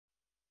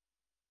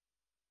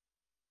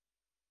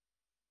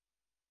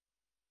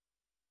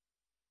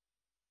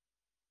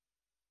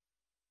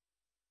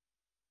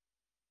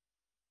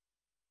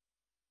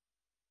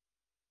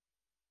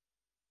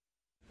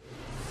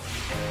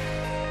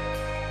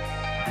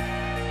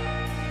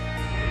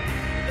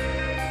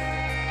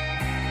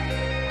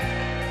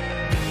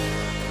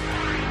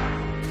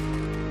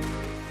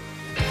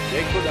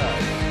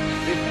Décollage.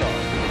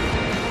 Liftoff.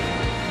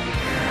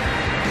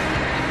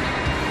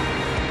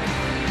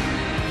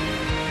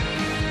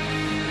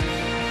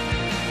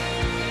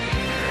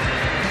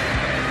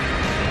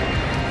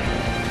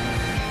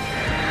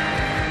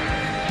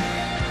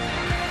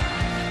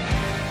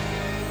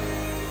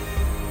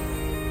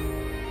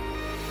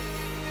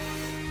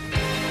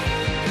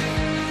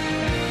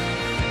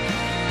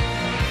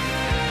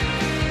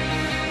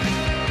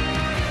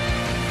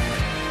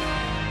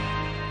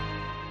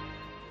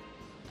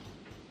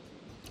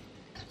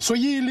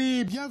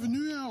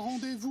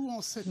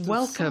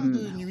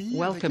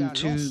 Welcome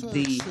to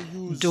the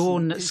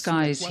dawn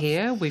skies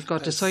here. We've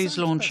got a Soyuz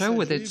launcher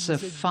with its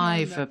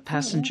 5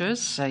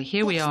 passengers.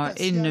 Here we are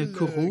in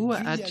Kourou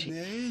at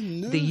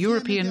the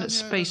European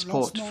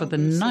spaceport for the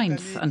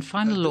 9th and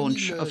final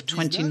launch of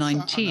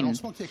 2019.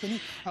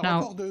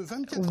 Now,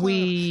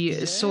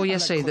 we saw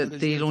yesterday that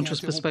the launch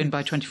was postponed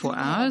by 24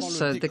 hours.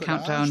 The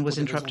countdown was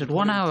interrupted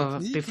 1 hour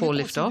before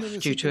liftoff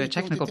due to a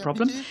technical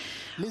problem.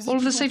 All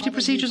of the safety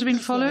procedures have been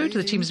followed.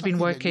 The team has been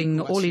working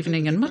all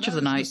evening and much of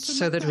the night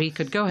so that we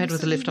could go ahead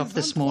with the liftoff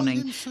this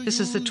morning. This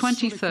is the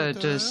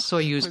 23rd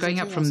Soyuz going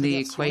up from the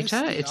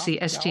equator. It's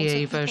the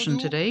STA version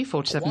today,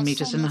 47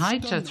 meters in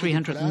height,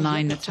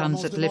 309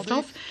 tons at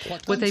liftoff,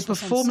 with a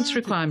performance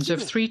requirement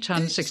of 3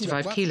 tons,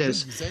 65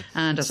 kilos.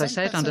 And as I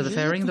said, under the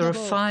fairing, there are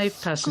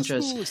 5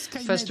 passengers.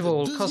 First of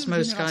all,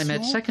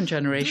 COSMO-SkyMed Second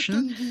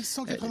Generation,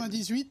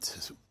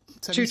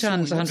 2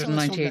 tons,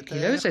 198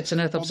 kilos. It's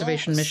an Earth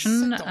observation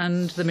mission,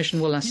 and the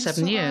mission will last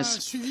 7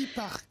 years.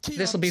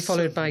 This will be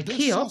followed by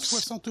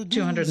CHEOPS,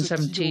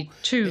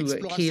 272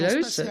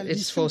 kilos.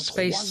 It's for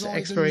space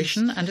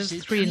exploration and is a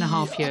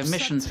 3.5-year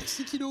mission.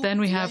 Then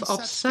we have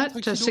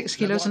OPS-SAT, 6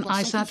 kilos, and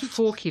EyeSat,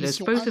 4 kilos.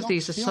 Both of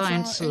these are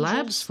science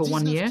labs for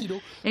 1 year.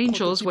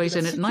 Angels weighs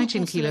in at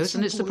 19 kilos,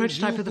 and it's the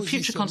prototype of the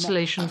future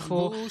constellation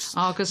for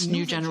Argus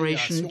New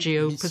Generation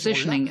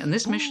geopositioning. And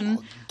this mission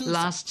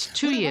lasts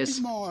 2 years.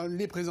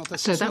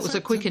 So that was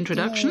a quick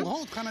introduction.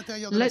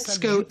 Let's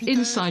go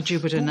inside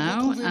Jupiter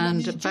now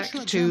and back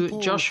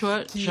to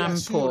Joshua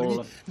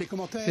Jean-Paul,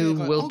 who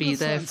will be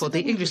there for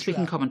the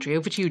English-speaking commentary.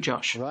 Over to you,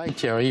 Josh. Right,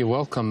 Thierry,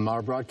 welcome.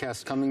 Our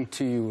broadcast coming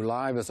to you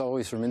live, as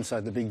always, from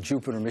inside the big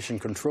Jupiter Mission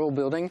Control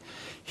Building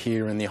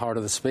here in the heart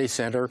of the Space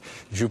Center.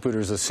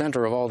 Jupiter's the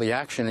center of all the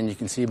action, and you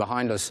can see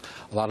behind us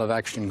a lot of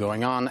action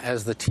going on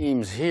as the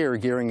team's here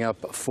gearing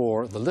up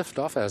for the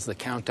liftoff as the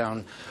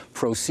countdown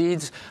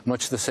proceeds.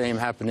 Much the same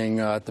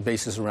happening at the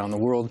bases around the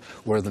world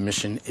where the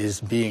mission is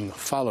being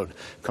followed.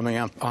 Coming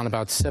up on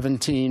about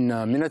 17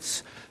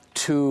 minutes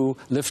to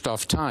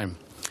liftoff time.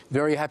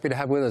 Very happy to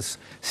have with us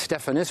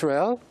Stefan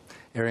Israel,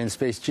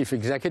 Arianespace Chief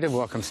Executive.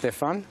 Welcome,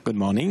 Stefan. Good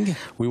morning.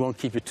 We won't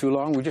keep it too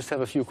long. We just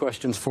have a few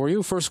questions for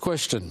you. First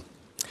question.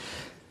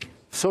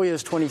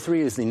 Soyuz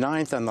 23 is the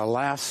 9th and the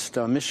last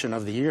mission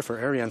of the year for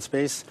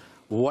Arianespace.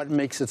 What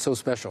makes it so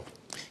special?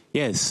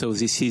 Yes, so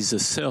this is the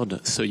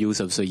 3rd Soyuz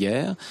of the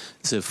year.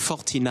 The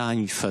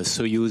 49th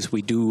Soyuz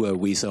we do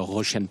with our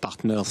Russian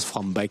partners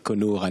from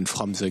Baikonur and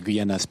from the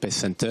Guiana Space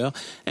Center,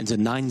 and the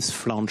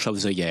 9th launch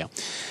of the year.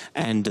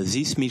 And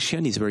this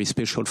mission is very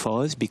special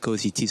for us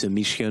because it is a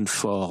mission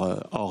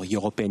for our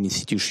European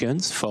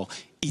institutions, for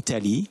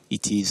Italy,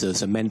 it is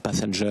the main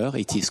passenger.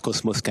 It is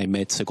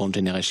COSMO-SkyMed Second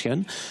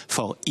Generation.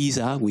 For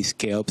ESA, with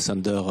CHEOPS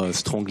under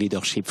strong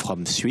leadership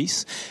from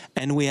Swiss.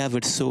 And we have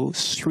also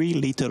 3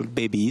 little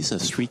babies,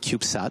 3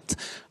 CubeSat,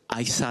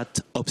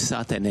 EyeSat,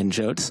 OPS-SAT, and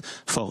Angels,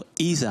 for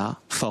ESA,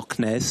 for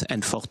CNES,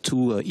 and for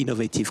 2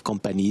 innovative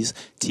companies,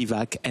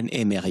 Tyvak and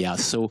Hemeria.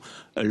 So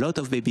a lot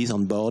of babies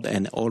on board,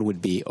 and all will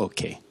be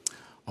okay.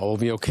 All will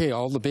be okay.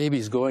 All the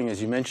babies going, as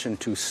you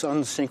mentioned, to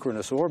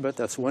sun-synchronous orbit.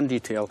 That's one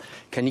detail.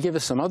 Can you give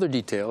us some other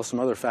details, some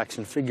other facts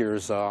and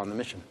figures on the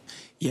mission?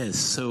 Yes,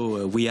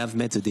 so we have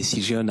made the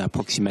decision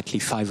approximately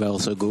 5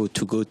 hours ago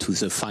to go to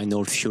the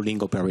final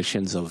fueling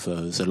operations of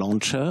the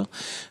launcher.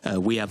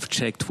 We have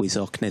checked with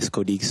our CNES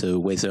colleagues the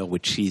weather,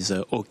 which is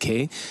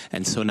okay.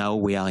 And so now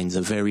we are in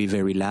the very,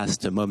 very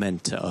last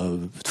moment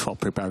for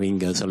preparing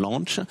the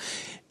launch.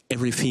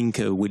 Everything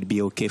will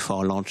be okay for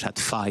our launch at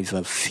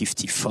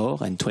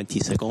 5:54 and 20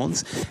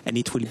 seconds, and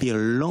it will be a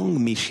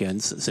long mission.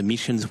 The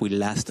missions will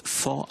last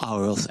 4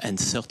 hours and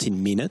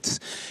 13 minutes.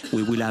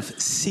 We will have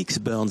 6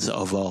 burns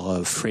of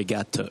our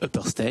frigate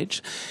upper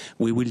stage.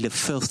 We will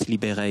first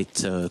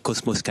liberate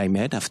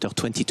COSMO-SkyMed after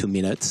 22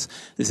 minutes.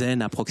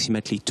 Then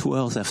approximately 2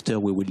 hours after,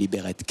 we will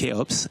liberate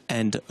CHEOPS,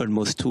 and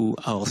almost 2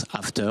 hours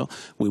after,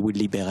 we will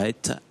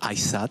liberate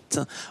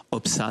EyeSat,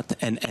 OPS-SAT,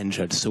 and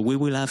Angels. So we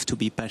will have to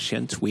be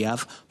patient. We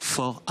have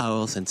 4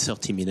 hours and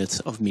 30 minutes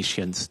of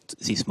missions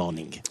this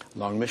morning.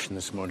 Long mission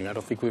this morning. I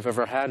don't think we've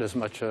ever had as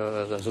much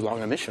as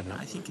long a mission.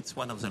 I think it's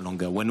one of the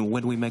longer. When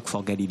we make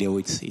for Galileo,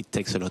 it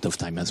takes a lot of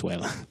time as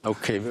well.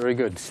 Okay, very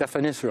good.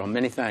 Stefan Israel,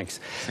 many thanks.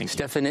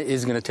 Stefan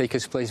is going to take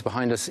his place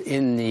behind us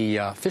in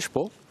the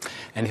fishbowl,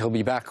 and he'll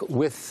be back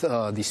with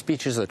the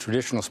speeches, the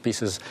traditional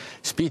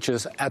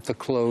speeches at the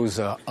close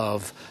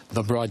of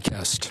the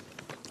broadcast.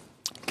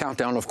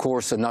 Countdown, of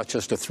course, and not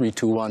just a 3,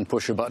 2, 1,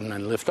 push a button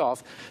and lift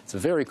off. It's a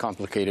very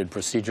complicated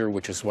procedure,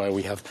 which is why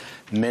we have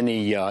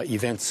many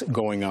events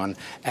going on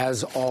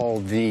as all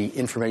the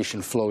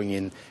information flowing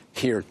in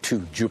here to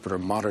Jupiter,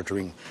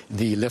 monitoring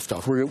the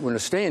liftoff. We're going to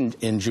stay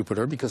in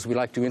Jupiter because we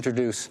like to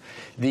introduce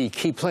the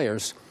key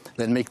players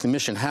that make the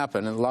mission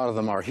happen, and a lot of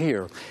them are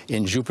here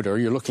in Jupiter.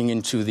 You're looking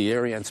into the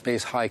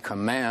Arianespace High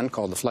Command,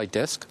 called the Flight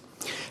Desk.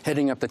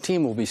 Heading up the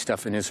team will be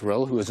Stefan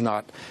Israel, who has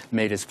not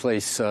made his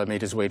way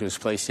to his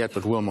place yet,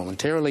 but will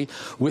momentarily.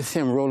 With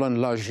him, Roland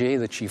Lagier,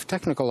 the Chief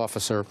Technical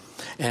Officer,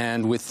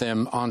 and with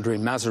them, Andrei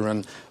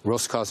Mazurin,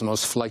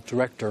 Roscosmos Flight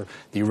Director,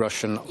 the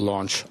Russian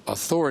Launch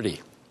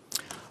Authority.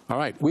 All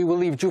right, we will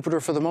leave Jupiter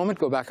for the moment,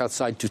 go back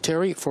outside to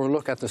Terry for a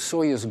look at the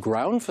Soyuz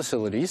ground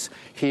facilities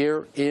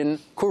here in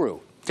Kourou.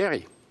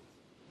 Terry.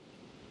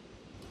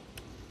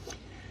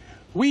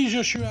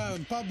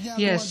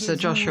 Yes,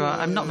 Joshua,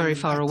 I'm not very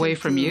far away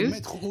from you,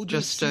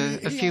 just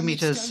a few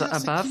meters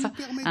above,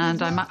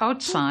 and I'm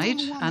outside,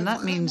 and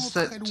that means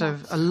that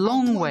a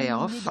long way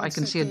off I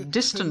can see a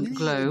distant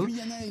glow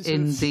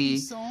in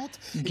the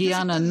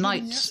Guiana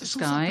night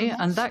sky,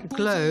 and that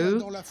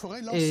glow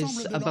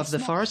is above the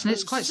forest, and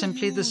it's quite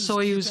simply the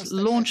Soyuz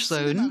launch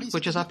zone,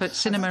 which is up at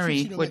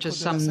CNES, which is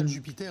some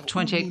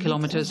 28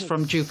 kilometers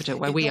from Jupiter,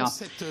 where we are.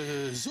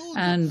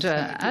 And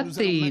at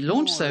the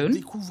launch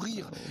zone,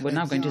 we're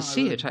now going to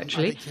see it,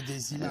 actually,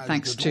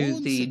 thanks to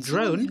the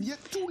drone.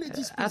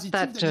 At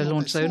that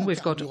launch zone,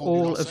 we've got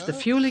all of the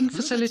fueling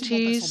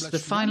facilities, the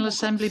final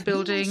assembly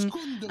building,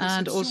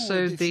 and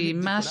also the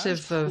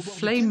massive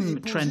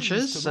flame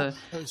trenches.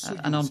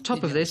 And on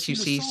top of this, you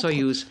see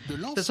Soyuz.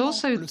 There's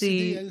also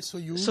the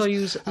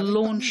Soyuz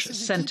Launch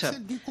Center.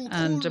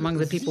 And among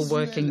the people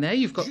working there,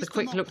 you've got the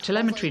Quick Look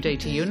Telemetry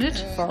Data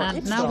Unit.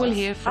 And now we'll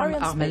hear from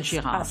Armel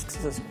Girard. Asks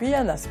the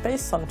Guiana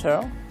Space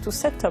Center to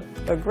set up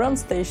a ground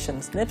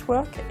stations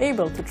network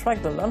able to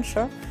track the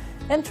launcher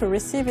and to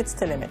receive its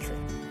telemetry.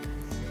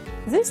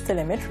 This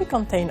telemetry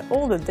contains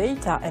all the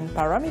data and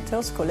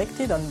parameters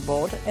collected on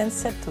board and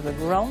sent to the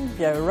ground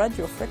via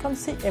radio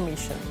frequency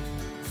emission.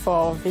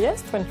 For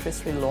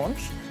VS23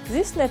 launch,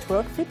 this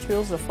network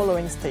features the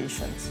following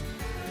stations: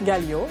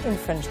 Galliot in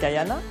French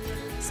Guiana,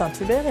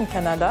 Saint-Hubert in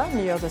Canada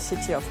near the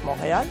city of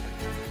Montreal,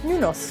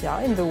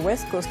 Nunosia in the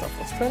west coast of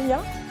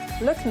Australia,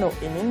 Lucknow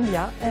in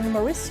India, and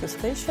Mauritius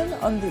Station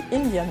on the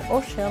Indian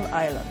Ocean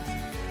island.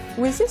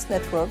 With this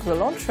network, the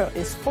launcher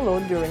is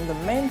followed during the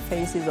main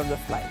phases of the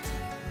flight.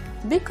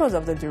 Because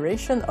of the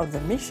duration of the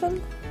mission,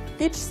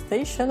 each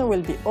station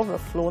will be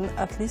overflown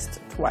at least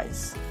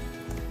twice.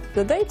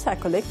 The data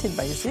collected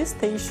by these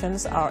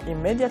stations are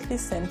immediately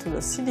sent to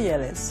the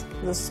CDLS,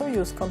 the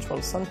Soyuz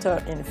Control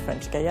Center in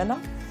French Guiana,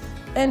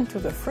 and to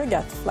the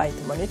Frigate Flight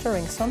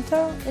Monitoring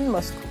Center in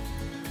Moscow.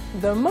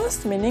 The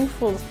most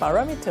meaningful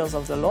parameters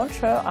of the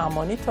launcher are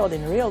monitored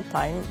in real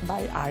time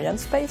by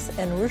Arianespace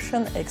and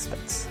Russian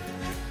experts.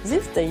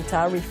 This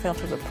data refer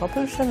to the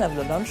propulsion of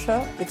the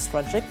launcher, its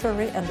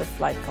trajectory, and the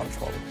flight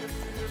control.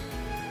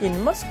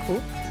 In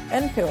Moscow,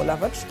 NPO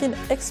Lavochkin,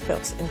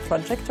 experts in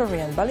trajectory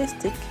and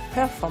ballistic,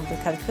 perform the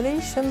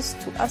calculations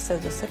to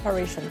assess the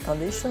separation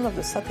condition of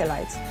the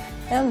satellites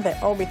and their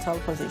orbital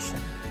position.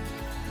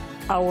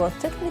 Our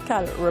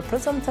technical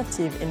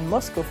representative in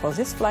Moscow for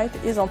this flight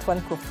is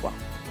Antoine Courtois.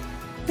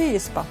 He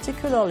is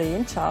particularly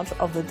in charge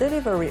of the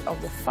delivery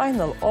of the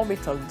final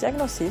orbital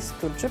diagnosis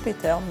to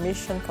Jupiter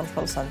Mission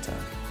Control Center.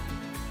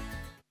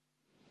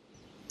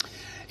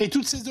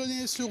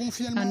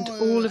 And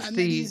all of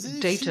the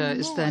data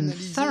is then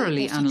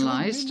thoroughly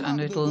analyzed,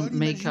 and it'll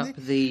make up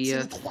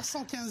the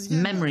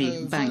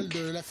memory bank.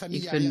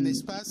 You can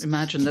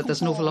imagine that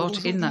there's an awful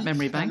lot in that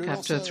memory bank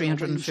after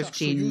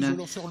 315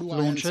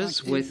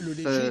 launches with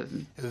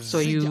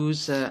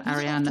Soyuz,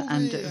 Ariane,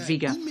 and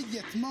Vega.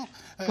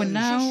 We're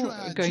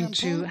now going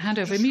to hand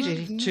over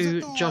immediately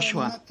to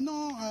Joshua.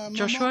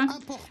 Joshua,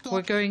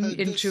 we're going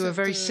into a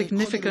very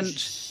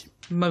significant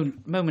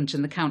moment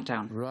in the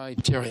countdown. Right,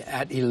 Terry.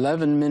 At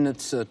 11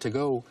 minutes to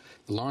go,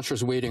 the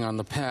launcher's waiting on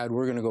the pad.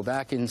 We're going to go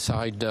back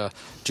inside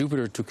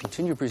Jupiter to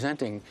continue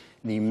presenting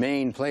the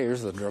main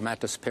players, the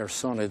dramatis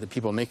personae, the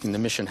people making the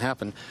mission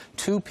happen.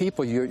 Two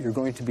people you're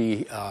going to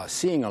be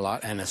seeing a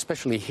lot, and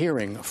especially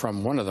hearing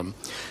from one of them,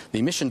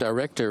 the mission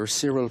director,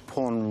 Cyril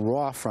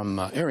Ponroy from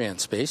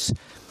Arianespace,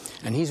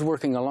 and he's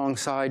working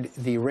alongside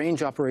the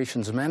range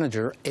operations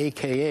manager,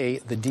 a.k.a.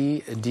 the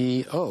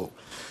DDO.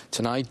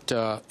 Tonight,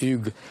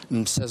 Hugues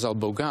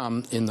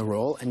César-Bogam in the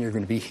role, and you're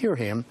going to be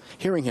hearing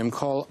him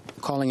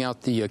calling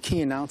out the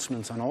key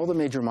announcements on all the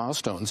major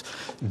milestones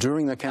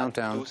during the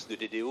countdown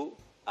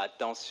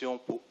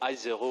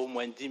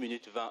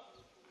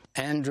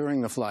and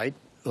during the flight.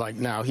 Like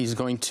now, he's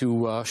going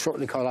to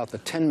shortly call out the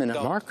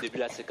 10-minute mark.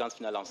 That's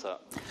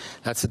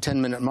the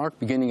 10-minute mark,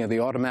 beginning of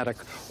the automatic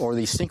or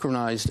the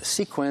synchronized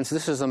sequence.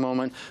 This is the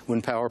moment when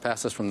power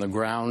passes from the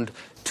ground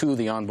to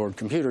the onboard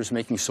computers,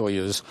 making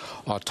Soyuz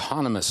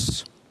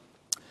autonomous.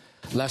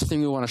 Last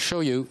thing we want to show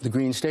you, the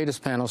green status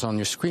panels on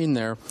your screen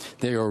there.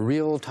 They are a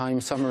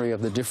real-time summary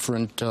of the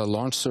different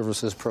launch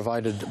services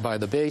provided by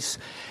the base.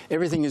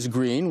 Everything is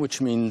green,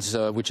 which means,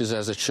 which is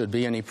as it should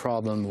be. Any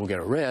problem, we'll get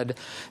a red,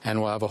 and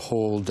we'll have a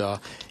hold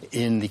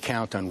in the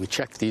countdown. We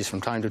check these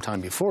from time to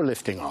time before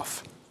lifting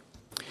off.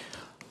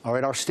 All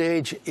right, our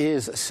stage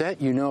is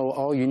set. You know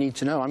all you need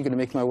to know. I'm going to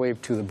make my way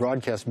to the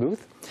broadcast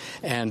booth,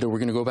 and we're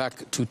going to go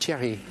back to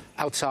Thierry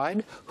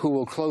outside, who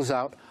will close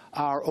out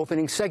our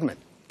opening segment.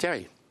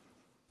 Thierry.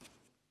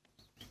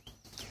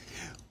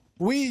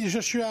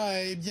 Yes,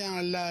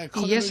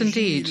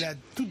 indeed.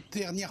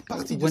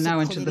 We're now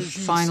into the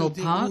final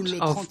part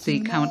of the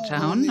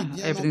countdown.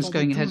 Everything's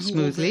going ahead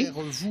smoothly.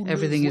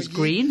 Everything is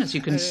green, as you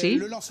can see.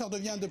 The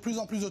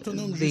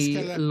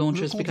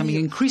launcher is becoming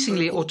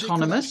increasingly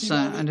autonomous,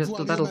 and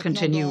that'll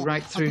continue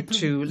right through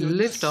to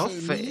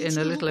liftoff in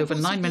a little over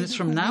 9 minutes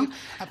from now.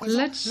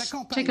 Let's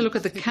take a look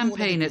at the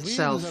campaign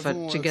itself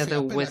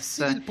together with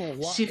Cyril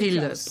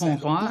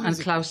Ponroy and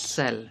Klaus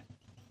Sell.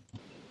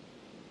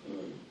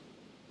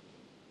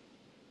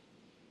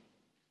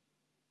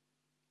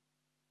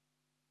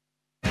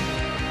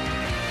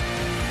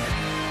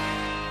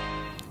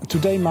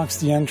 Today marks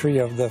the entry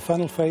of the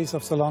final phase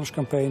of the launch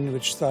campaign,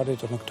 which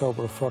started on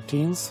October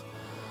 14th,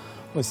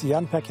 with the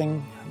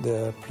unpacking,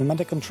 the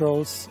pneumatic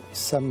controls,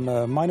 some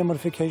minor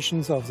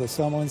modifications of the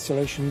thermal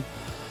installation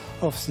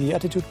of the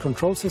attitude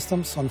control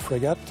systems on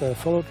frigate,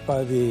 followed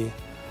by the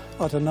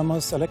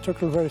autonomous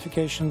electrical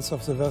verifications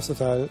of the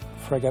versatile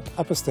frigate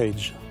upper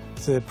stage.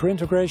 The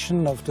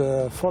pre-integration of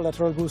the 4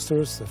 lateral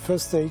boosters, the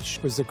first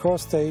stage with the core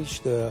stage,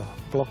 the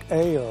Block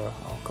A, or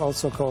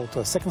also called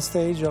the second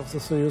stage of the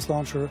Soyuz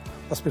launcher,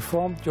 was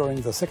performed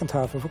during the second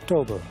half of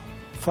October.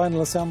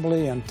 Final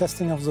assembly and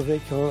testing of the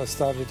vehicle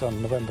started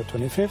on November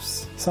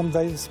 25th, some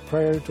days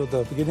prior to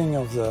the beginning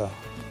of the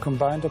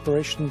combined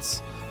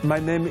operations. My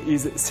name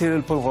is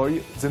Cyril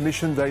Ponroy, the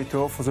mission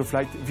director for the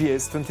flight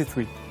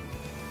VS23.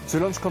 The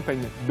launch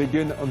campaign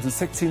began on the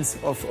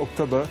 16th of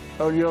October,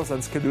 earlier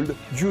than scheduled,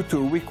 due to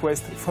a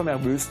request from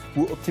Airbus,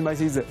 who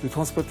optimizes the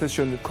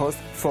transportation cost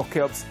for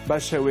CHEOPS by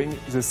sharing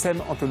the same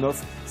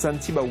Antonov than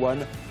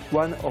Tyvak,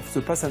 one of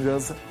the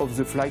passengers of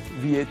the flight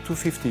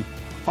VA250.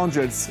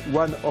 Angels,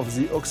 one of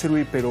the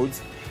auxiliary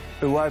payloads,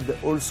 arrived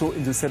also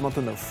in the same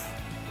Antonov.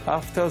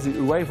 After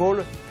the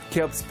arrival,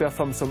 CHEOPS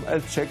performed some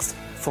health checks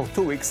for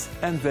 2 weeks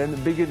and then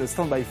began a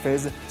standby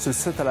phase. The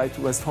satellite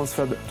was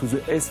transferred to the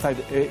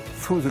S5A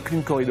through the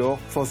clean corridor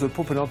for the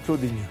propellant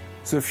loading.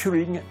 The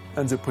fueling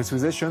and the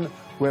pressurization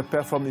were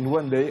performed in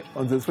 1 day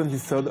on the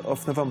 23rd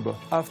of November.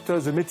 After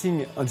the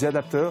meeting on the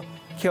adapter,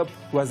 CHEOPS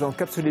was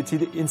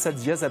encapsulated inside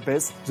the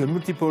Arianespace, the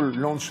multiple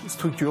launch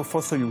structure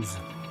for Soyuz.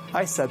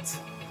 EyeSat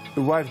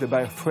arrived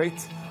by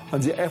freight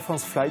on the Air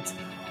France flight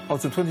on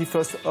the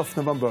 21st of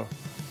November.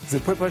 The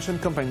preparation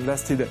campaign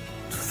lasted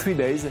 3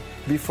 days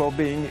before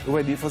being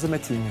ready for the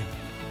meeting.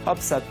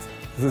 OPS-SAT,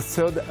 the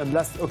third and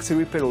last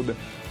auxiliary payload,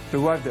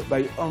 arrived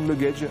by hand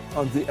luggage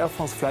on the Air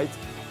France flight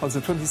on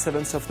the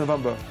 27th of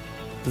November.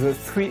 The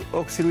 3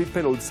 auxiliary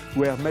payloads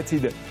were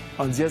mated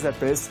on the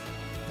Arianespace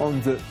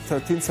on the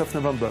 13th of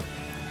November.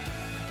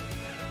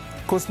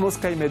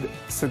 COSMO-SkyMed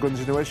Second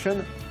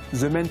Generation,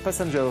 the main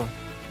passenger,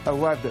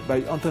 arrived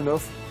by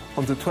Antonov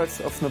on the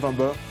 12th of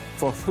November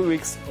for 3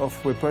 weeks of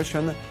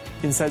preparation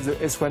inside the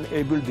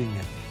S1A building.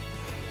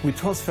 We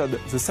transferred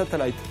the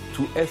satellite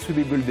to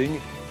S3B building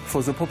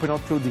for the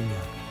propellant loading.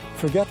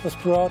 Frigate was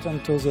brought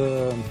into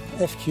the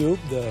F-Cube,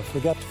 the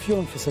frigate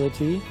fueling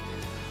facility,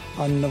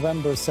 on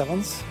November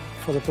 7th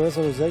for the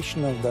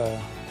pressurization of the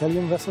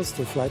helium vessels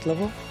to flight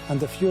level and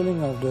the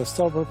fueling of the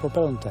starboard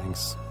propellant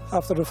tanks.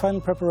 After the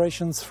final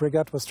preparations,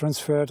 frigate was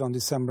transferred on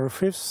December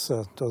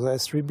 5th to the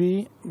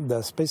S3B,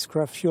 the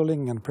spacecraft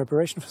fueling and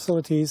preparation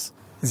facilities.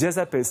 The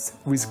Arianespace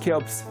with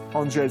CHEOPS,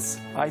 Angels,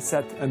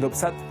 EyeSat and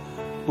OPS-SAT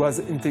was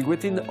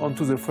integrated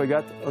onto the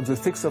frigate on the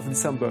 6th of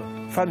December.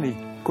 Finally,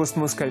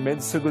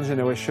 COSMO-SkyMed Second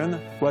Generation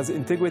was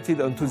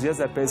integrated onto the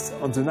Arianespace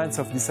on the 9th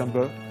of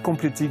December,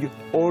 completing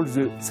all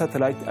the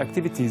satellite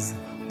activities.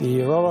 The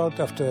rollout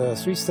of the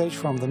 3-stage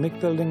from the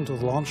MIG building to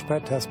the launch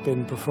pad has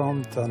been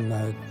performed on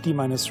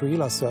D-3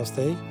 last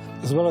Thursday,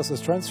 as well as the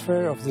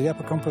transfer of the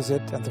upper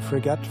composite and the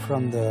frigate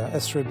from the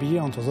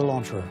S3B onto the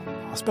launcher.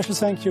 A special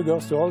thank you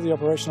goes to all the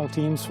operational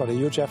teams for the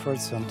huge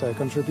efforts and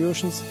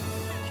contributions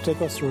to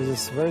take us through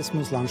this very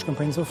smooth launch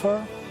campaign so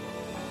far.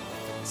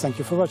 Thank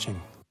you for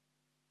watching.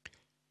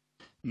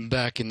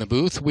 Back in the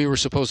booth, we were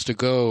supposed to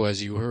go,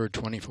 as you heard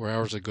 24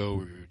 hours ago,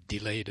 we were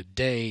delayed a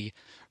day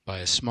by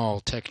a small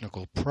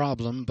technical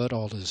problem, but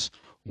all is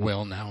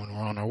well now and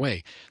we're on our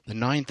way. The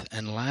 9th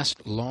and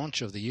last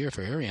launch of the year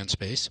for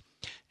Arianespace,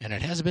 and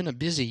it has been a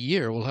busy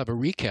year. We'll have a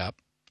recap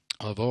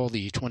of all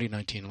the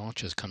 2019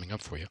 launches coming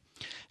up for you.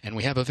 And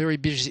we have a very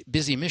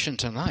busy mission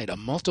tonight, a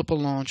multiple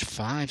launch,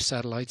 5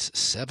 satellites,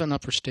 7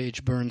 upper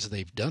stage burns.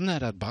 They've done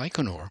that at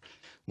Baikonur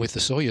with the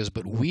Soyuz,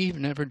 but we've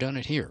never done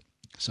it here.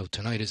 So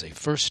tonight is a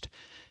first,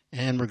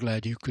 and we're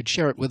glad you could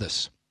share it with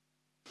us.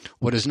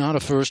 What is not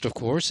a first, of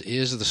course,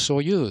 is the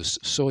Soyuz.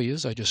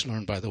 Soyuz, I just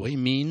learned, by the way,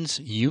 means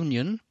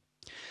union.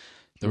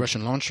 The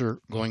Russian launcher,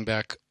 going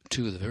back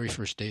to the very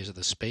first days of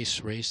the space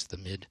race, the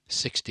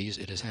mid-60s,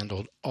 it has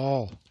handled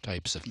all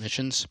types of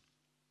missions.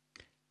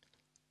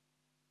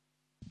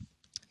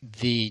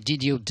 The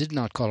DDO did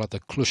not call it the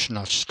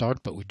Klushna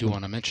start, but we do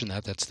want to mention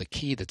that. That's the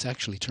key that's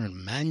actually turned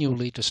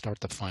manually to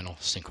start the final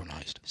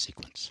synchronized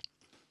sequence.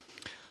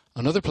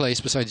 Another place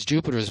besides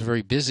Jupiter is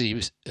very busy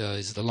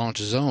is the launch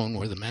zone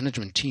where the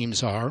management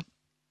teams are.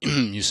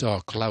 You saw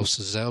Klaus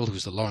Zell,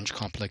 who's the Launch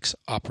Complex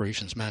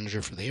Operations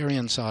Manager for the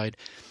Ariane side,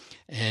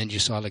 and you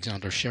saw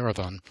Alexander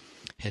Sharavan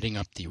heading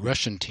up the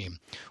Russian team.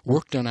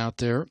 Work done out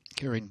there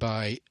carried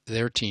by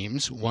their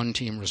teams, one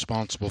team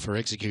responsible for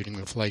executing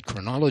the flight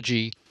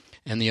chronology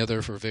and the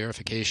other for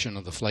verification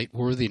of the flight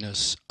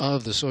worthiness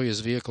of the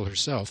Soyuz vehicle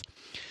herself.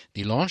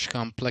 The Launch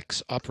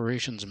Complex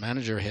Operations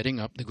Manager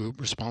heading up the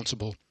group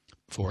responsible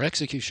for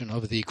execution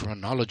of the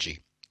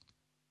chronology,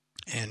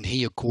 and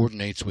he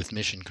coordinates with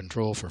mission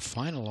control for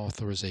final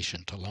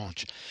authorization to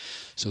launch.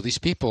 So these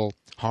people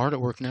hard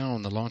at work now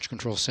in the Launch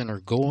Control Center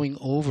going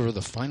over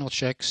the final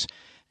checks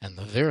and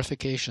the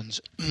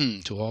verifications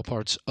to all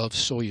parts of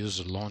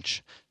Soyuz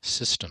launch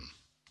system.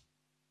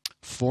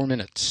 4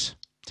 minutes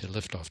to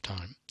liftoff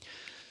time.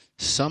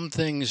 Some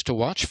things to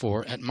watch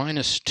for at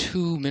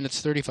 -2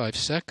 minutes 35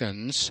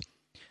 seconds.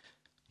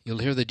 You'll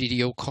hear the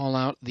DDO call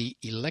out the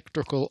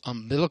electrical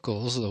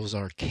umbilicals. Those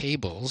are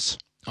cables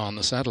on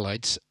the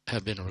satellites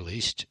have been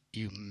released.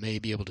 You may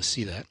be able to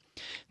see that.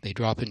 They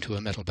drop into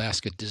a metal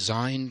basket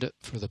designed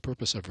for the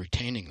purpose of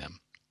retaining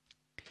them.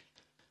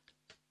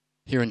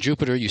 Here in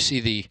Jupiter, you see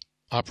the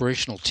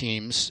operational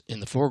teams in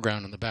the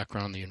foreground, in the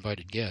background, the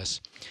invited guests.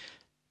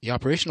 The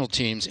operational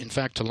teams, in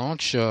fact, to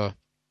launch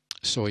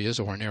Soyuz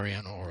or an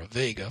Ariane or a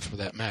Vega, for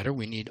that matter,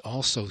 we need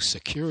also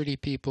security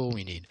people,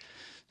 we need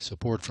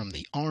support from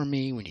the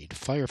Army, we need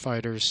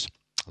firefighters,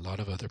 a lot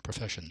of other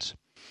professions.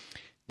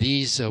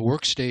 These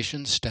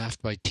workstations,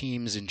 staffed by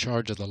teams in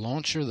charge of the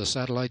launcher, the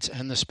satellites,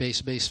 and the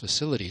space-based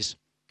facilities.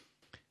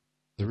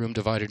 The room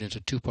divided into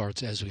two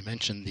parts, as we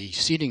mentioned. The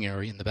seating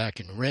area in the back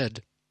in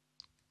red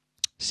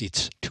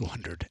seats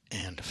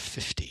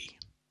 250.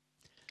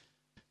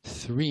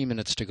 3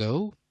 minutes to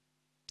go.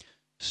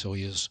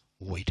 Soyuz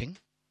waiting.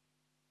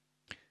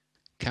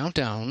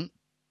 Countdown,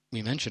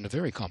 we mentioned a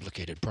very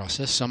complicated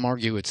process. Some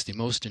argue it's the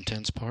most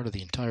intense part of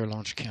the entire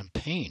launch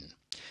campaign.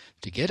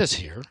 To get us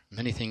here,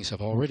 many things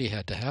have already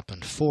had to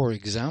happen. For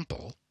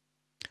example,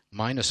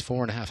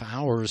 -4.5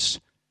 hours,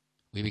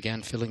 we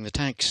began filling the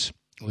tanks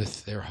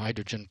with their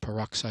hydrogen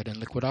peroxide and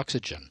liquid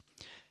oxygen.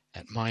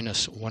 At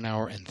 -1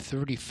 hour and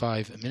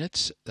 35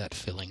 minutes, that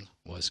filling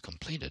was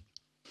completed.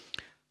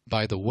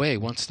 By the way,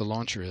 once the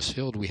launcher is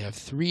filled, we have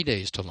 3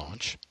 days to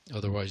launch.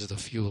 Otherwise, the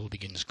fuel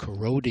begins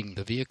corroding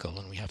the vehicle,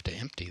 and we have to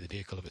empty the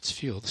vehicle of its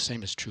fuel. The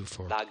same is true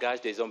for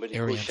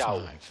Ariane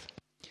 5.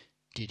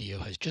 DDO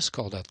has just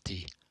called out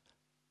the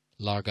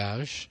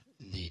largage,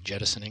 the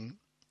jettisoning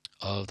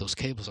of those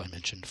cables I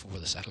mentioned for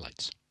the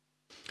satellites.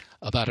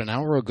 About an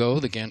hour ago,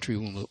 the gantry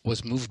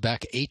was moved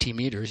back 80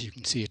 meters. You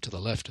can see it to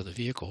the left of the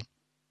vehicle.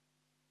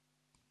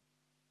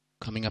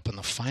 Coming up on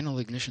the final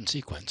ignition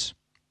sequence.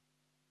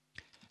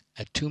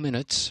 At 2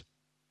 minutes,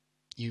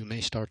 you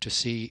may start to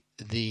see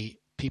the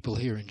people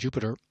here in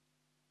Jupiter.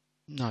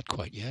 Not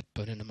quite yet,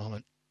 but in a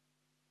moment.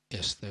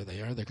 Yes, there they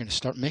are. They're going to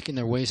start making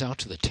their ways out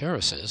to the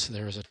terraces.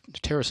 There's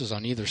terraces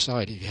on either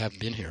side if you haven't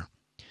been here,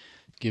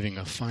 giving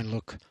a fine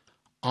look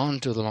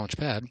onto the launch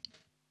pad,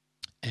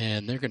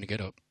 and they're going to get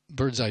a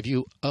bird's eye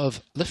view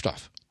of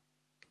liftoff.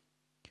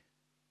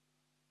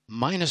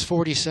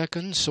 -40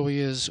 seconds,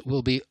 Soyuz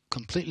will be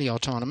completely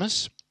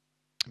autonomous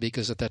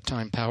because at that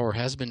time power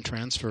has been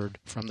transferred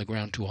from the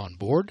ground to on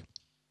board.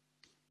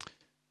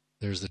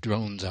 There's the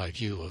drone's eye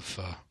view of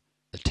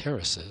the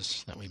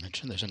terraces that we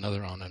mentioned. There's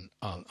another on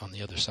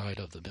the other side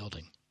of the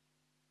building.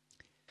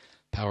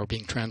 Power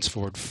being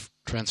transferred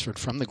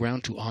from the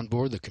ground to on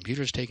board. The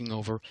computer's taking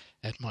over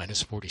at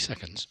 -40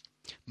 seconds.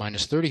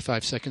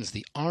 -35 seconds,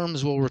 the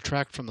arms will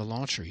retract from the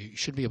launcher. You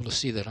should be able to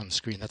see that on the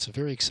screen. That's a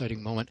very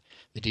exciting moment.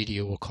 The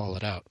DDO will call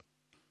it out.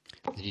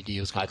 The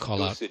DDO is going to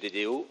call out.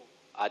 DDO,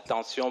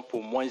 attention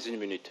pour -1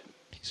 minute.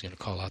 He's going to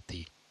call out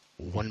the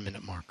 1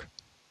 minute mark.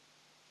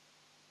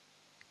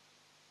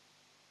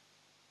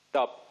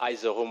 Stop,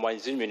 I0,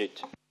 -1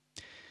 minute.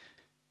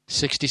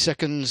 60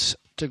 seconds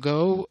to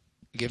go.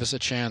 Give us a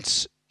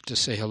chance to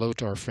say hello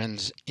to our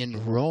friends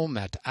in Rome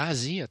at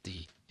ASI, at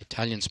the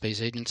Italian Space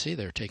Agency.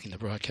 They're taking the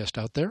broadcast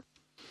out there.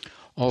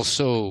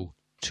 Also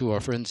to our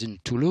friends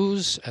in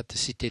Toulouse at the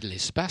Cité de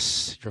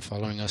l'Espace. You're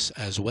following us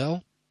as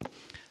well.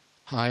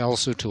 Hi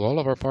also to all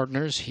of our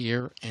partners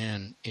here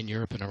and in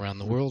Europe and around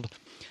the world.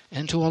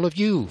 And to all of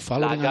you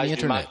following on the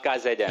internet.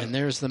 And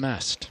there's the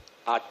mast.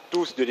 À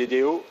tous de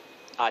DDO,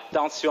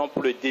 attention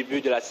pour le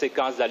début de la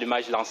séquence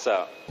d'allumage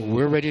lanceur.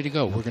 We're ready to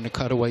go. We're going to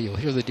cut away. You'll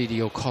hear the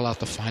DDO call out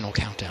the final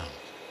countdown.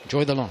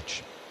 Enjoy the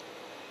launch.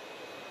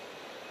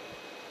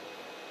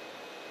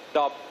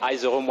 Top,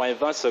 I0,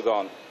 -20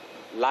 secondes.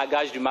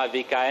 Largage du mât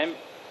VKM,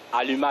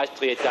 allumage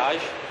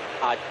triétage,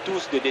 à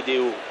tous de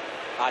DDO.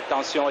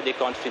 Attention au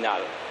décompte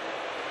final.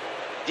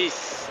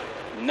 10,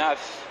 9,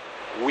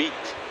 8,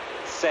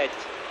 7,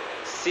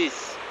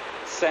 6,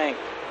 5,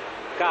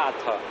 4,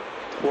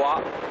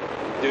 3,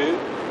 2,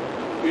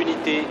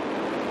 unité,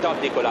 top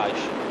décollage.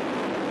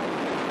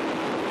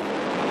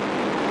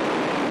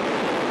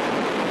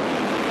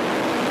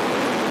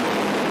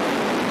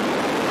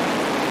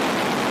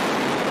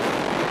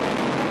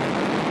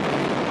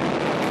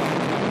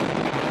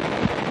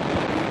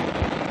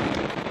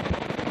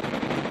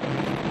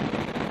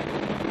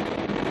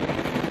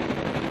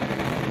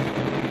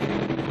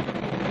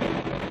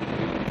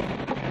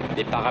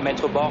 Les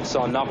paramètres au bord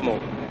sont normaux.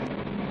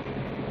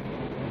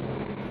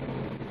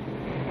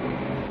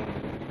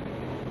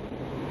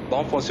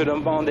 Bon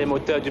fonctionnement des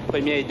moteurs du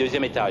premier et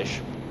deuxième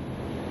étage.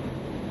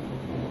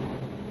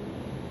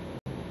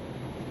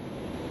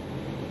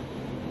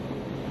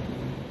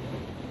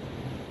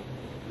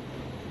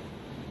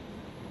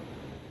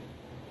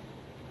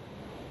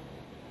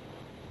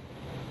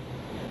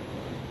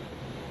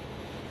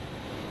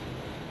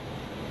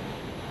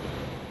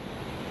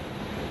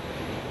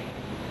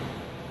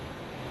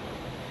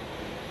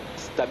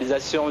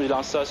 Stabilisation du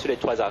lanceur sur les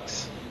 3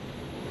 axes.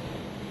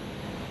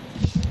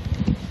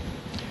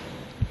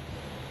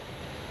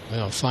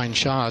 Well, fine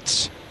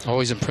shots.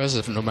 Always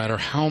impressive no matter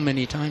how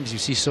many times you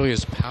see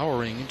Soyuz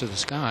powering into the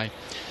sky.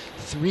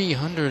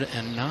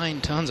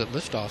 309 tons at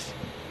liftoff.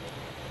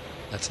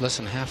 That's less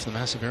than half the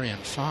mass of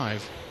Ariane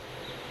 5.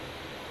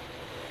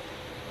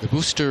 The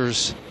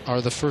boosters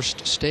are the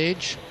first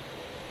stage.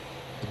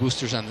 The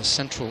boosters on the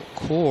central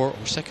core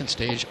or second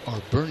stage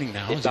are burning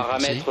now. Les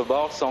paramètres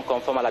bord sont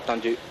conformes à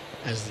l'attendu.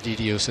 As the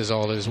DDO says,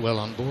 all is well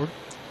on board.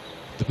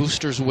 The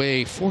boosters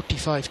weigh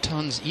 45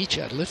 tons each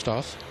at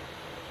liftoff.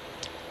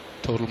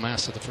 Total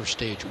mass of the first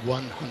stage,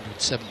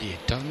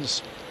 178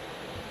 tons.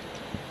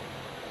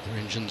 Their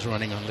engines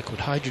running on liquid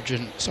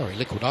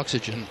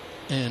oxygen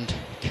and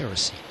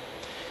kerosene.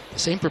 The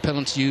same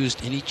propellants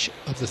used in each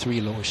of the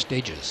 3 lower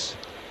stages.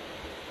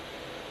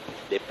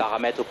 Les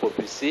paramètres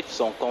propulsifs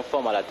sont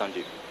conformes à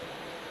l'attendu.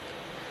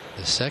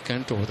 The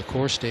second, or the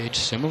core stage,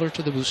 similar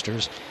to the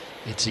boosters,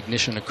 its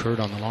ignition occurred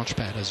on the launch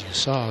pad. As you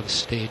saw, the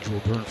stage will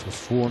burn for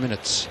 4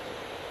 minutes.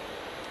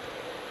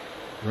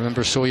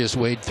 Remember, Soyuz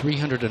weighed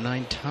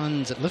 309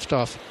 tons at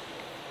liftoff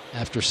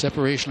after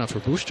separation of her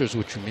boosters,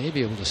 which you may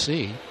be able to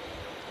see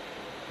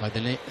by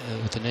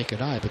with the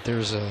naked eye, but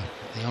there's the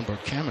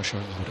onboard camera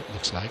showing what it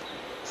looks like.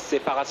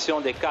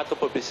 Séparation des 4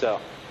 propulseurs.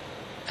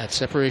 At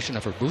separation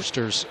of her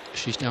boosters,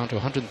 she's down to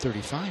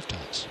 135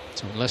 tons.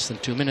 So in less than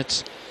 2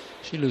 minutes,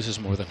 she loses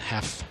more than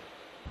half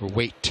her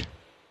weight.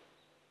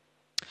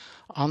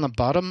 On the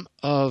bottom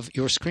of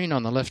your screen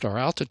on the left, our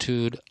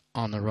altitude,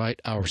 on the right,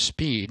 our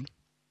speed.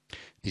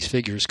 These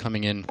figures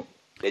coming in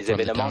from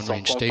the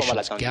downrange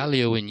stations.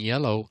 Galileo in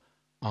yellow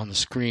on the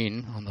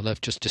screen, on the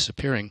left just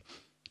disappearing.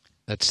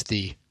 That's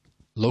the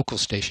local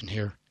station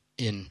here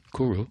in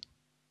Kourou.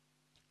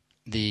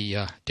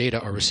 The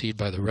data are received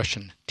by the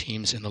Russian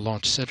teams in the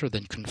launch center,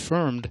 then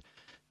confirmed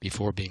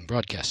before being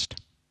broadcast.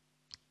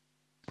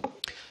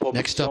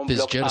 Next up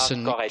is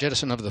jettison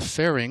of the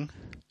fairing.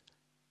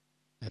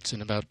 That's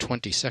in about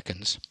 20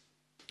 seconds.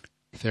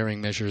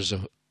 Fairing measures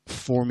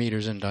 4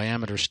 meters in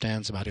diameter,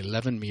 stands about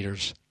 11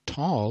 meters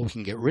tall. We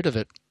can get rid of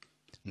it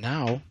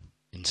now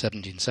in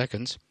 17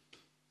 seconds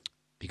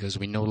because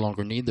we no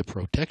longer need the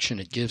protection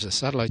it gives the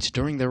satellites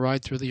during their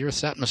ride through the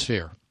Earth's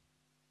atmosphere.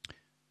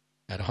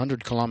 At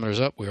 100 kilometers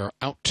up, we are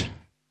out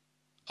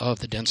of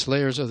the dense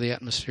layers of the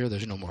atmosphere.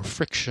 There's no more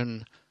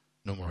friction,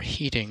 no more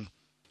heating,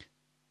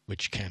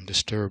 which can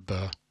disturb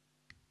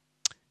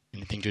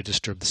anything to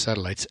disturb the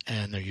satellites.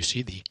 And there you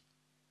see the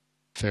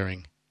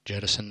fairing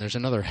jettison. There's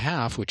another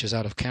half, which is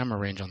out of camera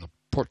range on the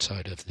port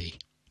side of the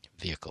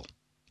vehicle.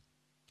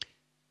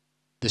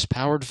 This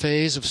powered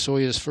phase of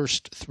Soyuz's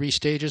first 3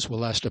 stages will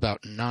last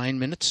about 9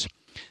 minutes.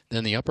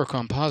 Then the upper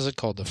composite,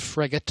 called the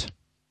frigate,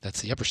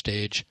 that's the upper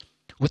stage,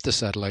 with the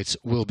satellites,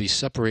 will be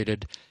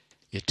separated.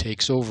 It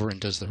takes over and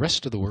does the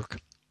rest of the work,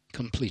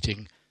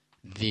 completing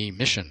the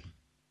mission.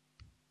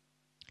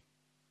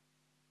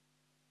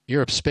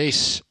 Europe's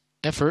space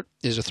effort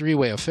is a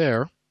 3-way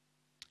affair.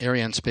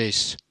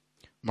 Arianespace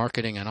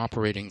marketing and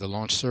operating the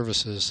launch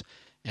services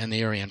and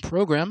the Ariane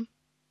program.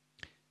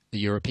 The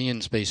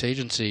European Space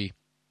Agency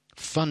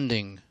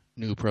funding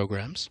new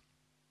programs.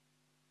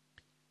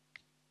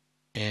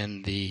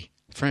 And the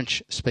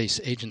French Space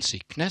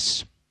Agency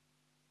CNES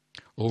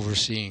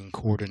overseeing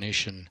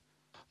coordination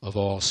of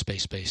all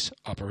space-based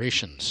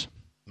operations.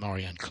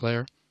 Marianne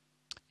Claire,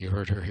 you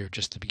heard her here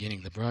just at the beginning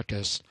of the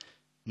broadcast,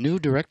 new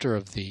director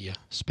of the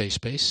space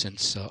base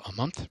since a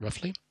month,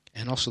 roughly,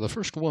 and also the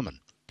first woman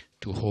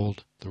to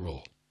hold the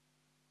role.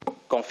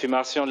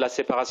 Confirmation de la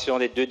séparation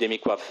des 2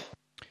 demi-coiffes.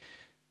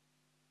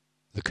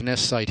 The CNES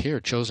site here,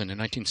 chosen in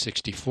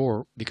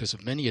 1964 because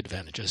of many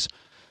advantages,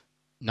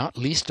 not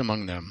least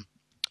among them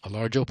a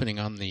large opening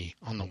on the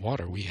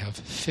water. We have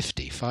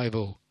 50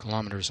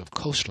 kilometers of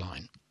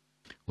coastline,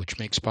 which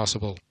makes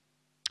possible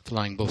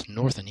flying both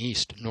north and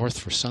east, north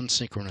for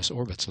sun-synchronous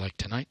orbits like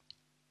tonight,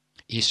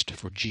 east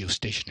for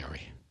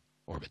geostationary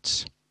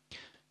orbits.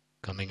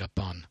 Coming up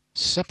on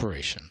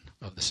separation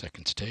of the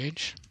second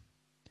stage.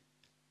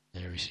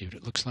 There you see what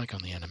it looks like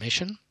on the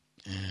animation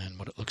and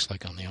what it looks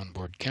like on the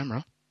onboard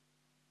camera.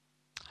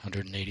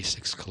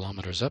 186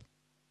 kilometers up.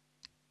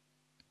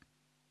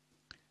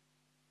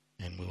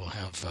 And we will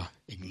have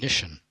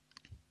ignition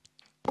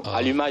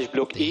of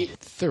the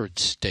third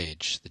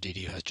stage. The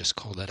DDO has just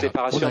called that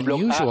out. One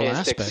unusual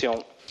aspect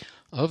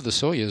of the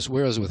Soyuz,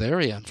 whereas with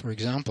Ariane, for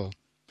example,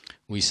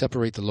 we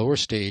separate the lower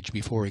stage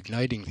before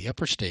igniting the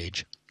upper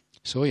stage,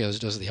 Soyuz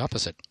does the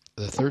opposite.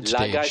 The third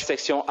stage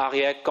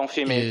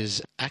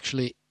is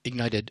actually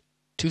ignited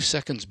 2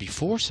 seconds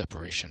before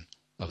separation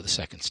of the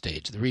second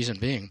stage. The reason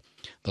being,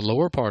 the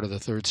lower part of the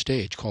third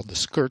stage, called the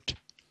skirt,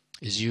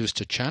 is used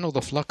to channel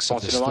the flux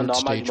of this third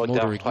stage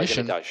motor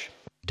ignition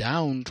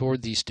down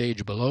toward the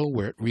stage below,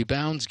 where it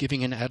rebounds,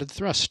 giving an added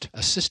thrust,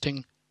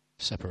 assisting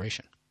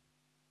separation.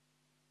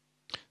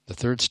 The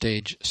third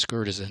stage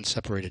skirt is then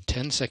separated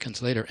 10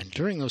 seconds later, and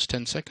during those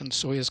 10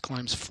 seconds, Soyuz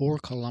climbs 4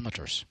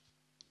 kilometers.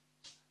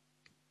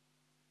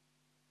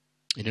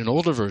 In an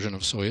older version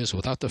of Soyuz,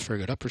 without the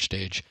frigate upper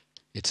stage,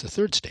 it's the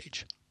third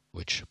stage,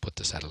 which put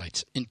the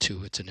satellites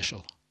into its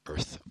initial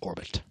Earth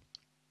orbit.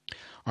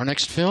 Our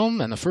next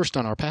film, and the first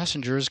on our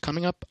passengers,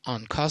 coming up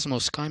on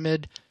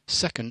COSMO-SkyMed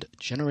Second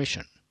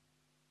Generation.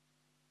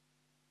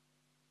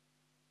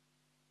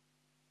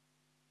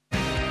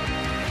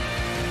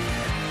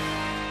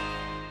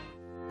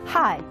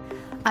 Hi,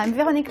 I'm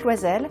Véronique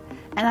Loisel,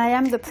 and I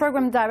am the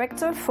Program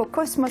Director for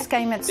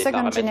COSMO-SkyMed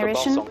Second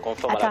Generation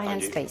at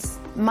Arianespace.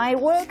 My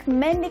work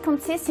mainly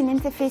consists in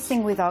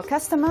interfacing with our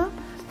customer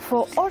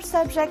for all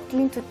subjects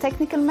linked to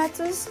technical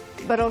matters,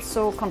 but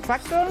also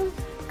contractual,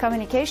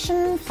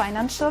 communication,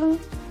 financial,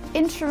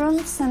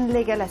 insurance, and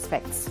legal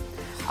aspects.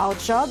 Our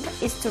job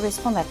is to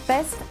respond at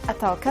best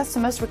at our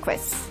customers'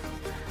 requests.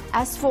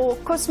 As for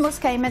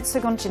COSMO-SkyMed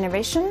Second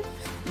Generation,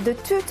 the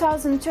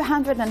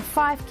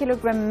 2,205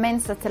 kilogram main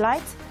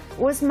satellite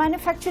was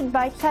manufactured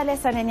by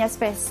Thales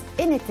Arianespace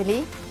in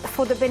Italy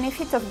for the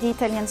benefit of the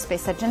Italian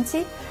Space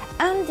Agency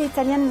and the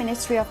Italian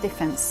Ministry of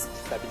Defense.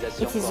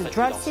 It is a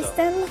dual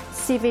system,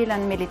 civil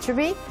and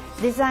military,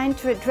 designed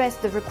to address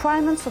the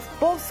requirements of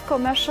both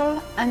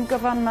commercial and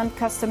government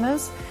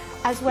customers,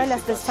 as well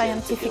as the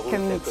scientific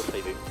community.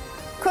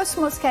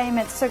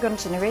 COSMO-SkyMed Second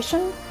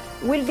Generation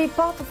will be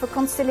part of a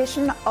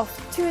constellation of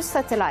 2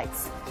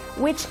 satellites,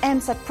 which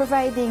aims at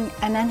providing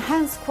an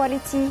enhanced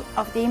quality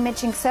of the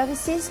imaging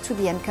services to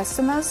the end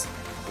customers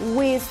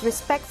with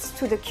respect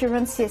to the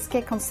current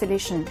CSK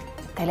constellation.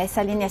 Thales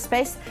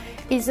Arianespace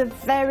is a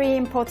very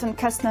important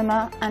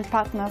customer and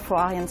partner for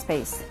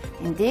Arianespace.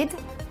 Indeed,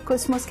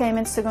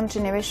 COSMO-SkyMed Second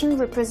Generation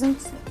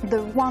represents the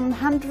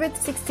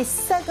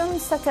 162nd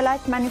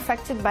satellite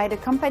manufactured by the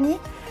company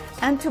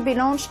and to be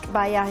launched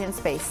by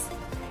Arianespace.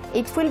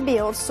 It will be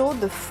also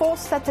the 4th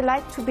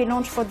satellite to be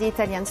launched for the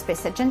Italian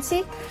Space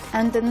Agency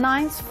and the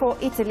 9th for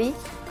Italy,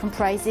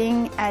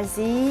 comprising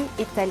ASI,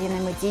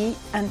 Italian MOD,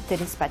 and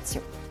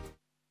Telespazio.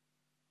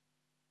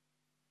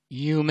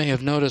 You may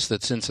have noticed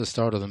that since the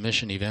start of the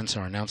mission, events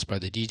are announced by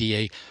the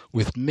DDA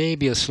with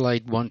maybe a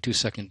slight 1-2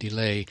 second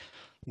delay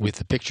with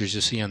the pictures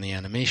you see on the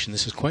animation.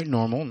 This is quite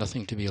normal,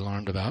 nothing to be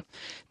alarmed about.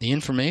 The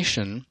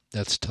information,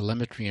 that's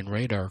telemetry and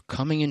radar,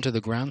 coming into the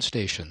ground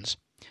stations,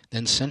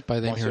 then sent by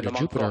them here to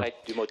Jupiter,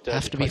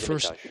 have to be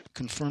first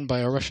confirmed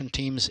by our Russian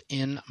teams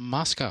in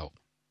Moscow.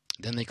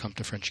 Then they come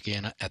to French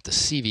Guiana at the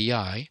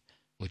CVI,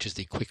 which is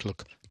the Quick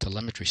Look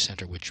Telemetry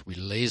Center, which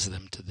relays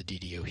them to the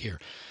DDO here.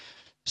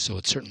 So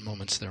at certain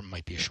moments there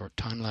might be a short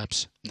time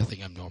lapse,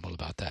 nothing abnormal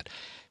about that.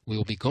 We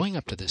will be going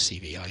up to the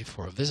CVI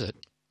for a visit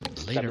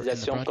later in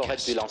the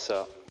broadcast.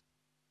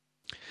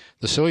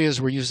 The Soyuz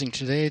we're using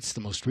today, it's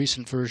the most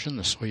recent version,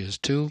 the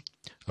Soyuz 2.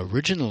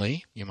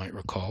 Originally, you might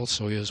recall,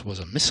 Soyuz was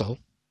a missile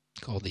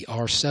called the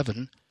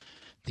R-7,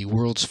 the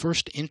world's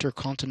first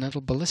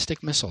intercontinental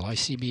ballistic missile,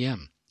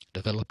 ICBM,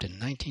 developed in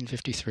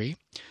 1953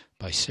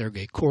 by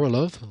Sergei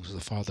Korolev, who was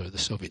the father of the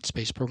Soviet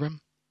space program.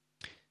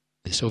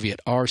 The Soviet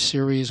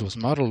R-series was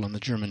modeled on the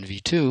German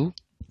V-2.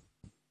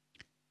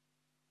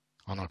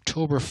 On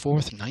October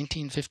 4th,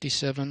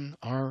 1957,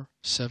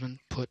 R-7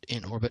 put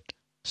in orbit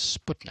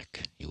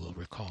Sputnik, you will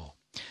recall.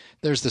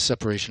 There's the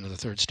separation of the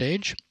third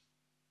stage.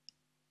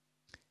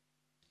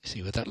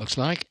 See what that looks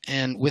like.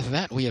 And with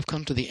that, we have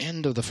come to the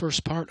end of the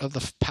first part of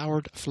the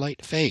powered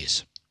flight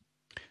phase.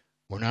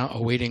 We're now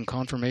awaiting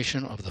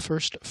confirmation of the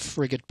first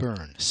frigate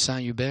burn.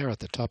 Saint-Hubert at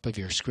the top of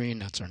your screen.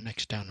 That's our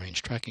next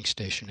downrange tracking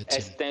station. It's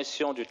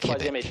Extension du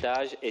troisième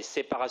étage et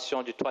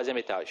séparation du troisième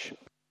étage.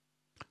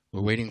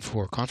 We're waiting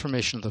for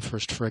confirmation of the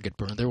first frigate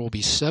burn. There will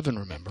be 7,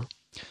 remember.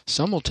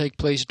 Some will take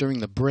place during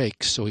the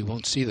break, so we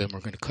won't see them.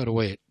 We're going to cut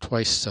away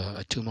twice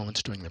at 2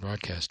 moments during the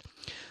broadcast.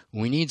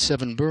 We need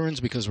 7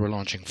 burns because we're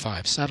launching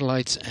 5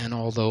 satellites, and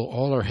although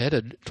all are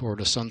headed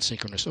toward a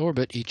sun-synchronous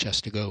orbit, each has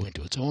to go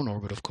into its own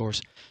orbit, of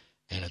course,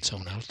 and its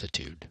own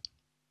altitude.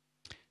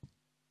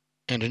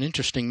 And an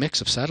interesting mix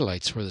of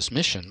satellites for this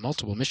mission,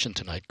 multiple mission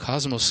tonight.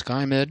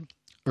 COSMO-SkyMed,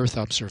 Earth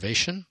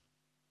observation.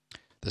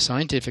 The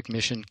scientific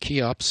mission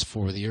CHEOPS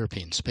for the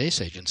European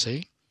Space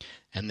Agency,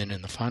 and then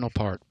in the final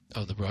part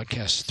of the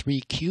broadcast,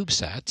 3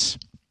 CubeSats,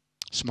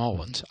 small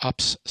ones,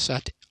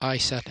 OPS-SAT,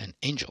 EyeSat, and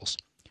Angels.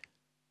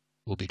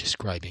 We'll be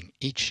describing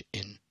each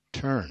in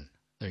turn.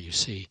 There you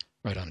see,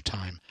 right on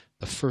time,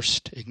 the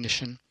first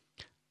ignition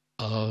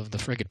of the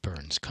frigate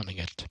burns, coming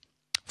at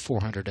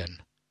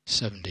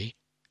 470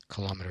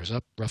 kilometers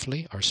up,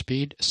 roughly. Our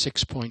speed,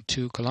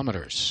 6.2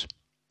 kilometers.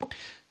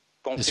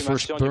 This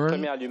first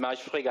burn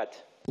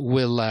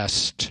will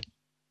last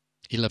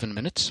 11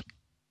 minutes.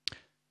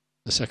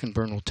 The second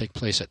burn will take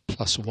place at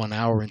 +1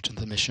 hour into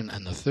the mission,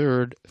 and the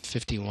third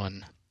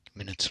 51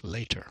 minutes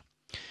later.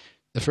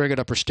 The frigate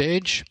upper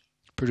stage,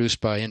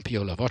 produced by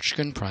NPO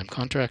Lavochkin, prime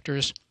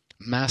contractors.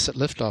 Mass at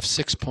liftoff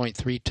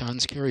 6.3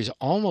 tons, carries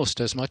almost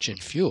as much in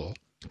fuel,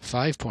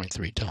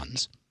 5.3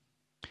 tons.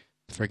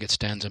 The frigate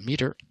stands 1.5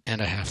 meters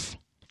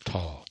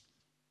tall.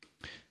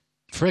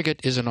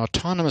 Frigate is an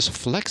autonomous,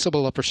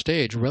 flexible upper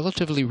stage,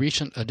 relatively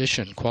recent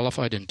addition,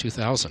 qualified in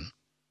 2000.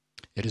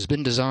 It has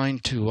been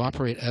designed to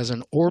operate as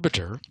an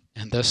orbiter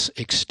and thus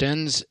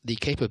extends the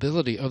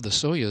capability of the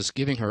Soyuz,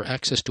 giving her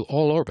access to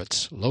all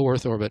orbits, low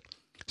Earth orbit,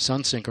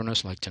 sun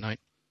synchronous like tonight,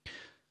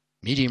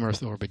 medium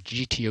Earth orbit,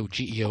 GTO,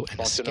 GEO, and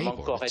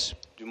escape orbits.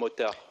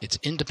 It's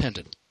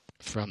independent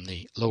from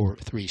the lower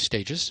 3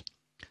 stages,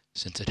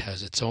 since it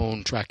has its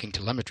own tracking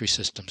telemetry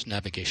systems,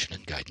 navigation,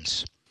 and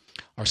guidance.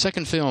 Our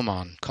second film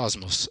on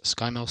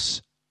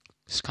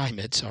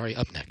COSMO-SkyMed,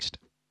 up next.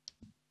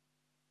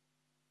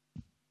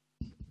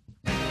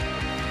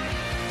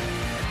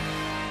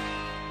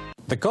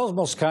 The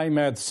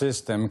COSMO-SkyMed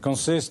system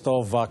consists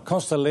of a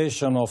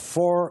constellation of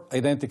 4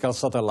 identical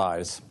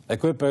satellites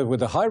equipped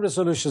with a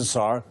high-resolution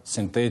SAR,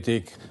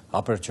 synthetic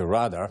aperture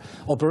radar,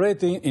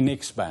 operating in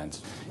X-band.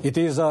 It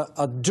is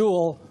a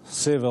dual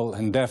civil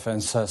and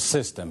defense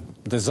system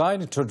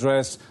designed to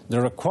address the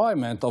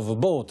requirement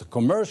of both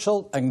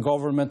commercial and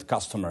government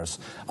customers,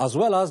 as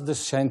well as the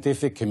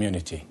scientific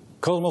community.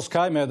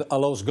 COSMO-SkyMed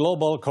allows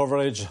global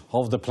coverage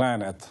of the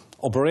planet,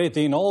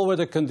 operating in all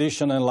weather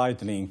conditions and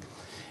lightning,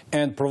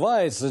 and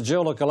provides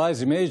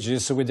geolocalized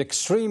images with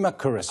extreme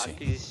accuracy.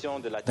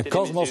 The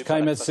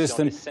COSMO-SkyMed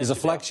system is a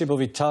flagship of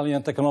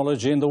Italian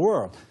technology in the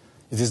world.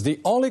 It is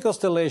the only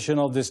constellation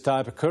of this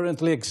type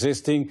currently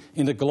existing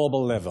in the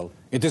global level.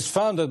 It is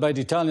founded by the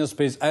Italian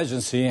Space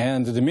Agency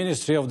and the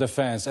Ministry of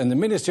Defense and the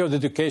Ministry of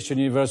Education,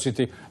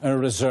 University and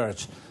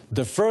Research.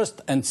 The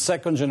first and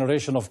second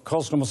generation of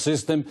COSMO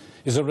system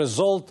is a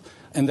result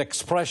and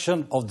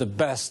expression of the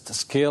best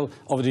skill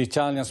of the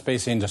Italian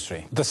space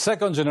industry. The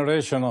second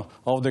generation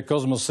of the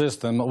COSMO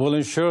system will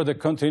ensure the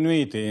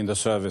continuity in the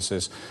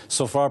services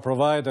so far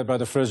provided by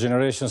the first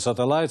generation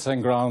satellites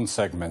and ground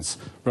segments,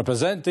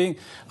 representing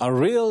a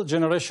real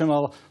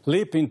generational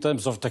leap in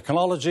terms of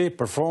technology,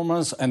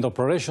 performance, and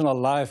operational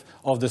life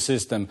of the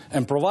system,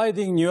 and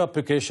providing new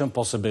application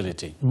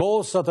possibility.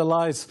 Both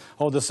satellites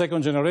of the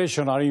second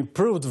generation are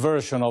improved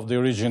version of the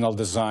original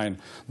design.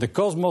 The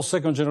COSMO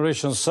second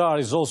generation SAR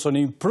is also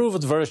an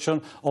improved version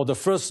of the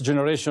first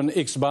generation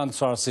X-band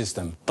SAR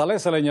system.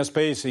 Thales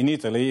Arianespace in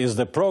Italy is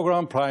the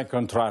program prime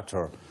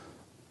contractor,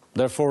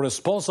 therefore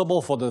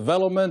responsible for the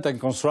development and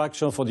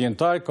construction for the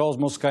entire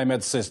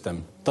COSMO-SkyMed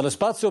system.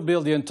 Telespazio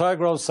built the entire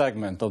ground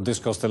segment of this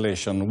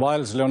constellation,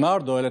 whilst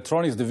Leonardo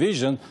Electronics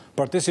Division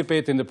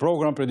participates in the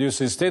program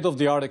producing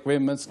state-of-the-art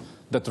equipment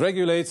that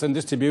regulates and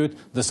distributes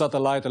the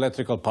satellite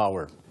electrical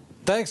power.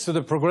 Thanks to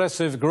the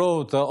progressive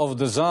growth of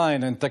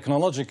design and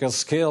technological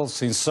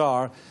skills in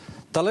SAR,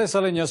 Thales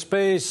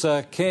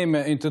Arianespace came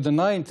into the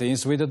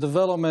 90s with the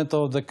development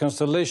of the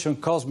constellation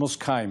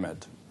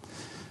COSMO-SkyMed.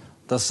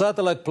 The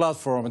satellite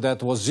platform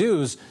that was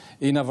used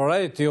in a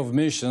variety of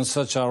missions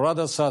such as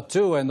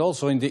RadarSat-2 and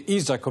also in the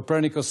ESA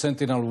Copernicus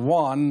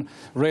Sentinel-1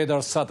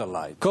 radar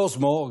satellite.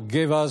 COSMO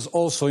gave us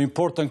also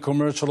important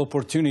commercial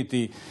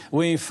opportunity.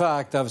 We in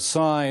fact have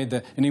signed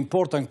an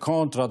important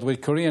contract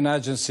with Korean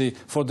Agency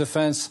for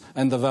Defense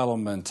and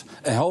Development.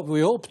 And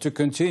we hope to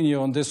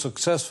continue on this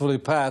successful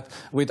path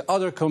with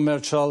other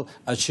commercial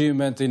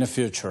achievements in the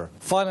future.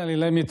 Finally,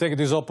 let me take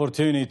this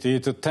opportunity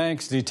to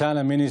thank the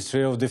Italian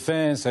Ministry of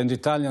Defense and the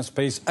Italian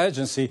Space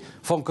Agency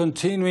for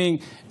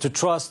continuing to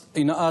trust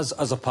in us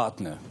as a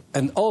partner.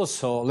 And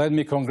also, let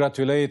me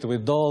congratulate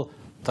with all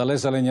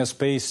Thales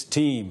Arianespace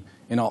team,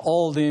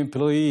 all the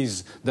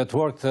employees that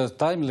worked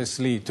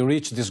tirelessly to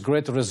reach these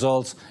great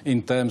results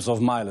in terms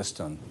of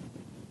milestone.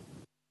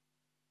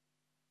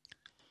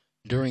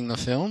 During the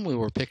film, we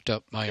were picked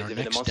up by our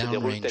next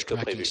downrange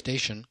tracking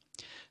station,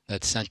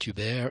 that's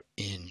Saint-Hubert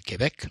in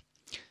Quebec.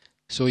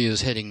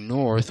 Soyuz heading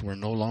north, we're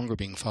no longer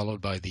being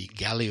followed by the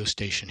Galileo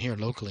station here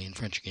locally in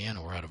French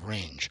Guiana. We're out of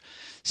range.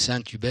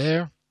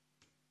 Saint-Hubert,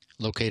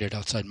 located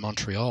outside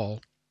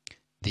Montreal,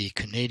 the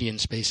Canadian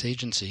Space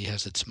Agency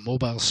has its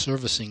mobile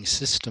servicing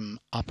system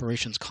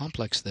operations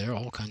complex there,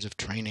 all kinds of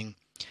training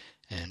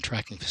and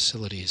tracking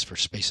facilities for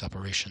space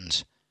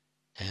operations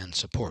and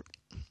support.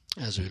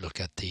 As we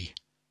look at the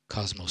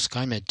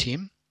COSMO-SkyMed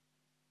team,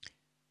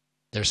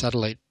 their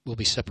satellite will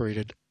be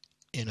separated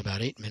in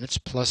about 8 minutes,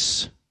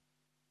 plus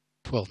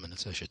 12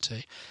 minutes, I should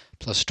say,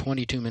 plus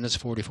 22 minutes,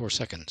 44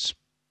 seconds.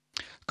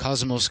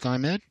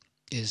 COSMO-SkyMed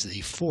is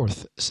the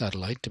fourth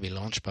satellite to be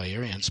launched by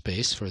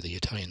Arianespace for the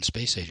Italian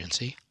Space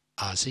Agency,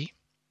 ASI.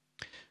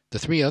 The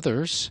three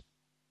others,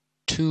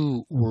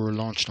 two were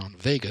launched on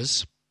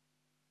Vegas.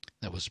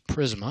 That was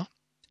Prisma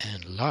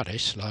and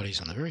Lares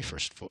on the very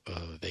first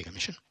Vega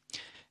mission.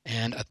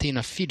 And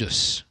Athena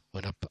Fidus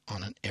went up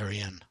on an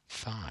Ariane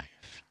 5.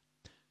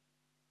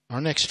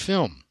 Our next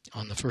film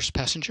on the first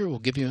passenger will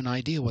give you an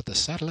idea what the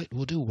satellite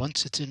will do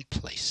once it's in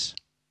place.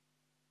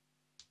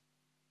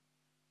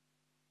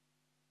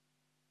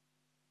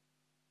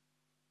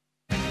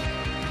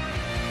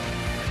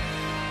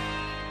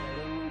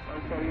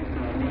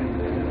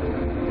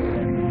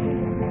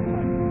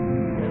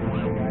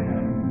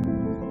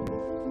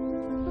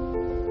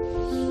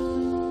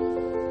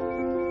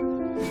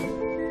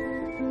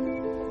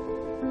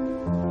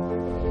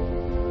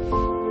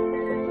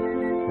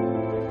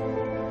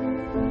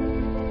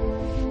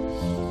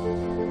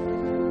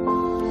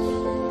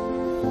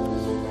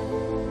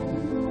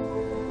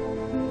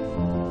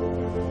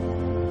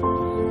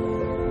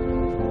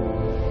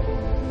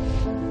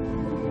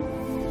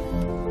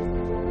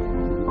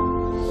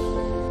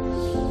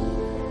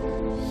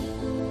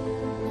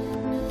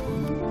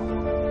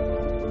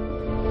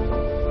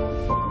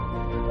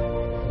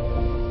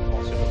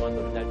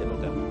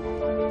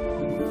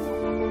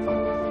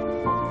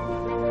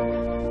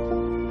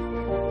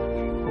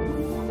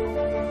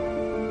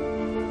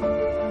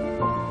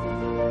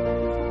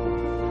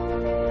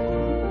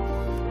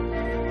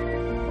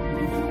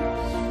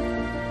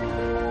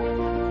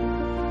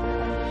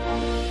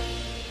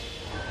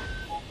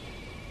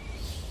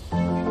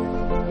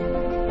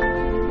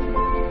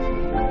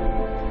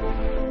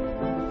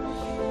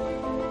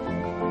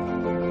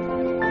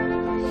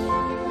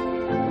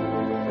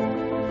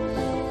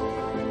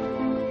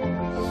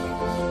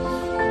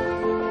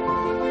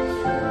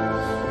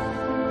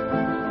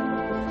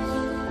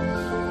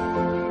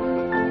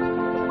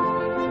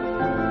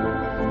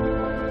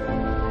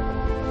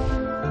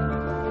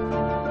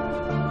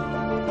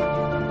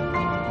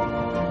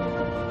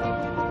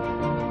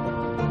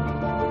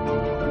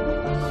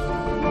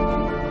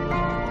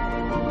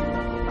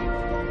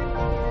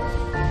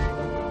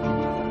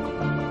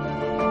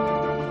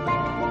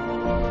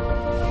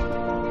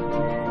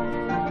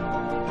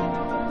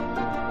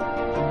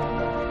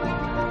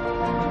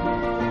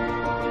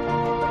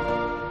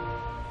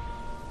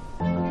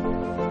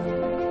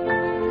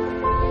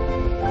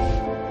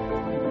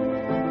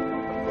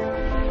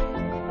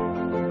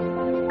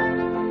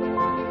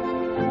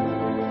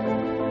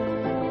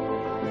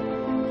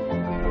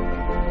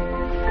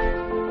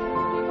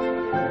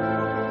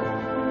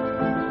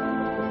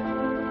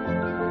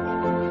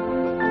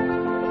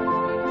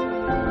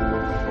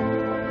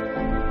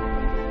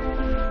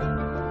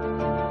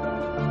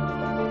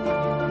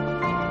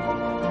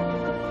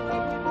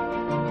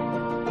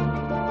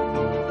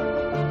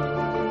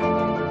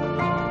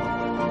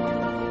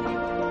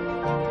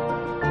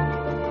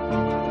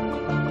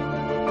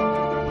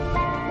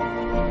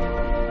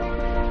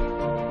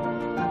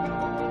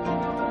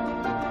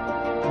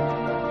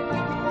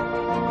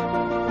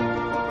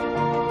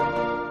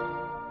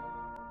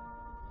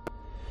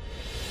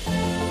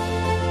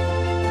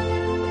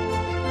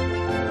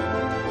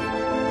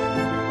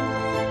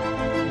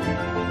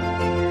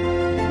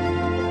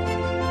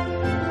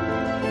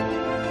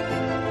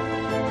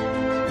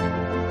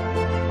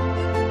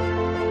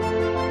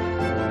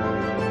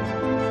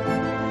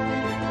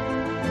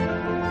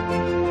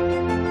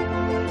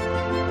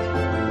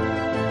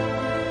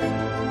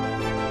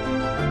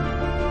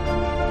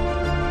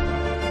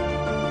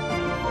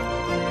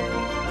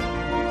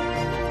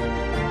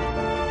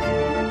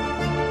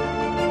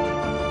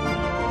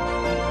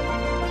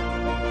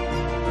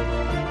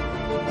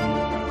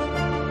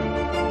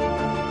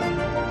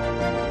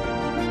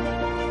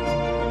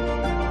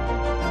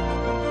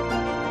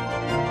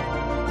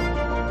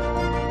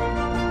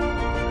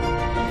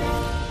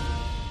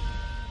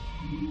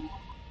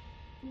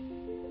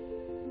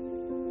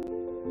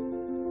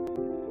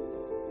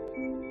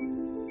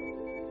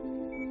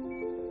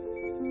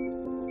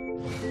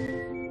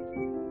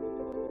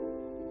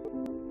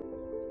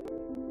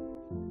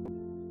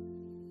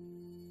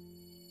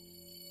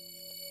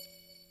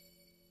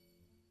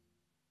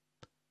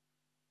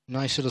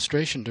 Nice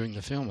illustration during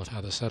the film of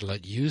how the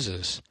satellite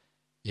uses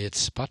its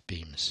spot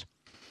beams.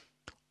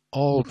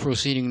 All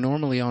proceeding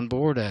normally on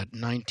board at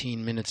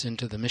 19 minutes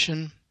into the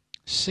mission,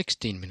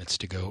 16 minutes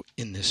to go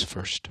in this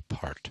first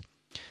part.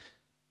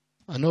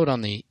 A note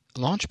on the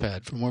launch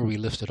pad from where we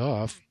lifted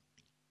off,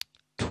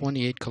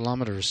 28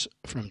 kilometers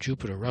from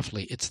Jupiter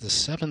roughly. It's the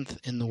 7th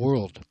in the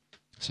world,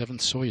 7th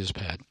Soyuz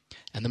pad,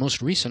 and the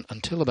most recent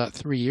until about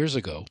 3 years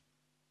ago.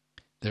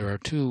 There are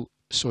 2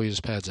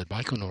 Soyuz pads at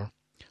Baikonur,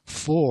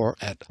 4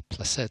 at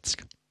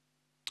Plesetsk.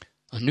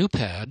 A new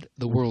pad,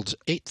 the world's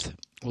 8th,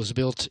 was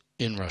built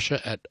in Russia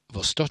at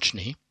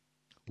Vostochny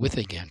with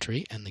a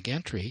gantry, and the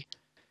gantry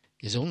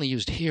is only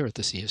used here at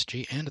the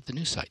CSG and at the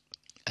new site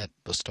at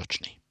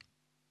Vostochny.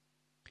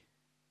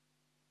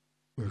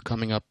 We're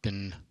coming up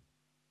in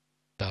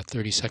about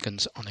 30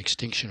 seconds on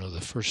extinction of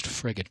the first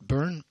frigate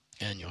burn,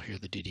 and you'll hear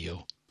the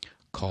DDO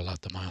call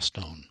out the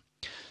milestone.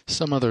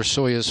 Some other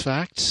Soyuz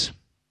facts,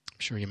 I'm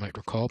sure you might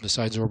recall,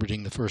 besides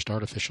orbiting the first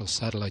artificial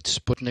satellite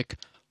Sputnik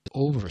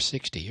over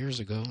 60 years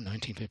ago,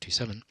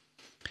 1957,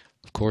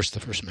 of course, the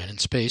first man in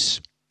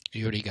space,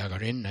 Yuri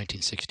Gagarin,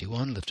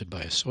 1961, lifted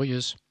by a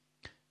Soyuz,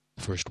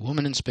 the first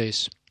woman in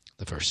space,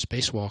 the first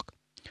spacewalk.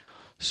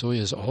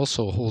 Soyuz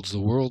also holds the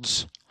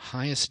world's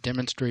highest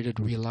demonstrated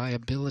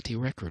reliability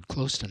record,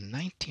 close to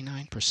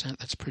 99%.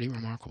 That's pretty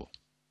remarkable.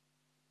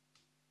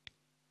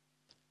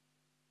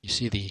 You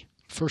see the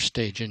first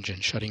stage engine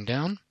shutting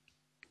down,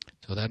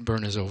 so that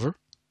burn is over.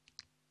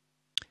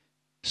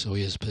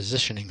 Soyuz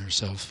positioning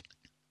herself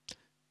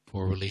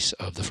for release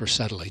of the first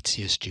satellite,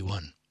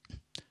 CSG-1.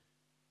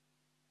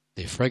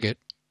 The frigate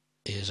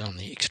is on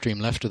the extreme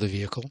left of the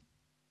vehicle.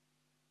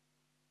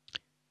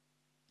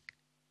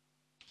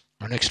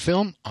 Our next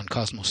film on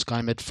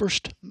COSMO-SkyMed,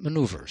 first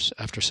maneuvers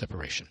after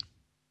separation.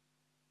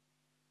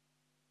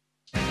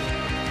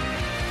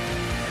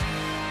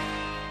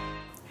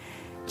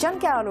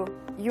 Giancarlo,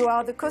 you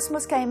are the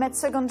COSMO-SkyMed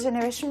Second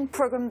Generation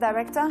Program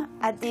Director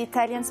at the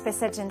Italian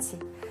Space Agency.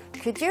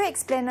 Could you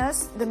explain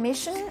us the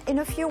mission in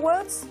a few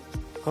words?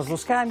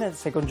 COSMO-SkyMed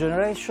Second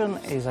Generation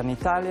is an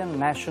Italian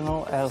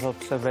national Earth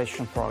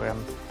observation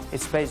program.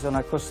 It's based on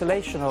a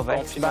constellation of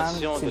X-band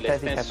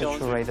synthetic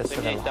aperture radar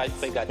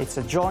satellites. It's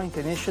a joint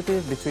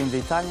initiative between the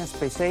Italian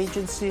Space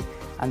Agency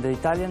and the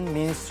Italian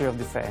Ministry of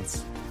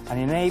Defense, and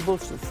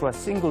enables through a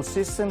single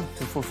system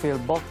to fulfill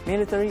both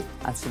military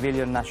and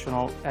civilian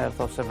national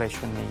Earth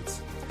observation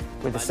needs.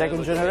 With the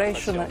second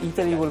generation,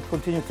 Italy will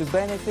continue to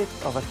benefit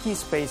of a key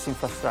space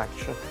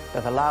infrastructure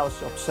that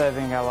allows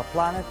observing our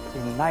planet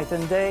in night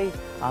and day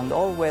and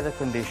all weather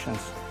conditions,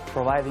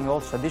 providing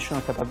also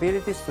additional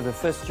capabilities to the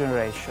first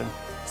generation,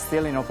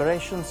 still in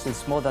operation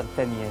since more than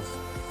 10 years.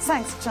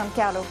 Thanks,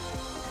 Giancarlo.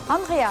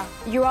 Andrea,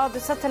 you are the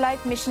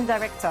Satellite Mission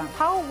Director.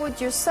 How would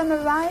you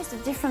summarize the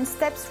different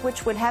steps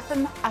which will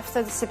happen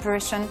after the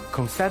separation?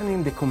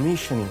 Concerning the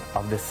commissioning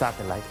of the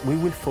satellite, we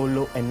will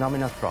follow a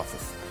nominal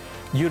process.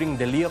 During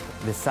the LEOP,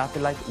 the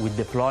satellite will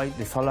deploy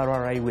the solar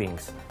array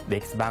wings, the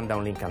X-band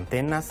downlink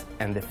antennas,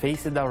 and the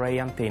phased array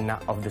antenna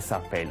of the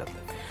SAR payload.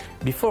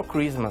 Before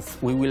Christmas,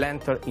 we will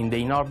enter in the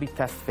in-orbit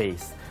test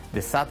phase.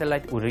 The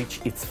satellite will reach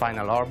its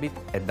final orbit,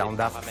 a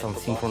down-dusk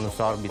synchronous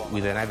orbit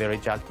with an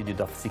average altitude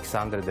of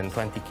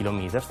 620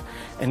 kilometers,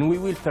 and we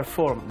will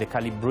perform the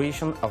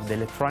calibration of the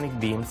electronic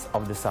beams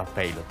of the SAR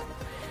payload.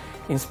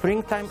 In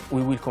springtime,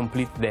 we will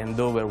complete the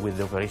handover with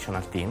the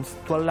operational teams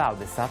to allow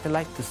the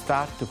satellite to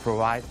start to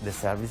provide the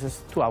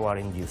services to our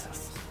end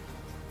users.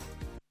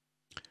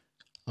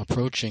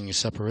 Approaching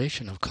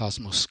separation of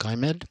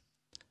COSMO-SkyMed.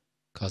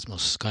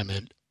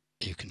 COSMO-SkyMed,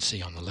 you can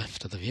see on the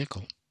left of the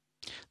vehicle.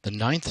 The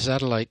 9th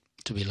satellite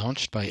to be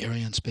launched by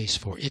Arianespace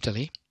for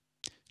Italy.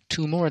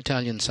 2 more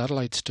Italian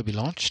satellites to be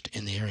launched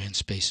in the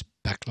Arianespace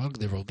backlog.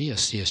 There will be a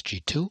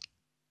CSG-2.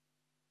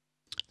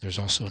 There's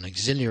also an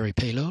auxiliary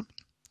payload.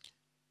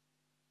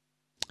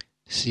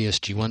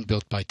 CSG-1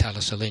 built by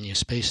Thales Alenia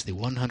Space, the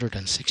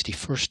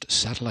 161st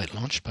satellite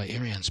launched by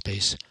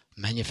Arianespace,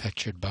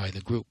 manufactured by the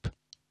group.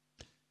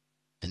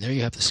 And there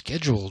you have the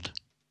scheduled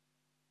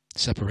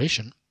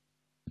separation.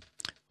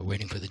 We're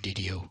waiting for the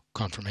DDO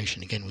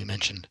confirmation. Again, we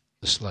mentioned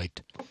the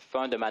slight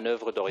fin de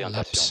manœuvre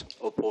d'orientation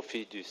au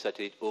profit du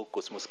satellite haut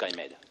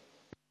COSMO-SkyMed.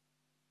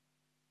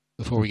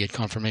 Before we get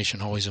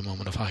confirmation, always a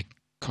moment of high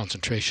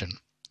concentration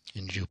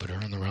in Jupiter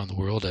and around the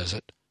world as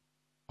at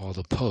all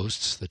the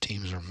posts, the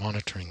teams are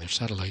monitoring their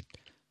satellite.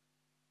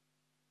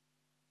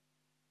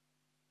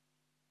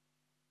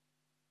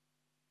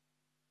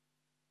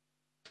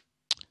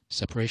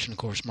 Separation, of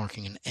course,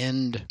 marking an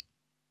end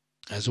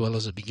as well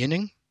as a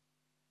beginning.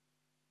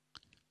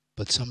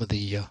 But some of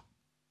the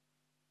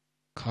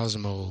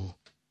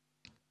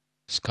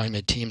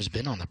COSMO-SkyMed team has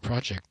been on the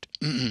project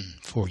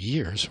for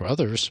years. For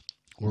others,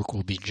 work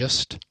will be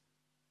just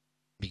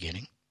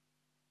beginning.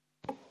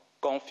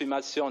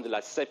 Confirmation de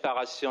la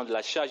séparation de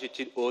la charge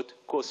utile haute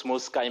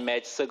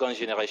COSMO-SkyMed Second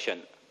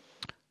Generation.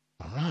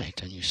 All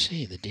right, and you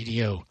see the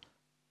DDO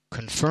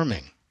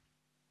confirming.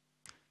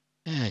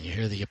 And you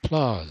hear the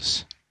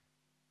applause.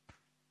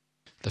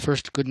 The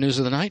first good news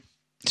of the night,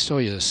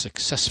 Soyuz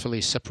successfully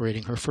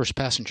separating her first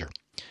passenger,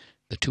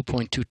 the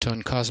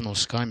 2.2-ton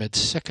COSMO-SkyMed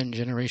Second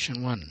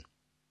Generation 1.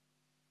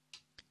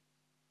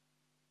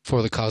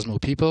 For the Cosmo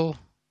people,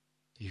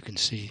 you can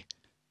see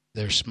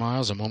their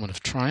smiles, a moment of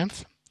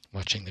triumph,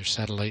 watching their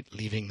satellite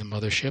leaving the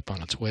mothership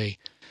on its way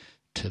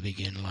to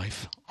begin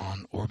life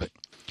on orbit.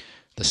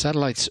 The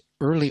satellite's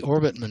early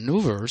orbit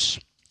maneuvers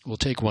will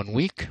take 1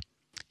 week.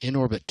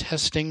 In-orbit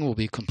testing will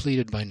be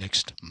completed by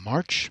next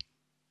March.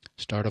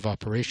 Start of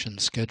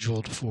operations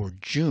scheduled for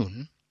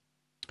June.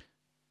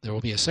 There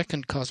will be a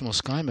second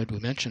COSMO-SkyMed we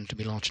mentioned to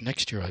be launched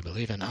next year, I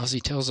believe, and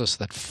Ozzy tells us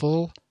that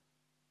full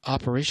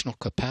operational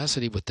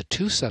capacity with the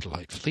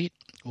 2-satellite fleet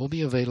will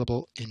be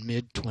available in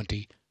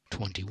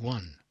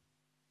mid-2021.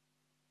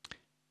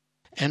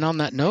 And on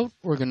that note,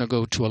 we're going to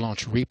go to a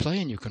launch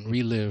replay, and you can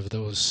relive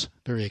those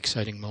very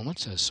exciting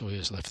moments as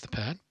Soyuz left the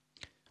pad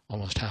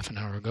almost half an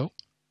hour ago.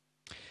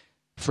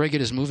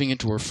 frigate is moving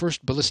into her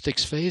first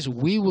ballistics phase.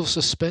 We will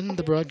suspend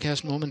the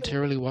broadcast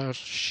momentarily while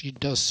she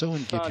does so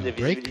and give you a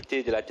break.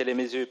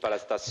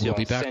 We'll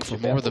be back for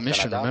more of the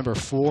mission. Remember,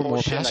 4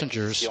 more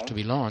passengers to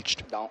be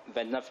launched.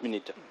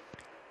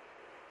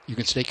 You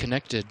can stay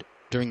connected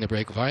during the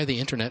break via the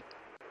internet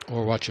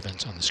or watch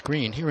events on the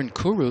screen. Here in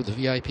Kourou, the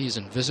VIPs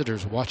and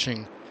visitors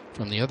watching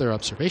from the other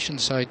observation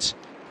sites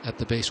at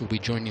the base will be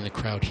joining the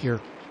crowd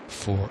here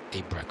for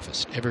a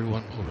breakfast.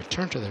 Everyone will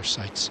return to their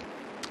sites,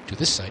 to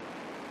this site,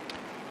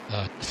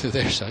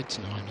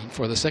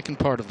 for the second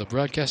part of the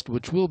broadcast,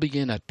 which will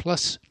begin at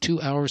plus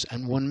 2 hours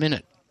and 1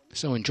 minute.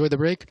 So enjoy the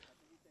break.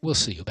 We'll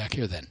see you back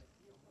here then.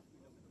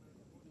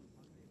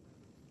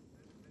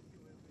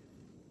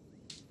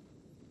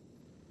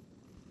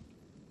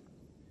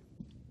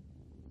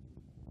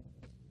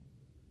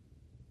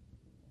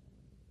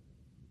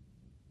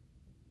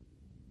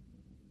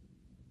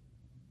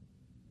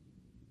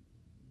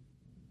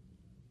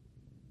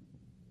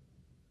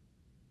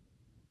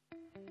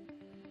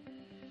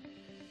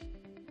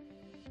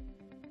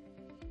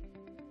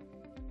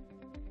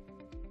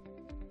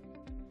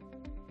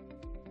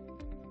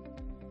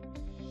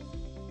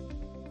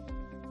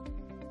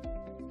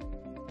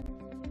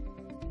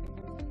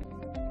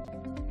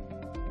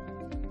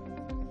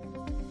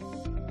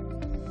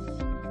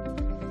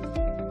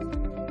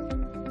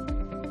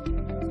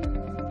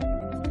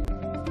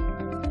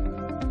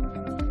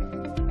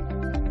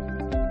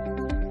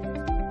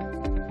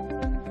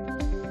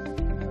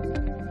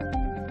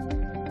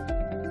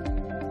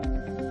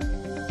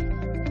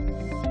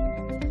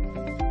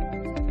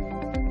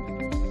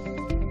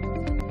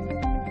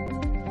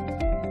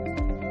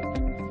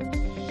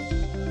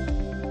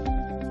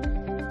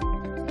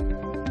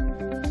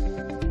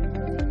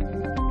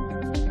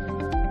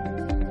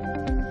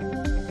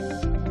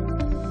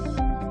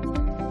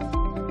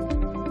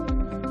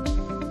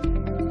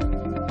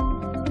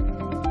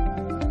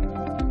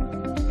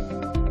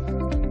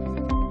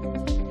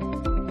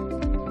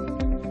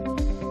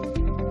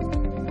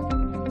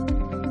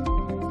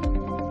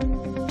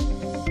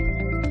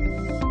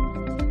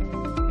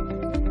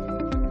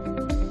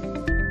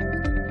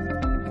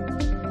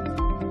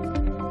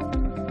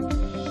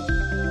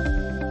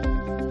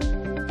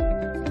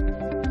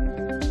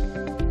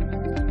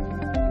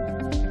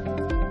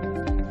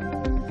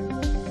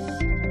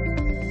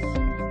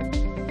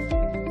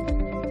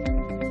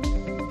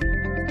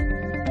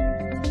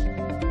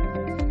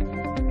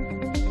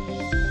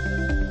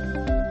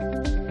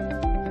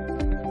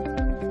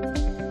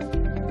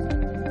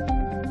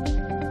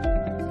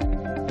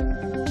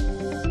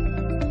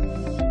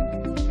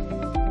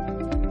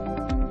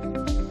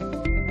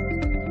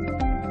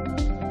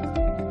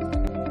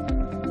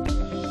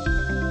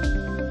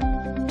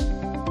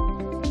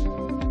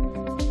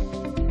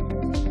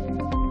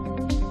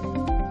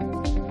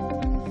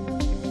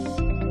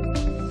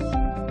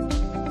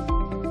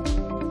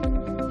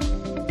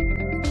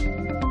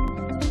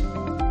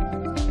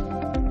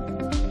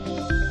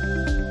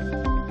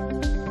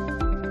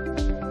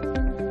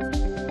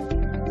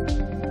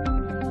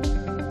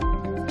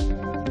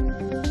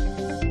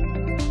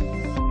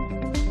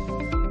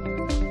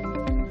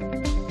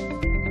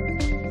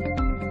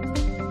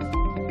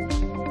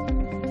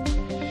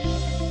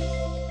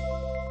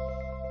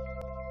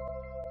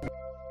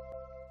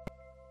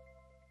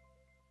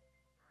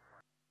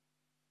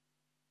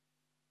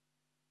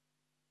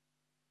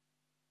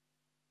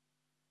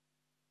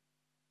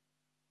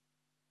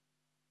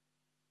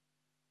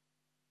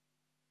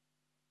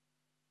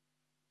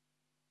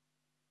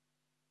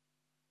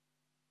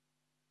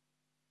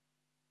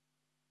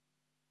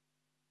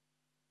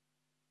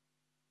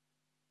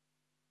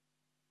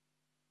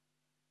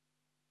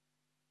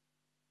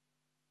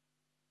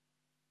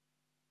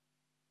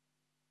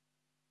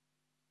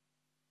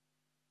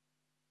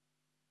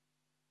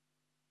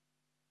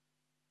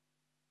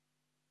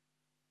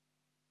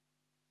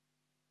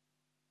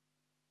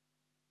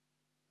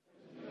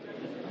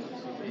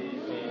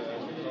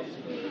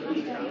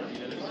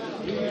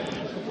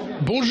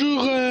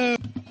 Bonjour.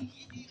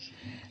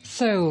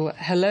 So,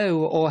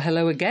 hello or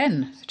hello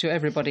again to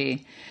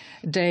everybody.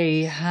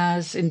 Day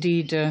has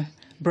indeed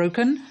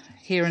broken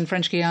here in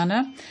French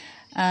Guiana,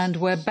 and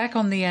we're back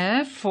on the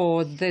air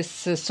for this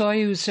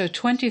Soyuz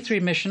 23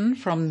 mission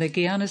from the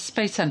Guiana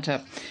Space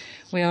Center.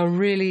 We are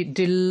really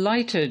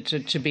delighted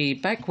to be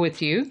back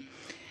with you.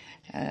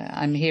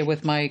 I'm here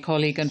with my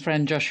colleague and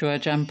friend Joshua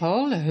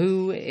Jampol,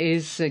 who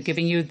is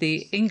giving you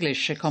the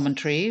English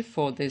commentary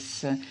for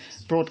this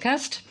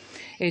broadcast.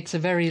 It's a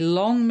very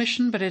long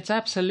mission, but it's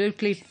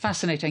absolutely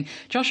fascinating.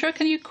 Joshua,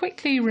 can you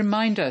quickly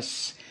remind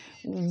us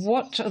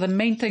what are the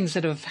main things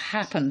that have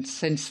happened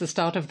since the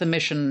start of the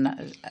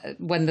mission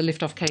when the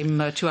liftoff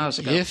came 2 hours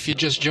ago? If you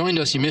just joined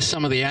us, you missed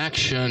some of the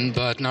action,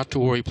 but not to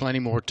worry, plenty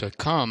more to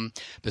come.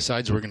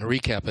 Besides, we're going to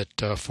recap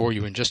it for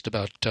you in just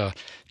about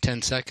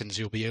 10 seconds.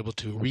 You'll be able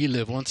to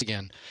relive once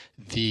again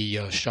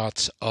the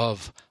shots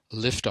of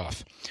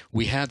liftoff.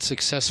 We had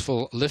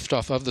successful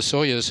liftoff of the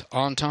Soyuz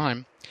on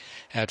time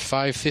at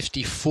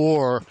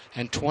 5:54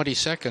 and 20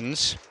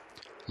 seconds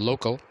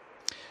local.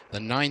 the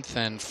 9th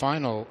and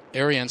final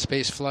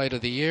Arianespace flight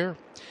of the year,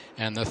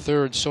 and the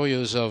 3rd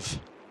Soyuz of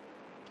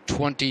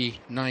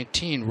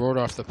 2019 roared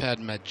off the pad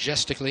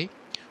majestically,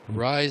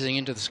 rising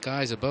into the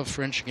skies above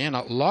French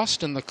Guiana,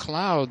 lost in the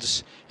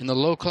clouds, in the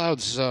low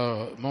clouds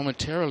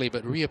momentarily,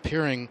 but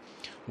reappearing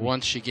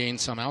once she gained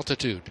some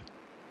altitude.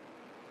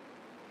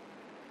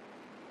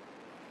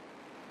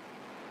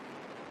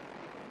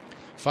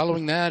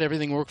 Following that,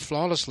 everything worked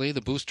flawlessly. The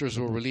boosters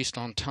were released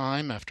on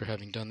time after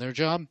having done their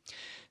job.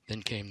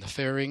 Then came the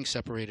fairing,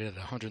 separated at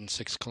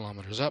 106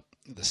 kilometers up.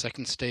 The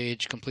 2nd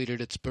stage completed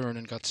its burn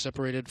and got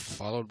separated,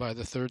 followed by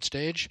the 3rd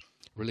stage,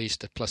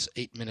 released at plus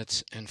 8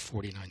 minutes and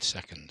 49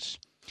 seconds.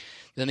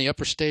 Then the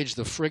upper stage,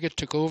 the frigate,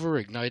 took over,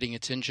 igniting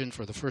its engine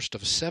for the first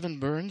of 7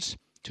 burns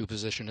to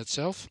position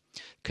itself.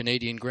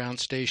 Canadian ground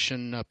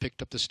station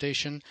picked up the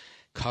station.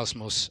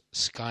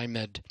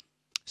 COSMO-SkyMed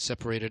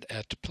separated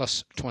at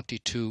plus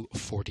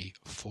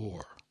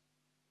 2244.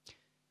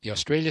 The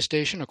Australia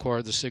station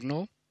acquired the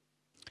signal,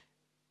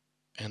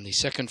 and the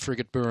 2nd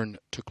frigate burn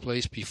took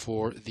place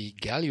before the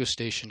Galileo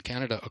station,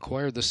 Canada,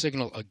 acquired the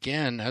signal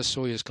again as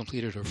Soyuz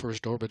completed her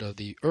first orbit of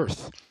the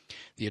Earth.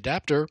 The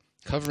adapter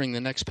covering the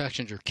next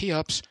passenger,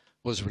 CHEOPS,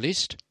 was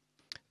released.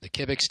 The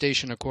Quebec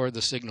station acquired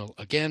the signal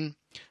again.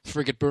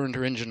 Frigate burned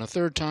her engine a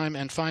 3rd time,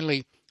 and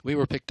finally we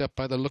were picked up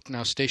by the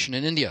Lucknow station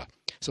in India.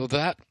 So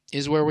that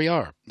is where we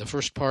are. The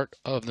first part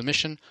of the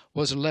mission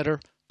was letter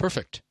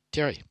perfect.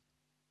 Thierry.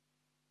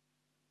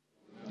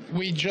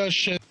 We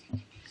just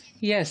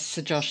Yes,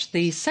 Josh.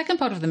 The second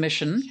part of the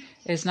mission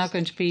is now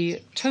going to be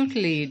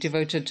totally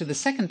devoted to the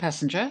 2nd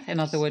passenger, in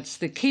other words,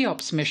 the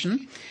CHEOPS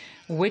mission,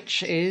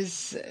 which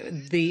is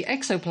the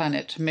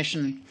exoplanet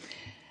mission.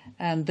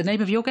 And the name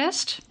of your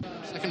guest?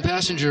 Second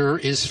passenger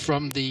is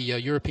from the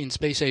European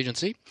Space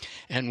Agency.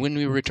 And when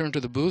we return to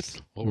the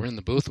booth, well, we're in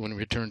the booth, when we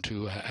return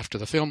to after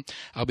the film,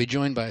 I'll be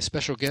joined by a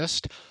special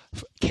guest,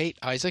 Kate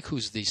Isaac,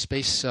 who's the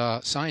space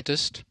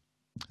scientist.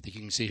 I think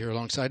you can see here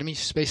alongside of me,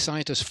 space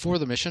scientist for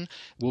the mission.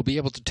 We'll be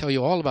able to tell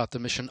you all about the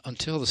mission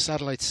until the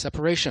satellite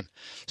separation.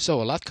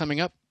 So a lot coming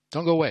up.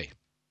 Don't go away.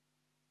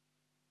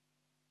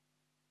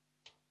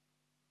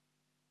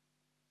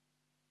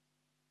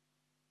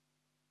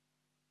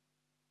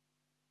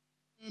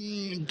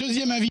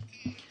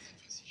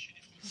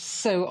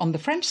 So on the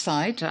French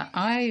side,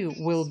 I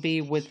will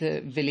be with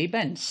Willy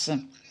Benz.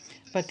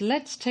 But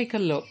let's take a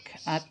look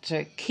at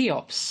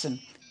CHEOPS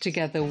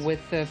together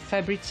with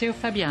Fabrizio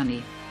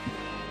Fabiani.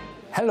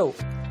 Hello,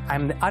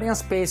 I'm the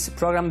Arianespace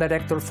Program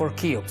Director for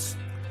CHEOPS.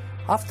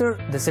 After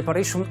the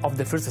separation of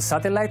the first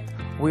satellite,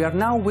 we are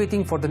now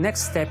waiting for the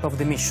next step of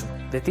the mission,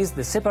 that is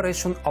the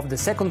separation of the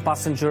 2nd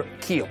passenger,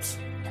 CHEOPS.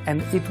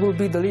 And it will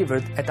be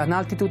delivered at an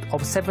altitude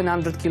of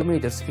 700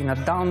 kilometers in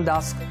a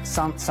dawn-dusk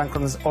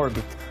sun-synchronous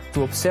orbit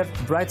to observe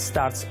bright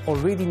stars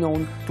already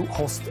known to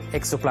host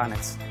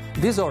exoplanets.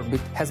 This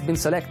orbit has been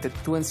selected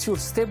to ensure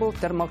stable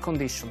thermal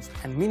conditions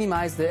and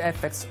minimize the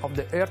effects of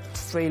the Earth's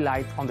stray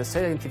light on the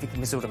scientific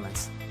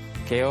measurements.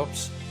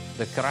 CHEOPS,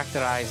 the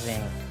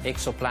Characterizing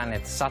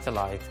Exoplanet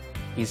Satellite,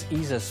 is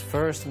ESA's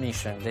first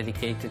mission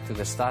dedicated to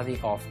the study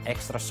of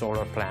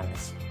extrasolar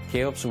planets.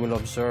 CHEOPS will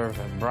observe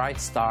bright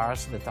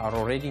stars that are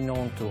already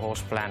known to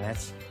host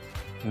planets,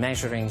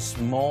 measuring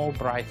small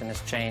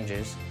brightness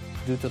changes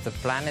due to the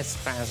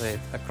planet's transit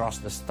across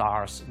the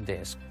star's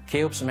disk.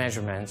 CHEOPS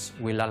measurements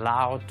will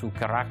allow to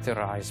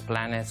characterize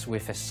planets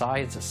with a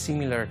size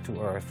similar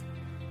to Earth,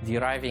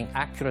 deriving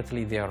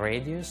accurately their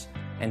radius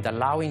and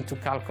allowing to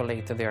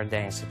calculate their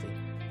density.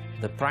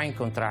 The prime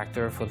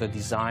contractor for the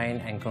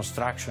design and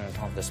construction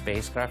of the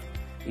spacecraft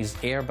is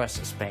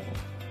Airbus Spain.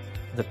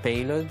 The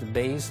payload,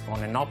 based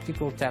on an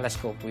optical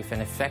telescope with an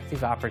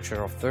effective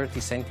aperture of 30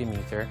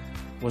 cm,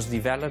 was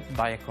developed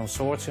by a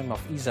consortium of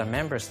ESA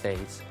member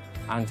states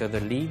under the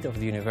lead of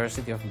the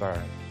University of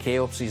Bern.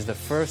 CHEOPS is the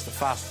first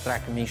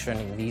fast-track mission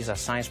in the ESA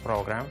science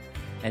program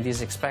and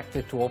is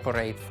expected to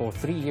operate for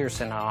 3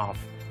 years and a half,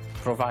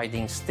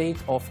 providing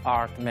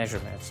state-of-art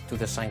measurements to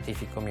the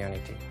scientific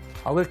community.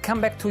 I will come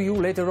back to you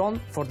later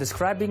on for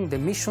describing the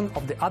mission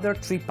of the other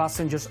 3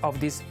 passengers of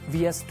this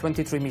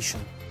VS23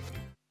 mission.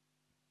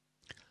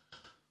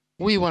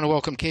 We want to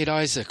welcome Kate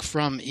Isaac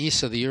from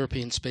ESA, the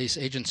European Space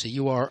Agency.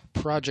 You are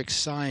project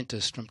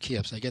scientist from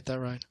CHEOPS. Did I get that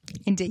right?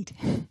 Indeed.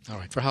 All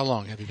right. For how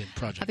long have you been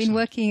project I've been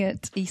working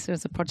at ESA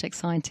as a project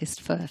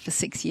scientist for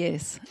 6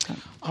 years.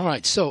 All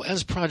right. So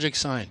as project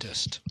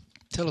scientist,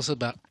 tell us a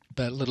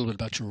little bit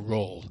about your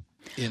role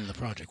in the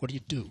project. What do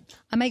you do?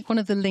 I make one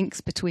of the links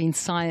between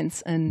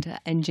science and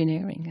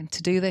engineering. And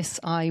to do this,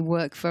 I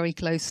work very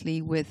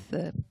closely with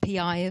the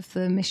PI of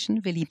the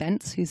mission, Willy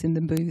Benz, who's in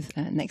the booth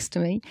next to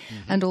me,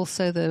 and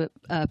also the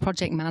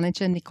project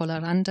manager,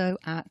 Nicola Rando,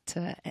 at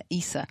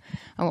ESA.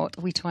 And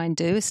what we try and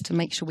do is to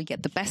make sure we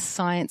get the best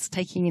science,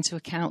 taking into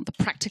account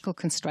the practical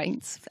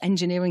constraints,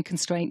 engineering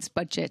constraints,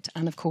 budget,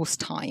 and of course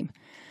time.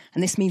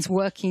 And this means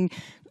working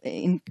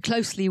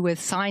closely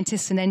with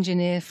scientists and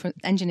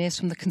engineers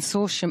from the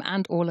consortium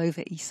and all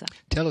over ESA.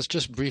 Tell us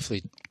just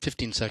briefly,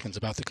 15 seconds,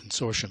 about the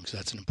consortium, because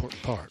that's an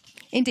important part.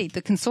 Indeed,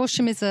 the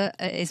consortium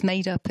is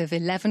made up of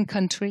 11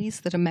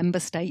 countries that are member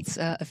states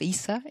of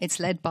ESA.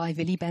 It's led by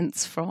Willy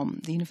Bentz from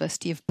the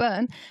University of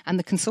Bern, and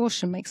the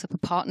consortium makes up a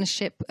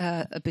partnership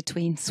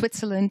between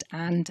Switzerland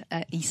and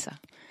ESA.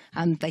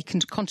 And they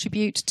can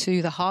contribute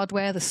to the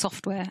hardware, the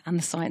software, and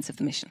the science of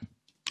the mission.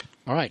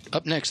 All right,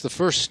 up next, the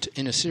first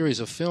in a series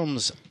of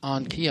films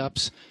on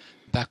CHEOPS.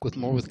 Back with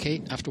more with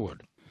Kate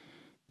afterward.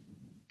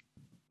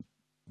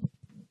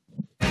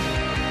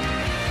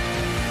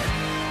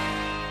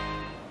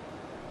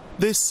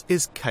 This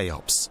is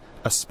CHEOPS,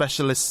 a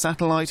specialist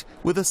satellite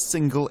with a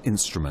single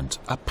instrument,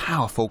 a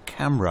powerful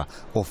camera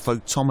or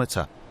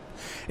photometer.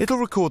 It'll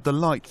record the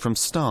light from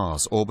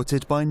stars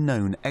orbited by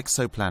known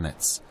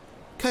exoplanets.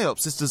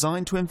 CHEOPS is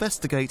designed to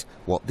investigate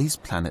what these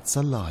planets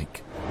are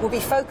like. We'll be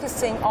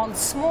focusing on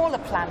smaller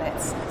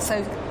planets,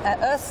 so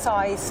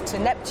Earth-sized to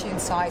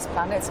Neptune-sized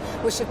planets,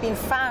 which have been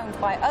found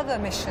by other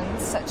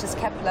missions, such as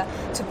Kepler,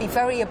 to be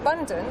very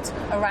abundant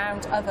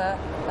around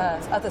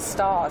other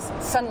stars,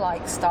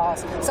 sun-like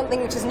stars,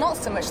 something which is not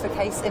so much the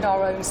case in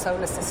our own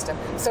solar system.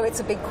 So it's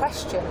a big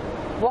question.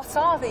 What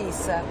are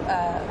these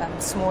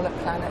smaller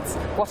planets?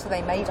 What are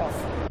they made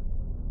of?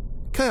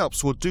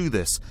 CHEOPS will do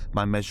this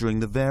by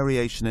measuring the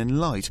variation in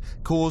light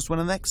caused when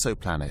an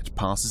exoplanet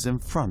passes in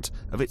front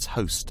of its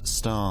host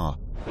star.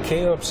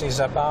 CHEOPS is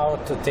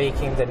about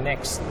taking the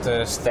next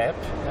step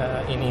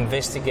in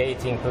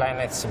investigating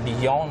planets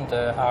beyond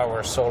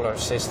our solar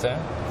system,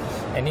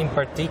 and in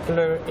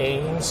particular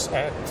aims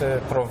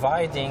at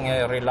providing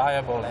a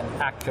reliable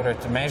and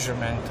accurate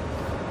measurement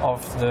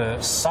of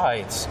the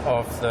size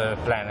of the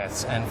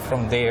planets, and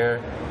from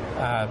there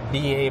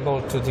be able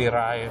to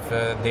derive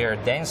their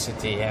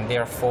density and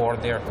therefore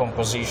their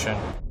composition.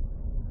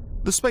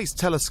 The Space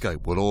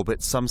Telescope will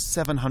orbit some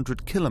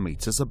 700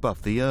 kilometers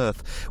above the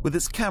Earth, with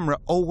its camera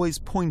always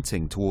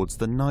pointing towards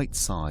the night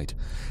side.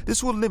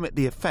 This will limit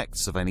the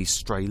effects of any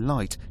stray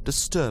light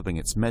disturbing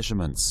its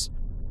measurements.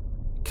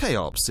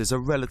 CHEOPS is a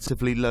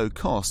relatively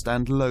low-cost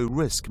and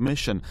low-risk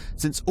mission,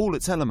 since all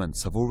its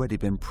elements have already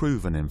been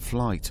proven in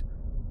flight.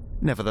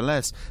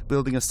 Nevertheless,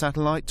 building a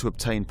satellite to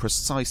obtain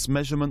precise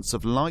measurements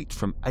of light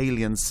from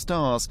alien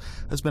stars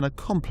has been a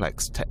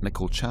complex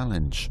technical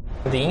challenge.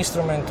 The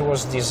instrument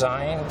was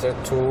designed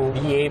to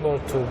be able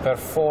to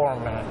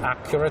perform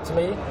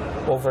accurately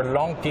over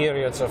long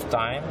periods of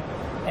time,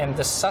 and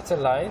the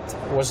satellite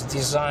was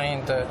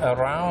designed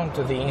around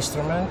the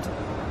instrument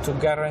to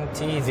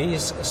guarantee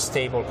these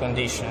stable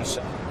conditions.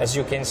 As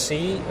you can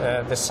see,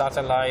 the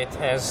satellite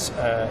has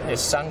a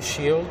sun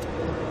shield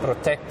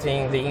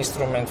protecting the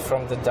instrument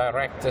from the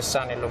direct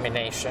sun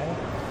illumination,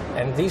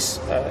 and this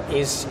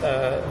is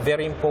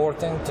very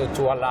important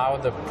to allow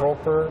the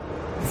proper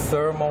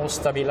thermal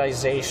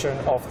stabilization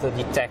of the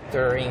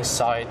detector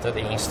inside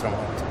the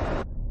instrument.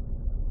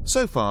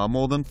 So far,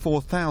 more than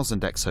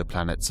 4,000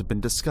 exoplanets have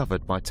been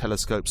discovered by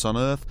telescopes on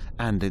Earth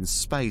and in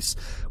space,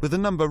 with the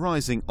number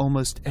rising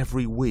almost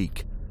every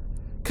week.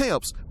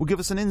 CHEOPS will give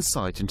us an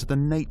insight into the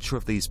nature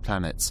of these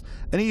planets,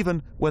 and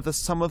even whether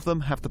some of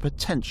them have the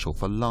potential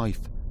for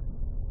life.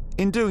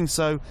 In doing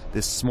so,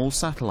 this small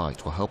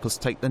satellite will help us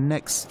take the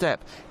next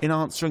step in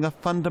answering a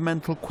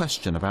fundamental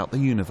question about the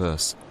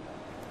universe.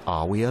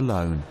 Are we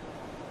alone?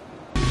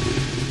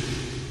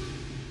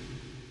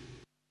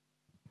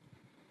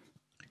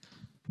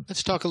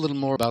 Let's talk a little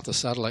more about the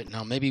satellite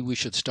now. Maybe we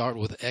should start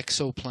with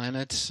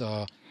exoplanets.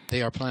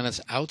 They are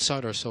planets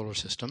outside our solar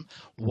system.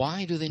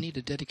 Why do they need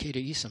a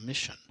dedicated ESA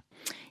mission?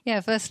 Yeah,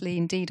 firstly,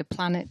 indeed, an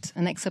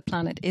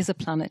exoplanet is a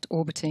planet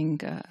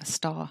orbiting a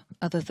star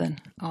other than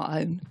our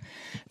own.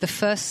 The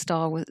first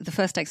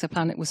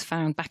exoplanet was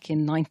found back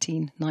in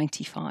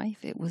 1995.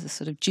 It was a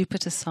sort of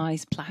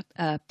Jupiter-sized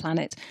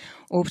planet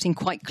orbiting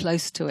quite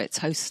close to its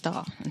host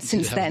star. And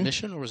since then, a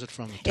mission, or was it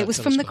from the telescope? It was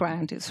from the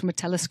ground. It was from a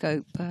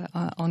telescope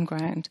on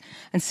ground.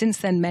 And since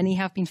then, many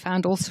have been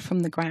found also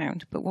from the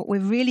ground. But what we're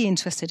really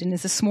interested in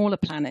is the smaller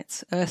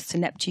planets, Earth to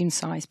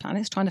Neptune-sized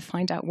planets, trying to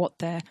find out what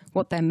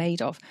they're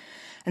made of.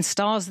 And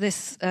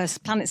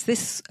planets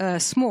this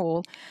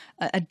small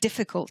are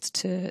difficult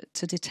to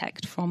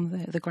detect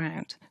from the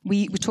ground.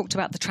 We talked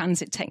about the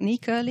transit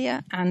technique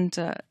earlier, and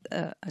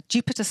a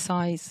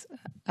Jupiter-sized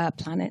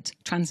planet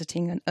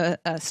transiting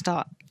a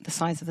star the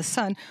size of the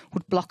Sun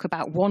would block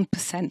about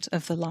 1%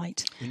 of the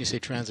light. When you say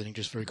transiting,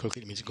 just very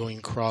quickly, it means going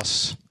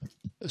across.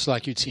 It's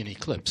like you'd see an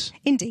eclipse.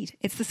 Indeed,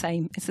 it's the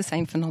same. It's the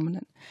same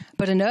phenomenon.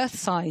 But an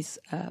Earth-sized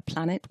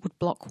planet would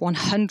block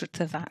 1/100th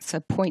of that, so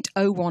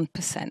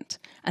 0.01%.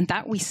 And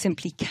that we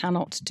simply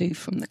cannot do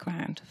from the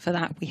ground. For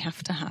that, we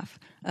have to have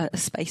a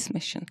space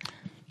mission.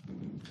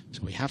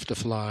 So we have to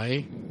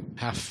fly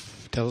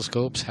half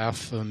telescopes,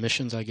 half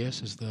missions, I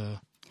guess, is the...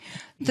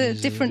 The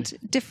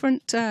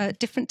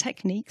different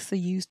techniques are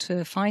used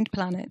to find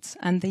planets,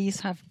 and these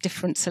have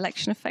different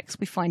selection effects.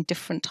 We find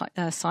different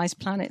sized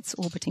planets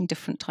orbiting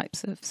different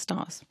types of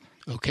stars.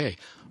 Okay,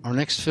 our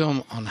next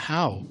film on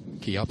how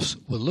CHEOPS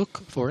will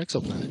look for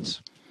exoplanets.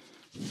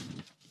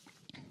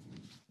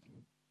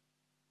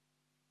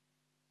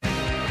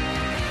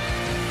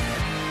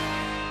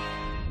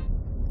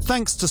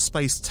 Thanks to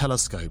space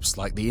telescopes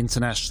like the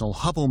International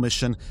Hubble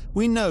mission,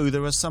 we know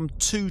there are some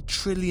 2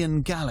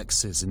 trillion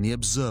galaxies in the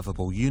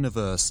observable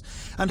universe,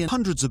 and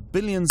hundreds of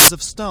billions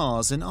of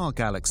stars in our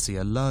galaxy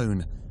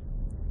alone.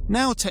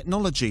 Now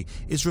technology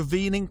is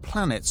revealing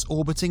planets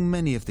orbiting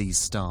many of these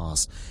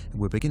stars,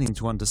 and we're beginning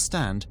to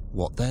understand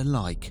what they're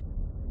like.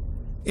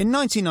 In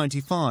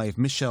 1995,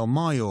 Michel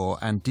Mayor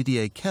and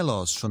Didier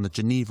Queloz from the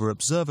Geneva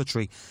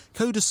Observatory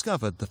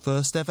co-discovered the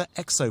first ever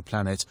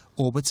exoplanet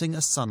orbiting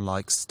a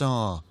sun-like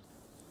star.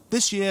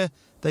 This year,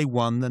 they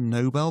won the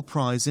Nobel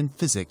Prize in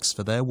Physics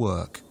for their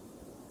work.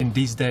 In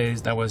these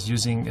days, I was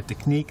using a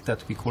technique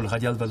that we call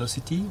radial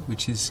velocity,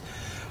 which is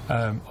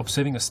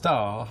observing a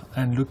star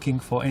and looking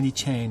for any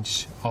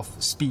change of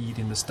speed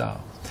in the star.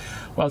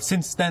 Well,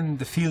 since then,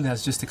 the field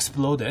has just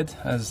exploded.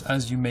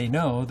 As you may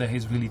know, there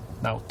is really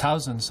now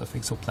thousands of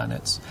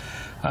exoplanets.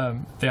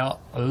 There are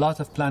a lot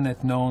of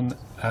planets known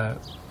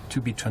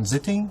to be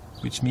transiting,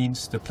 which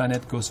means the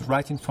planet goes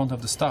right in front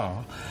of the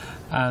star.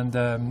 And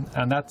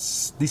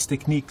that's these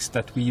techniques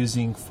that we're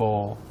using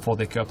for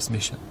the CHEOPS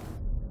mission.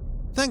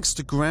 Thanks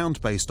to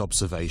ground-based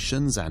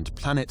observations and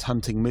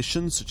planet-hunting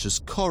missions such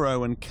as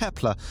Kourou and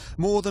Kepler,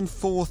 more than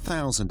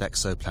 4,000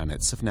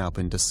 exoplanets have now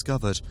been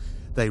discovered.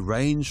 They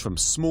range from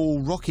small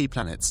rocky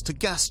planets to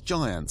gas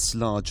giants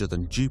larger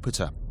than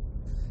Jupiter.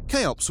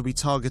 CHEOPS will be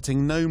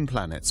targeting known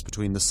planets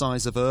between the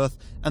size of Earth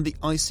and the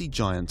icy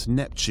giant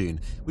Neptune,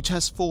 which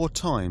has 4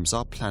 times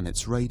our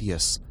planet's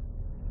radius.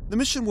 The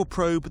mission will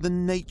probe the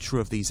nature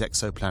of these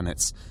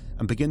exoplanets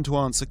and begin to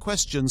answer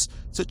questions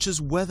such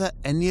as whether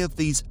any of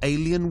these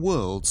alien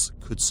worlds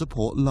could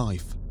support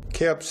life.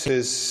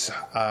 CHEOPS's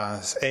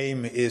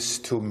aim is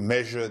to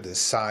measure the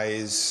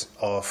size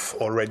of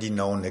already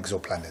known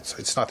exoplanets. So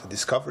it's not a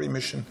discovery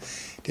mission.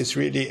 It is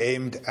really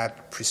aimed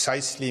at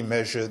precisely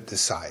measure the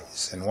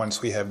size. And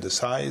once we have the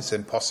size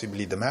and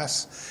possibly the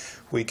mass,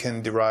 we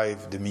can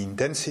derive the mean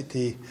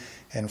density,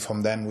 and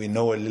from then we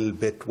know a little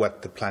bit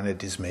what the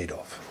planet is made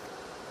of.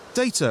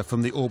 Data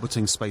from the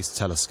orbiting space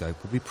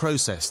telescope will be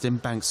processed in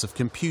banks of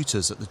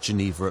computers at the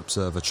Geneva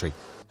Observatory,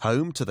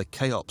 home to the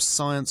CHEOPS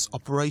Science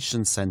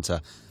Operations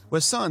Centre,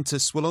 where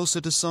scientists will also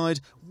decide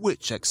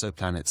which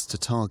exoplanets to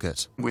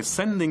target. We're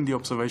sending the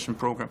observation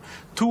program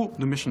to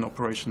the Mission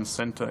Operations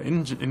Center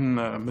in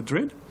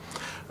Madrid,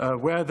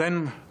 where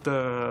then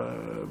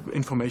the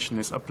information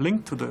is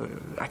uplinked to the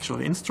actual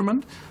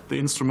instrument. The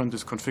instrument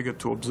is configured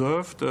to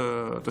observe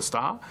the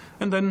star,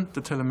 and then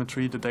the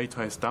telemetry, the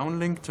data is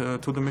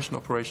downlinked to the Mission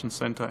Operations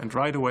Center and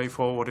right away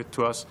forwarded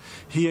to us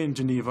here in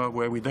Geneva,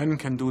 where we then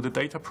can do the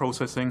data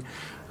processing,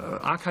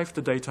 archive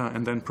the data,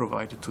 and then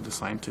provide it to the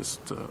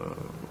scientists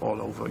all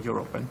over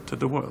Europe and to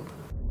the world.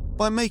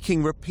 By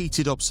making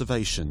repeated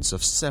observations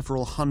of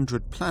several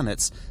hundred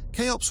planets,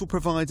 CHEOPS will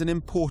provide an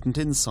important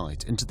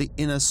insight into the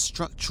inner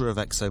structure of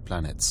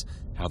exoplanets,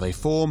 how they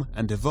form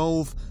and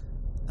evolve,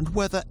 and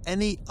whether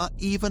any are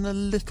even a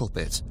little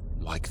bit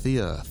like the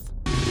Earth.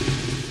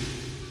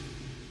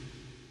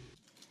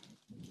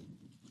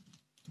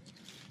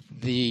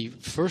 The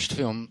first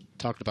film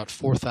talked about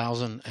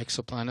 4,000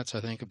 exoplanets,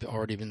 I think, have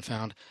already been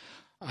found.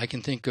 I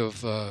can think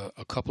of a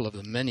couple of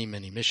the many,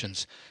 many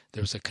missions.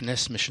 There was a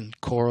CNES mission,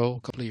 Kourou, a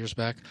couple of years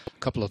back, a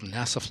couple of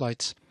NASA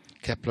flights,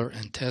 Kepler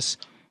and TESS.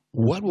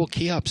 What will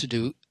CHEOPS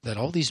do that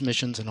all these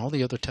missions and all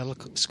the other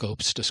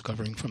telescopes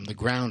discovering from the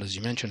ground, as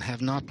you mentioned,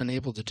 have not been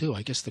able to do?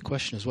 I guess the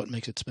question is what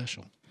makes it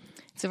special?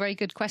 It's a very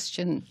good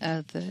question.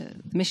 The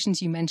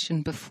missions you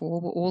mentioned before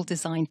were all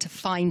designed to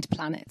find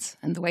planets.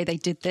 And the way they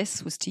did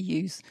this was to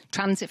use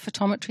transit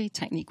photometry,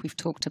 technique we've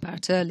talked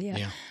about earlier.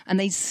 Yeah. And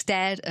they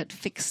stared at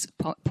fixed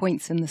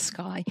points in the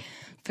sky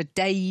for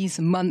days,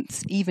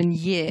 months, even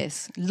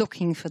years,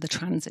 looking for the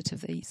transit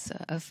of these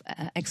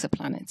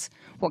exoplanets.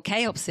 What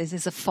CHEOPS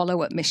is a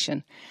follow-up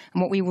mission.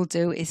 And what we will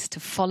do is to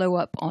follow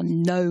up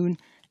on known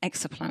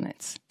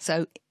exoplanets.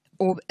 So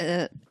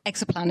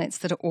exoplanets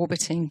that are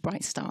orbiting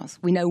bright stars.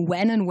 We know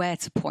when and where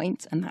to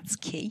point, and that's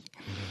key.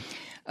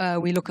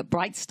 We look at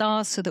bright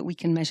stars so that we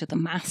can measure the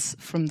mass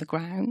from the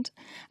ground.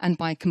 And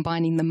by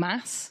combining the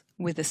mass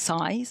with the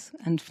size,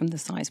 and from the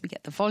size we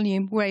get the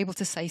volume, we're able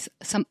to say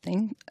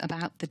something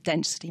about the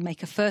density,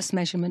 make a first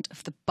measurement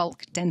of the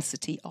bulk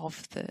density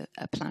of the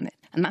planet.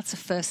 And that's a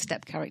first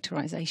step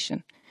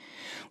characterization.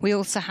 We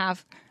also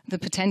have the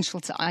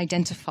potential to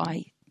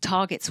identify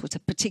targets which are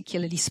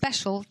particularly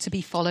special to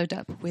be followed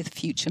up with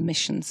future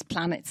missions,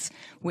 planets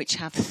which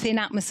have thin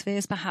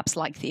atmospheres, perhaps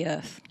like the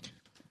Earth.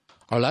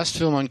 Our last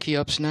film on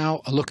CHEOPS now,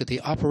 a look at the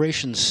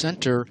Operations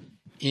Center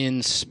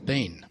in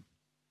Spain.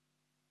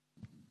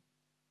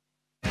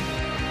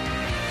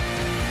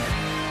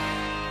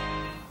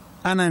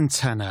 An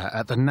antenna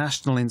at the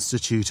National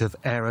Institute of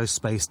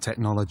Aerospace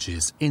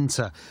Technologies,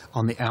 INTA,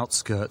 on the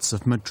outskirts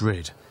of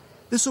Madrid.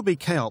 This will be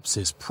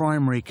CHEOPS's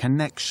primary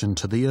connection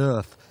to the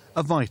Earth,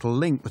 a vital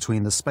link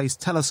between the Space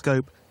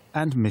Telescope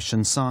and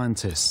mission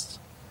scientists.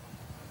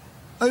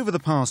 Over the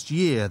past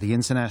year, the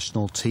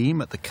international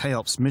team at the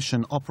CHEOPS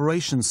Mission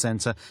Operations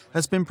Centre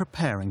has been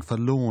preparing for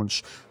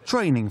launch,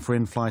 training for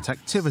in-flight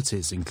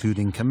activities,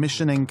 including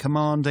commissioning,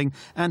 commanding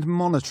and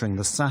monitoring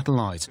the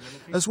satellite,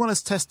 as well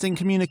as testing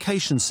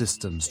communication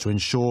systems to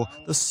ensure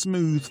the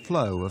smooth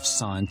flow of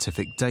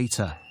scientific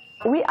data.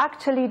 We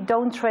actually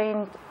don't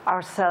train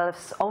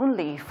ourselves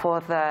only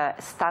for the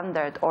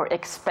standard or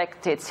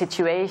expected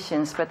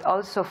situations, but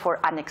also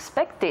for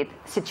unexpected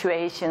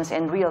situations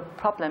and real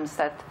problems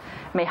that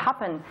may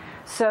happen.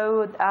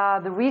 So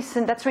that's the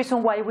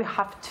reason why we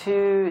have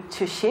two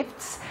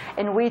shifts,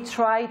 and we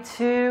try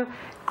to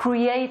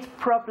create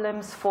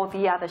problems for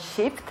the other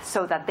shift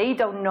so that they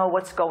don't know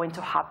what's going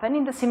to happen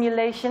in the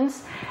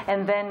simulations,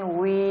 and then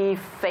we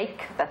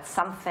fake that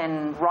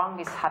something wrong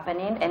is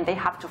happening and they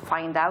have to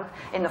find out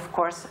and, of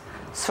course,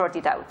 sort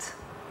it out.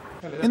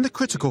 In the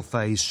critical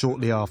phase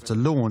shortly after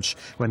launch,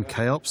 when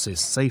CHEOPS is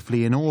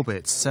safely in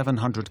orbit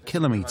 700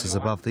 kilometres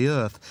above the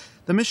Earth,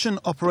 the mission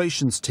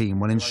operations team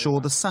will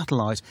ensure the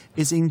satellite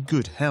is in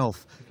good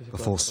health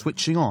before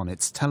switching on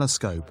its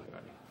telescope.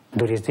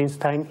 During this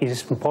time, it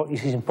is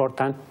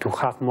important to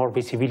have more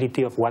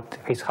visibility of what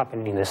is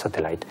happening in the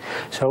satellite.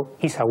 So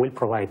ESA will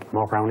provide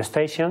more ground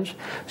stations.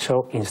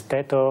 So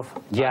instead of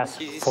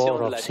just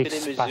 4 or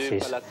 6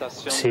 passes,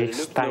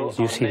 6 times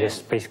you see the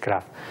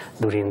spacecraft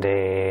during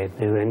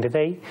the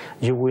day,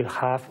 you will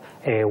have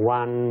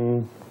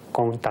one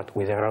contact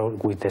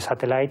with the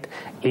satellite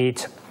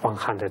each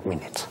 100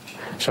 minutes.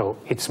 So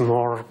it's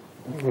more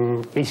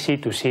easy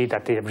to see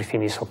that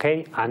everything is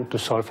okay and to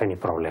solve any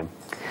problem.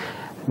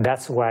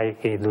 That's why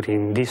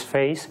during this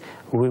phase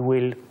we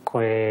will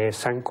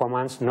send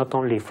commands not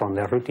only from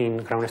the routine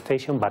ground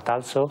station but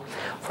also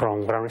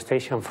from ground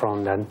station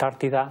from the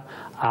Antarctica,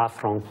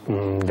 from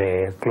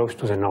close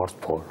to the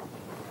North Pole.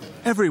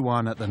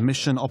 Everyone at the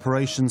Mission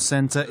Operations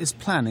Centre is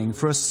planning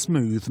for a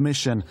smooth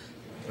mission,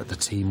 but the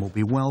team will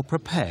be well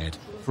prepared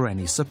for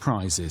any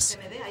surprises.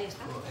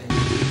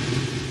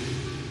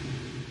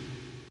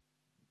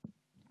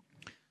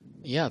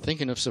 Yeah,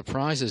 thinking of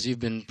surprises,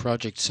 you've been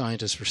project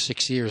scientist for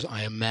 6 years.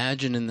 I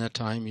imagine in that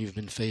time you've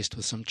been faced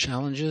with some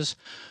challenges.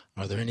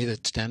 Are there any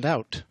that stand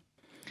out?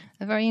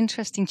 A very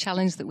interesting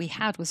challenge that we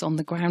had was on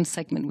the ground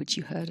segment, which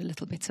you heard a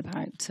little bit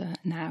about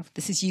now.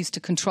 This is used to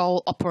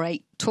control,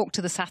 operate, talk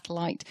to the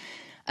satellite,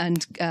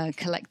 and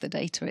collect the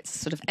data. It's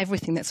sort of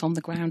everything that's on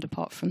the ground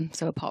apart from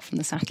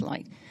the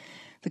satellite.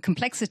 The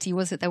complexity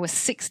was that there were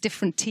 6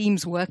 different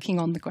teams working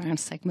on the ground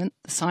segment.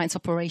 The science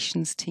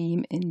operations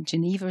team in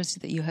Geneva,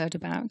 that you heard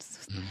about,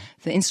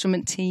 the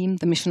instrument team,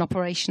 the mission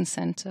operations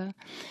center,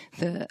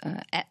 the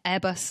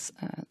Airbus,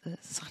 the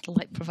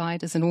satellite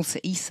providers, and also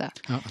ESA.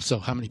 So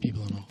how many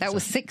people in all? That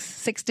was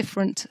six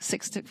different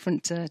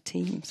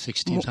teams.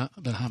 6 teams.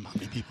 But how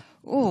many people?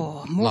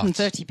 Oh, more than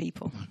 30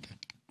 people. Okay.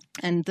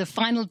 And the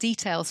final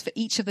details for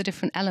each of the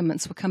different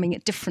elements were coming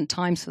at different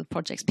times for the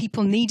projects.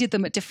 People needed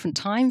them at different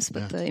times,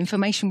 but the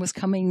information was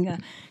coming a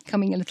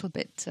little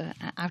bit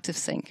out of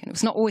sync. And it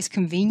was not always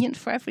convenient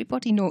for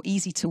everybody, nor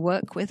easy to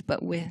work with,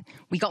 but we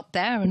got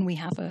there, and we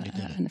have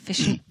an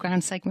efficient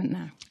ground segment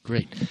now.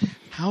 Great.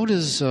 How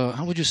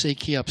would you say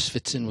CHEOPS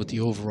fits in with the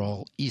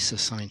overall ESA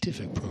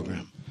scientific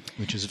program,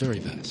 which is very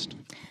vast?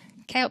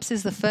 CHEOPS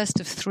is the first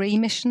of 3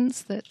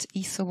 missions that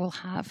ESA will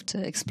have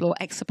to explore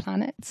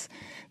exoplanets.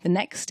 The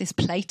next is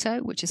Plato,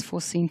 which is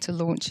foreseen to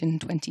launch in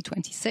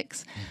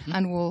 2026,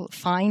 and will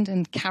find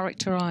and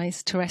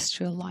characterize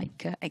terrestrial-like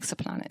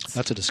exoplanets.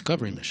 That's a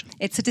discovery mission.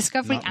 It's a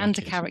discovery and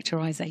a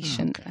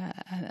characterization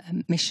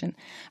mission.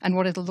 And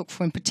what it'll look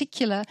for in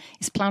particular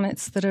is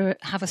planets that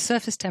have a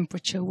surface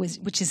temperature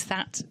which is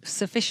that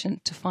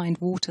sufficient to find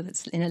water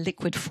that's in a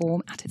liquid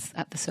form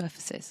at the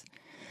surfaces.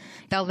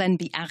 There'll then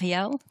be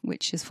Ariel,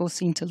 which is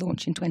foreseen to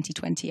launch in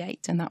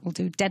 2028, and that will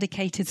do a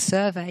dedicated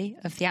survey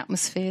of the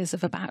atmospheres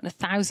of about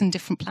 1,000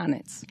 different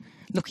planets,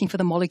 looking for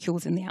the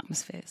molecules in the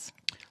atmospheres.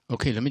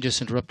 Okay, let me just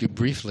interrupt you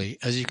briefly.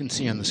 As you can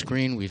see on the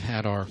screen, we've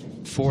had our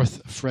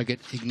 4th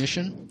frigate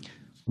ignition.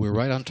 We're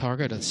right on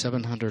target at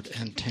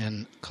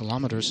 710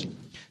 kilometers.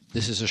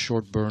 This is a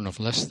short burn of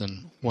less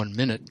than 1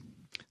 minute.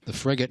 The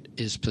frigate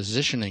is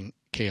positioning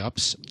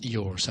CHEOPS,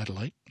 your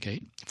satellite,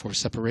 Kate, for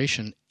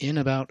separation in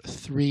about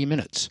 3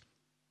 minutes.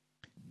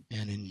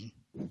 And in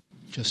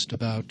just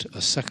about a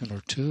second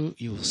or 2,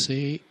 you will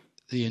see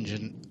the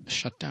engine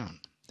shut down.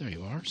 There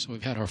you are. So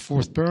we've had our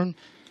 4th burn.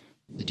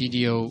 The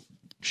DDO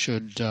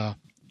should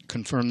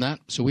confirm that.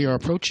 So we are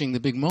approaching the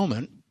big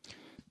moment.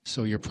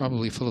 So you're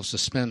probably full of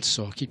suspense,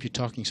 so I'll keep you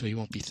talking so you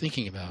won't be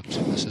thinking about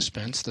the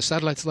suspense. The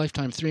satellite's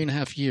lifetime,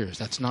 3.5 years.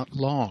 That's not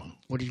long.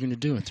 What are you going to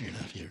do in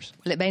 3.5 years?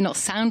 Well, it may not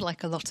sound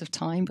like a lot of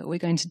time, but we're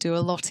going to do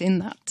a lot in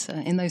that,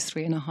 in those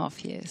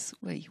 3.5 years.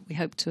 We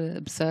hope to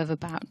observe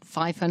about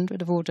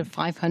 500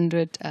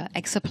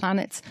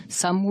 exoplanets.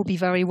 Some will be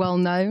very well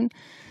known.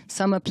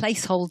 Some are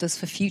placeholders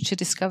for future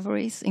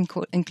discoveries,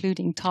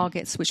 including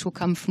targets which will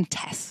come from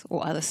tests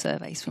or other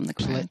surveys from the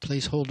ground.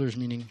 Placeholders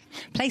meaning?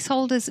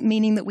 Placeholders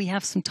meaning that we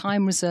have some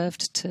time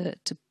reserved to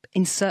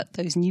insert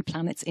those new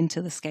planets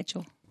into the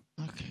schedule.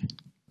 Okay.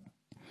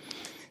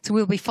 So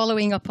we'll be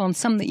following up on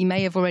some that you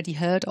may have already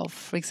heard of.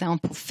 For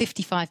example,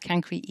 55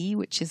 Cancri E,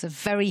 which is a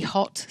very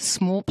hot,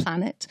 small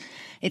planet.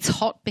 It's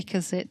hot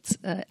because it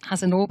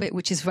has an orbit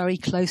which is very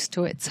close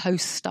to its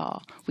host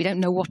star. We don't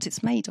know what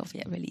it's made of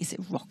yet, really. Is it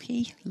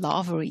rocky,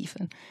 lava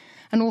even?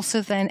 And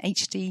also then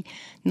HD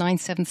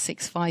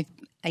 97658b.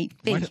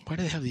 Why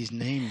do they have these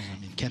names? I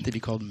mean, can't they be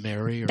called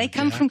Mary or They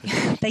come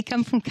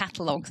Jack? from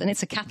catalogues, and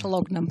it's a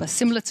catalogue number,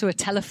 similar to a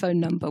telephone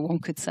number, one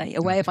could say,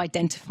 a way of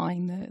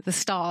identifying the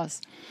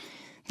stars.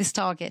 This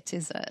target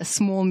is a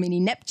small mini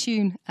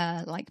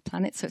Neptune-like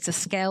planet, so it's a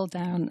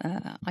scaled-down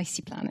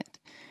icy planet.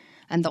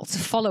 And lots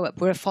of follow-up.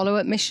 We're a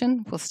follow-up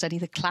mission. We'll study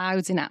the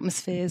clouds in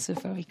atmospheres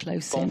of very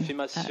close-in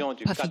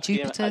puffy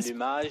Jupiters,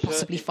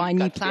 possibly find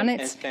new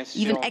planets,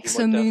 even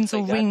exomoons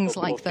or rings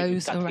like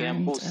those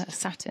around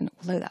Saturn,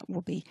 although that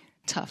will be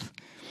tough.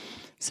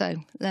 So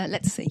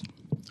let's see.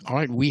 All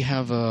right, we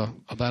have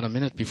about a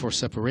minute before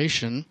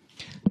separation.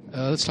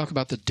 Let's talk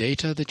about the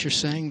data that you're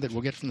saying that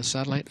we'll get from the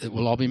satellite. It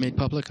will all be made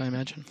public, I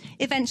imagine?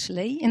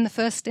 Eventually, in the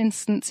first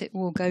instance, it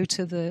will go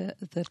to the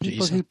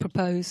people who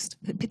proposed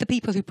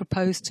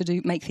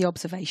to make the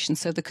observation.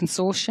 So the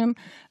consortium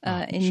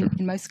in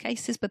most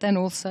cases, but then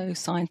also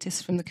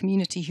scientists from the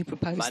community who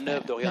proposed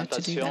to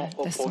do their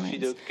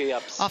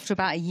science. After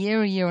about a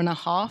year and a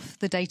half,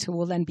 the data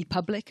will then be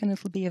public and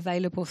it will be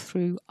available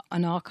through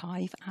an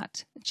archive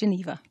at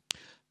Geneva.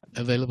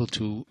 Available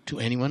to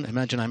anyone?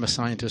 Imagine I'm a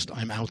scientist,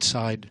 I'm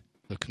outside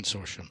the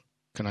consortium.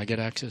 Can I get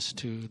access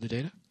to the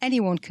data?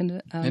 Anyone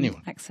can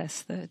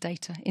access the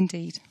data,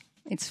 indeed.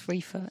 It's free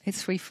for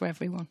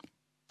everyone.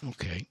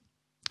 Okay.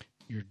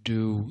 You're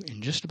due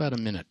in just about a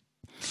minute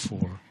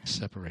for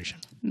separation.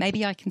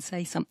 Maybe I can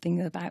say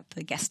something about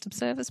the guest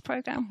observers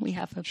program. We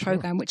have a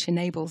program which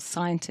enables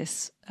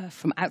scientists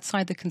from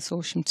outside the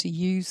consortium to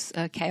use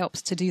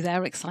CHEOPS to do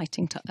their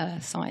exciting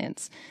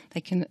science.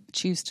 They can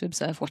choose to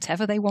observe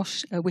whatever they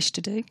wish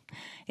to do.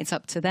 It's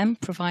up to them,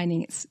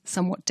 providing it's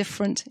somewhat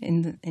different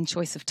in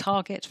choice of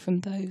target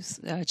from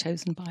those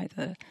chosen by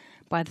the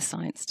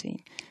science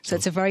team. So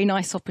it's a very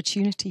nice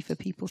opportunity for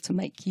people to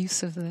make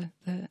use of the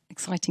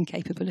exciting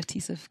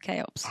capabilities of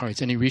CHEOPS. All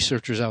right, any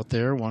researchers out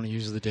there want to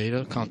use the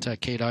data,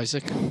 contact Kate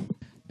Isaac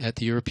at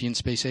the European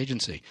Space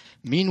Agency.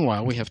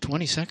 Meanwhile, we have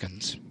 20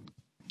 seconds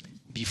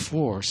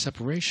before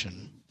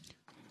separation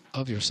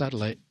of your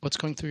satellite. What's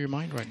going through your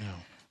mind right now?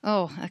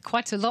 Oh,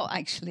 quite a lot,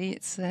 actually.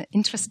 It's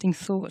interesting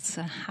thoughts,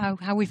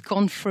 how we've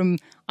gone from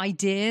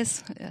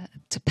ideas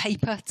to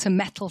paper to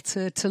metal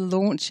to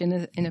launch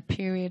in a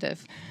period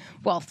of,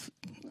 well,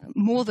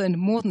 more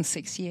than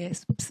 6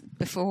 years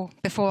before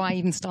I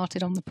even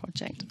started on the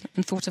project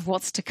and thought of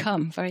what's to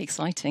come. Very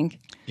exciting.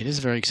 It is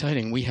very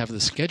exciting. We have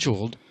the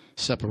scheduled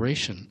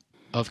separation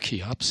of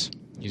CHEOPS.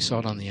 You saw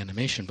it on the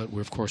animation, but we're,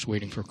 of course,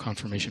 waiting for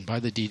confirmation by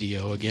the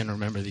DDO. Again,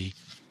 remember the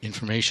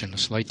information, a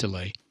slight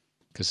delay,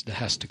 because it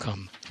has to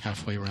come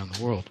halfway around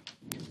the world.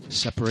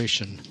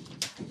 Separation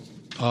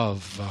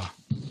of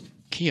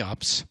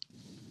CHEOPS,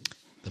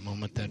 the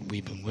moment that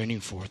we've been waiting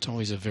for. It's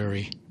always a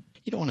very,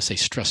 you don't want to say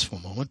stressful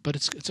moment, but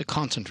it's a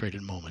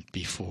concentrated moment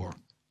before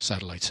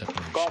satellite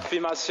separation.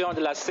 Confirmation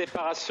de la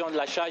séparation de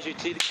la charge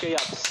utile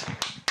CHEOPS.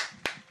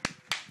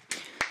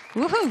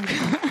 Woohoo!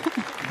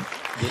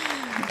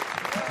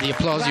 The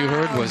applause you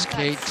heard was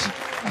Kate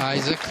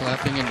Isaac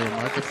clapping into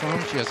her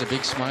microphone. She has a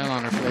big smile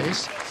on her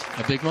face.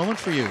 A big moment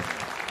for you.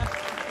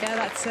 Yeah,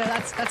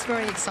 that's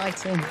very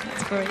exciting.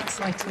 That's very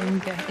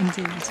exciting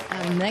indeed.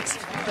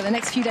 The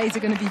next few days are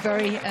going to be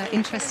very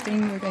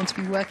interesting. We're going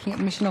to be working at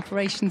the Mission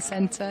Operations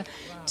Center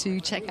to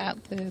check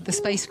out the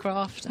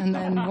spacecraft, and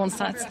then once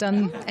that's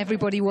done,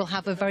 everybody will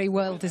have a very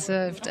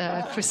well-deserved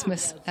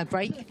Christmas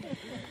break.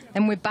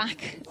 Then we're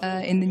back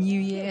in the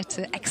new year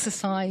to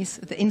exercise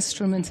the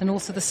instrument and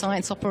also the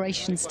science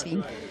operations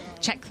team.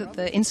 Check that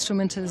the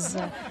instrument has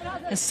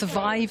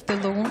survived the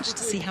launch, to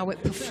see how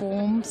it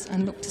performs,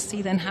 and look to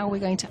see then how we're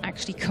going to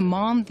actually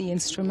command the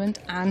instrument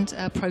and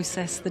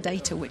process the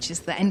data, which is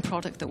the end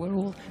product that we're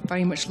all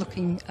very much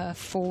looking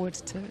forward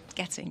to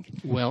getting.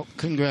 Well,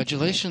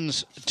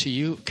 congratulations to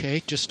you,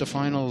 Kate. Just a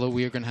final,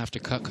 we are going to have to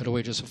cut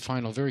away just a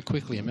final, very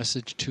quickly, a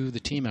message to the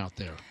team out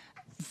there.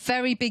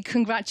 Very big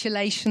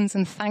congratulations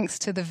and thanks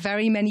to the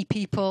very many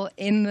people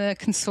in the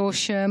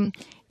consortium,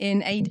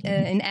 in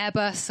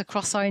Airbus,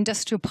 across our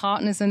industrial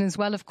partners, and as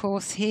well, of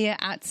course, here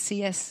at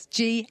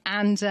CSG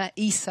and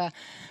ESA.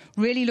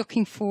 Really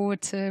looking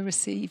forward to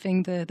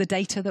receiving the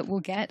data that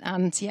we'll get,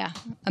 and yeah,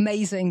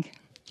 amazing.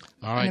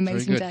 All right,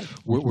 very good.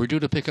 We're due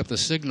to pick up the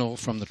signal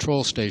from the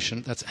Troll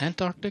station. That's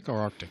Antarctic or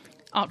Arctic?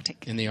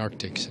 Arctic. In the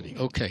Arctic city.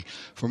 Okay.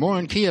 For more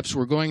on CHEOPS,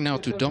 we're going now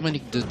to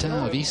Dominique Detain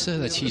of ESA.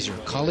 That's he's your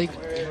colleague,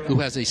 who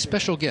has a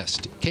special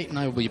guest. Kate and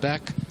I will be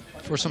back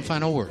for some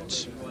final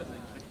words.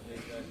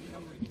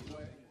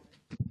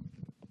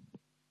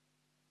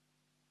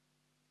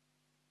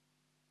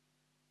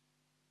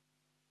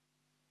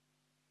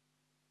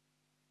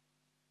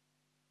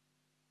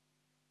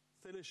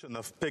 installation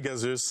of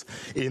Pegasus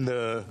in,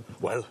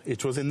 well,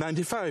 it was in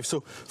 '95.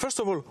 So first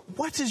of all,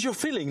 what is your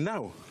feeling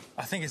now?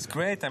 I think it's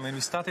great. I mean,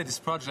 we started this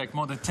project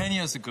more than 10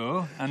 years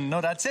ago, and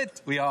now that's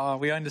it. We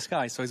are in the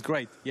sky, so it's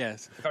great.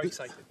 Yes, very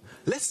excited.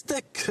 Let's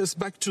take us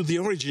back to the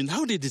origin.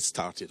 How did it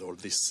start, all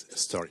this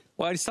story?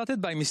 Well, it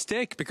started by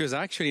mistake, because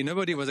actually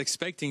nobody was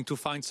expecting to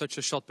find such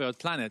a short period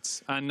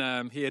planets.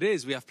 And here it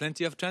is. We have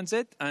plenty of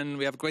transit, and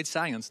we have great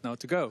science now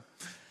to go.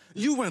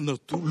 You were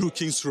not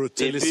looking through a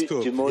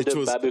telescope.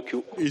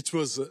 It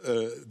was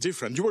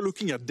different. You were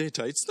looking at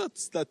data. It's not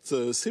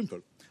that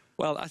simple.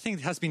 Well, I think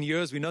it has been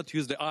years we not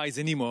use the eyes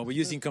anymore. We're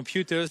using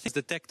computers,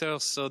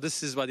 detectors, so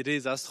this is what it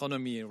is,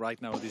 astronomy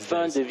right now these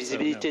days. De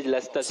visibilité de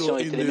la station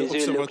in the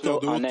Observatoire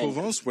de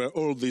Haute-Provence, where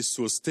all this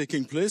was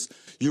taking place,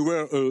 you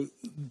were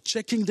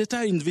checking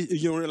data,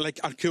 you were like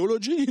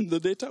archaeology in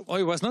the data? Oh,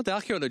 it was not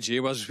archaeology,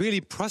 it was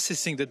really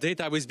processing the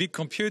data with big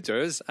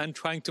computers and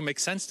trying to make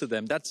sense to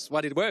them. That's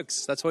what it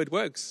works, that's how it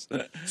works.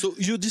 So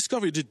you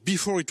discovered it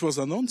before it was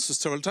announced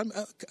several times.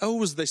 How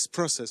was this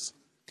process?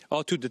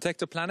 Or to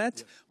detect a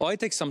planet, or it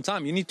takes some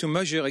time. You need to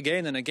measure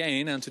again and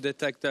again and to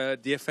detect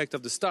the effect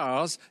of the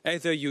stars.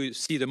 Either you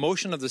see the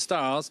motion of the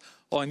stars,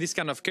 or in this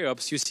kind of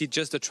CHEOPS, you see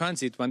just the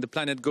transit when the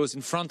planet goes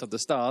in front of the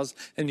stars,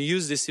 and you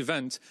use this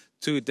event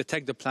to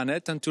detect the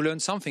planet and to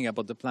learn something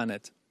about the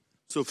planet.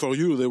 So for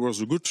you, there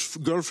was a good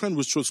girlfriend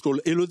which was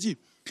called Elodie.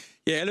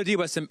 Yeah, Elodie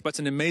was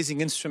an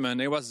amazing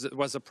instrument. It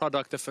was a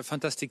product of a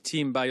fantastic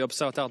team by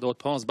Observatoire de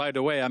Haute-Provence. By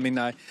the way, I mean,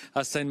 I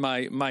send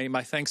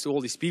my thanks to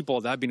all these people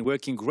that have been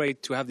working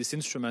great to have this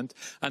instrument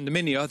and the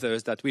many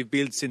others that we've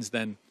built since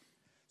then.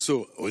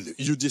 So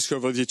you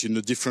discovered it in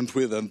a different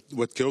way than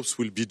what CHEOPS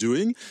will be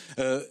doing.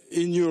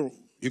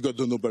 You got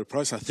the Nobel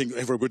Prize. I think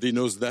everybody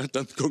knows that,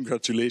 and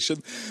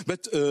congratulations.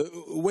 But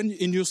when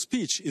in your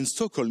speech in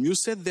Stockholm, you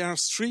said there are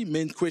three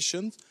main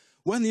questions.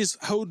 One is,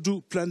 how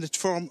do planets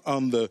form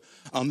and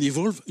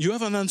evolve? You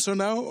have an answer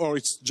now, or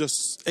it's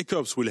just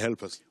CHEOPS will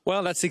help us?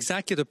 Well, that's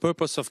exactly the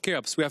purpose of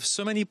CHEOPS. We have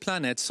so many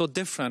planets, so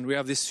different. We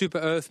have this super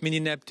Earth, mini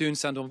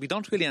Neptunes, and we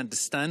don't really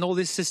understand all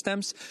these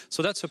systems.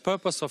 So that's the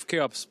purpose of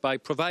CHEOPS, by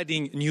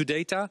providing new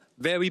data,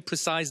 very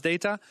precise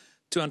data,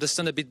 to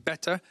understand a bit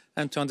better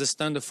and to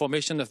understand the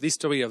formation of the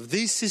history of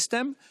this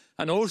system,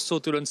 and also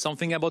to learn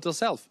something about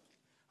ourselves.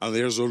 And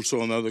there's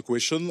also another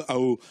question,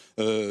 how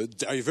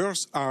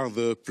diverse are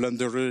the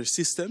planetary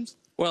systems?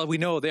 Well, we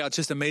know they are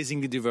just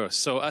amazingly diverse.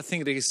 So I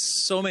think there is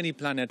so many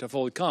planets of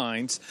all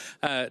kinds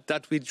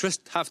that we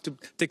just have to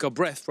take a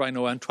breath right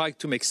now and try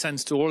to make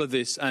sense to all of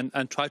this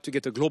and try to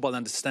get a global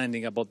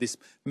understanding about this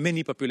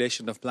many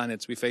population of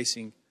planets we're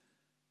facing.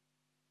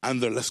 And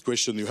the last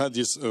question you had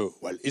is,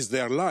 well, is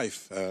there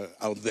life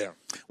out there?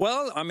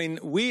 Well, I mean,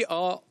 we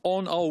are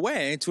on our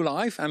way to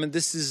life. I mean,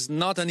 this is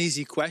not an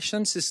easy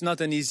question. It's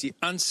not an easy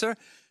answer.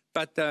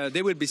 But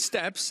there will be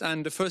steps.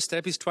 And the first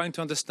step is trying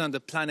to understand the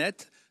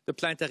planet, the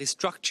planetary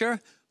structure,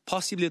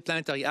 possibly the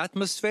planetary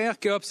atmosphere.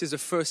 CHEOPS is the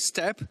first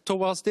step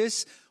towards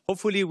this.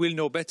 Hopefully, we'll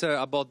know better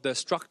about the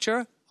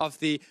structure of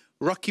the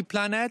rocky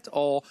planet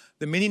or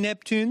the mini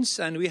Neptunes,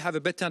 and we have a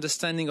better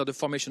understanding of the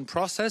formation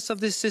process of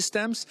these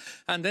systems.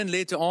 And then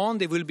later on,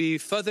 there will be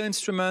further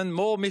instruments,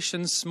 more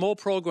missions, more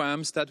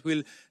programs that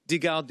will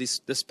dig out the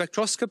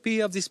spectroscopy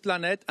of this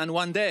planet. And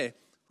one day,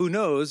 who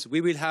knows,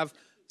 we will have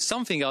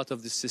something out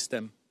of this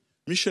system.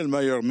 Michel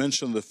Mayer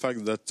mentioned the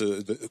fact that,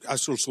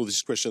 asked also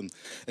this question,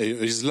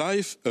 is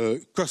life a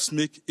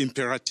cosmic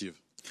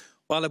imperative?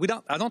 Well,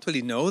 I don't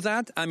really know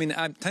that. I mean,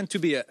 I tend to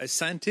be a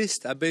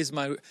scientist. I base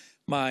my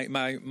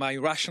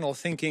rational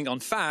thinking on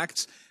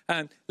facts,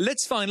 and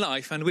let's find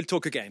life and we'll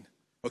talk again.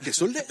 Okay,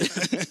 so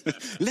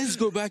let's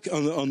go back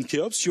on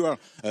CHEOPS. You are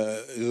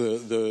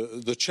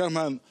the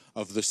chairman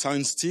of the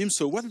science team,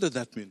 so what does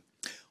that mean?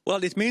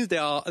 Well, it means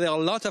there are a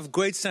lot of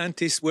great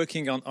scientists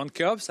working on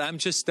CHEOPS. I'm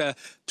just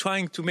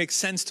trying to make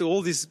sense to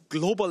all this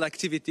global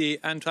activity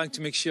and trying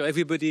to make sure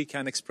everybody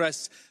can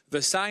express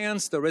the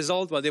science, the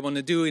result, what they want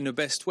to do in the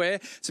best way.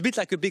 It's a bit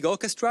like a big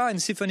orchestra,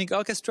 and symphonic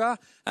orchestra.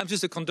 I'm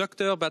just a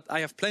conductor, but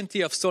I have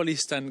plenty of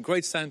solists and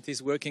great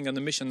scientists working on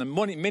the mission, and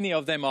many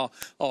of them are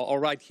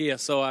right here.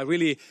 So I'm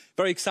really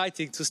very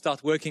excited to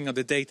start working on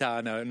the data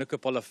in a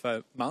couple of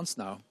months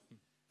now.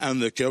 And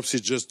the CHEOPS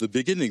is just the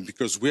beginning,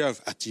 because we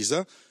have at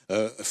ESA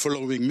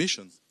following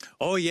missions.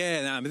 Oh,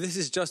 yeah. I mean, this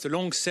is just a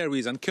long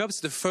series. And CHEOPS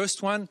is the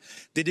first one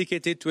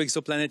dedicated to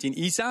exoplanet in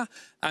ESA.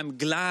 I'm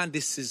glad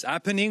this is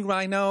happening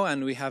right now.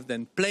 And we have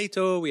then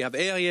Plato, we have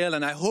Ariel,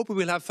 and I hope we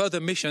will have further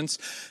missions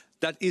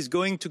that is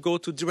going to go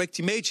to direct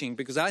imaging,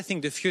 because I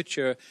think the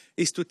future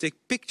is to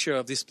take picture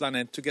of this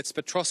planet to get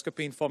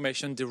spectroscopy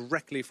information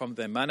directly from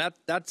them. And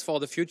that's for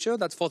the future.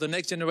 That's for the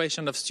next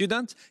generation of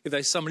students. If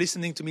there's some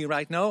listening to me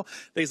right now,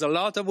 there's a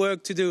lot of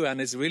work to do,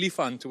 and it's really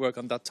fun to work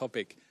on that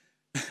topic.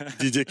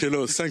 Didier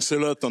Queloz, thanks a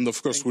lot, and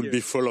of course we'll be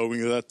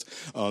following that.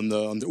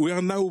 We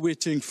are now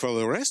waiting for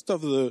the rest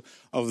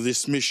of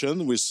this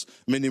mission, with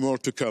many more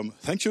to come.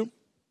 Thank you.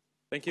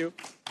 Thank you.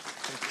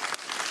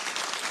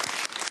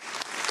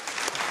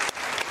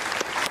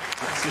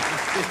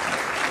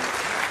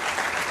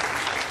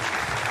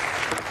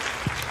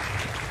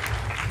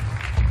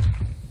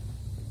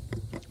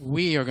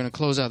 we are going to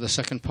close out the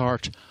second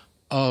part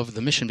of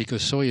the mission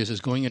because Soyuz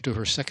is going into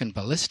her second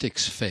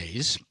ballistics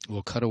phase.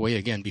 We'll cut away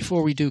again.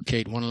 Before we do,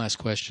 Kate, one last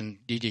question.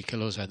 DJ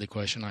Kilos had the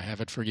question. I have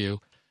it for you.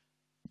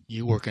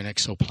 You work in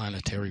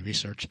exoplanetary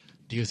research.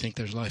 Do you think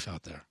there's life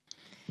out there?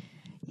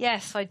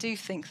 Yes, I do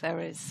think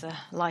there is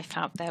life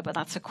out there, but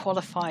that's a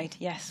qualified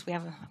yes. We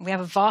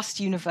have a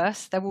vast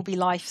universe. There will be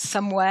life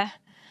somewhere,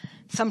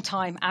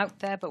 sometime out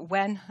there, but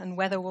when and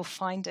whether we'll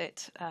find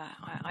it,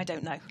 I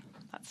don't know.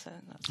 That's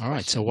all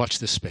right, so watch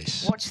this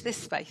space. Watch this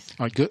space.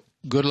 All right,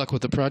 good luck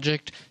with the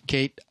project.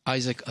 Kate,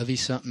 Isaac,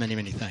 Avisa, many,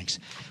 many thanks.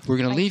 We're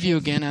going to leave you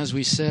again, as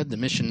we said, the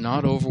mission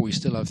not over. We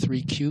still have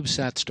 3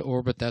 CubeSats to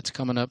orbit. That's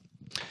coming up.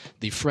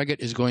 The frigate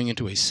is going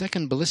into a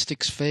second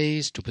ballistics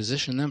phase to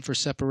position them for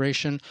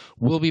separation.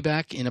 We'll be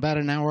back in about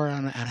an hour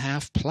and a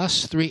half,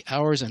 plus 3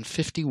 hours and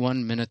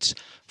 51 minutes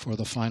for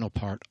the final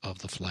part of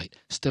the flight.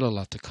 Still a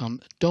lot to come.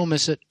 Don't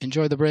miss it.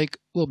 Enjoy the break.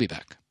 We'll be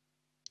back.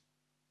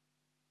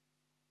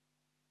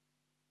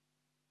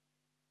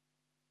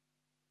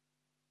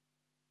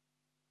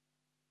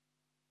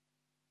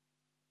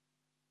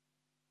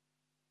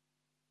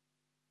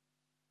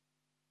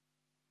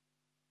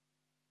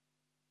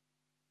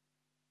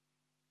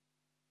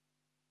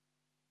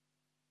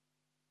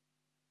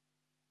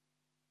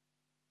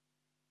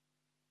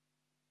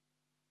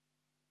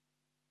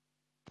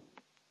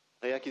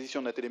 Réacquisition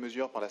de la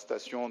télémesure par la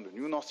station de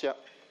New Norcia.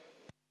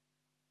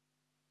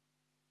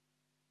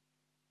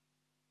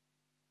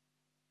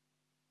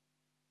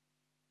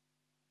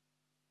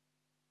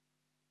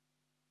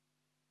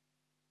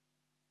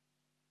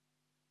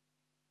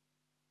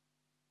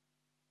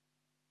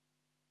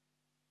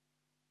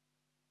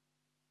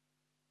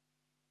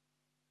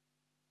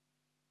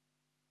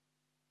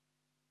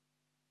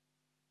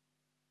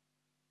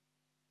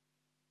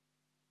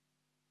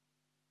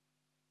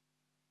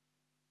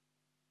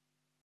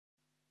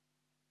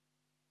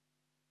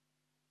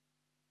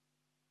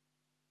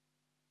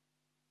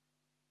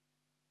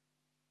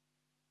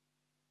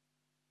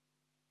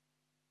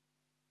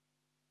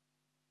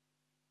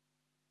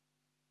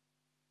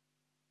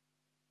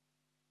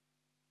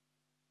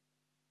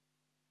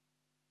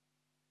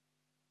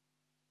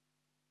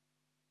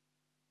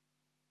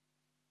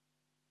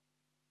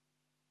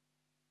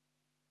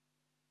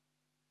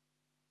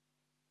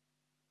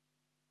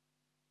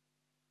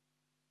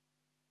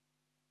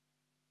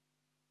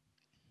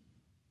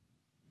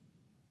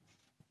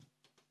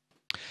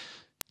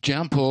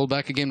 Jean-Paul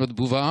back again with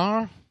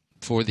Bouvard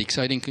for the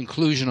exciting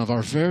conclusion of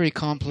our very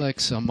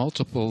complex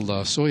multiple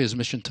Soyuz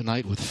mission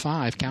tonight with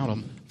 5, count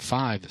them,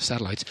 5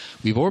 satellites.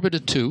 We've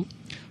orbited 2,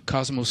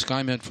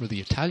 COSMO-SkyMed for the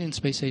Italian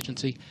Space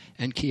Agency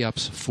and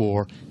CHEOPS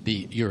for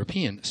the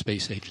European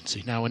Space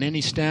Agency. Now, in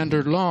any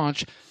standard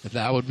launch,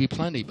 that would be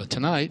plenty, but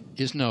tonight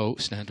is no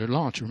standard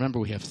launch. Remember,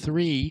 we have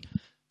 3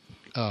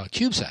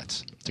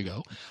 CubeSats to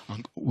go.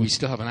 We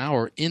still have an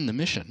hour in the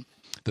mission.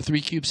 The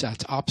 3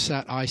 CubeSats,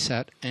 OPS-SAT,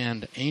 EyeSat,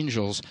 and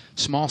Angels,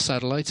 small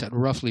satellites at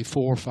roughly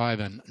 4, 5,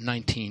 and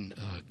 19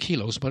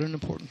 kilos, but an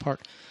important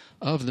part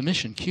of the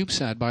mission.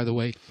 CubeSat, by the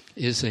way,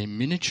 is a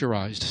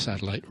miniaturized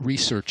satellite,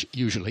 research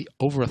usually.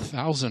 Over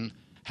 1,000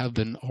 have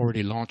been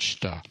already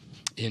launched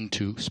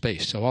into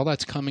space. So all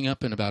that's coming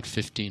up in about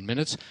 15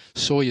 minutes.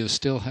 Soyuz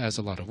still has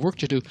a lot of work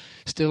to do,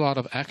 still a lot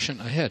of action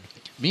ahead.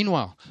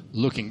 Meanwhile,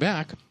 looking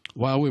back,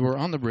 while we were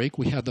on the break,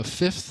 we had the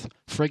 5th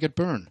frigate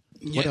burn.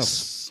 What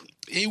else?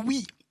 Et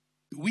oui,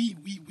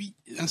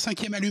 un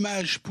 5e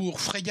allumage pour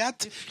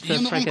frégate. Il y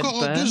en aura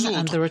encore 2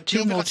 autres. Et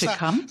on verra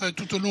ça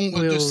tout au long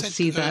de cette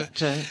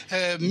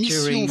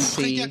mission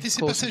frégate. Et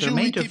ces passagers ont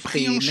été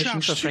pris en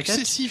charge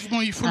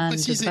successivement, il faut le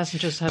préciser,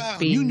 par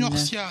New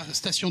Norcia,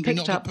 station du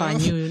nord de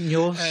Perth,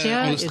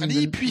 en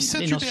Australie, puis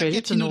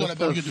Saint-Hubert-Gatineau dans la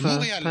banlieue de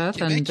Montréal,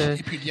 Québec,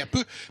 et puis il y a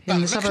peu par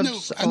Lucknow,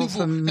 à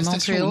nouveau, la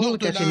station au nord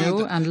de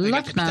l'Inde,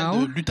 la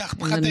capitale de l'Uttar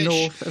Pradesh.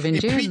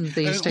 Et puis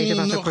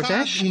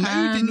on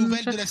a eu des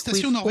nouvelles de la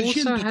station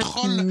norvégienne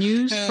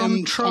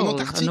de Troll,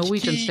 a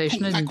Norwegian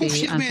station in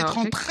the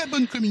Antarctic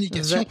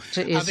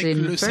that is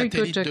in very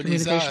good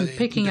communication,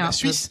 picking up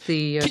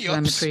the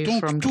telemetry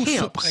from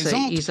CHEOPS,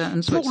 ESA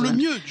and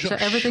Switzerland. So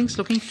everything's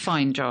looking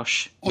fine,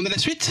 Josh. On a la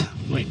suite?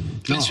 Oui.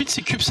 La suite,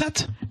 c'est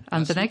CubeSat.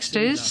 And the next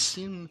is?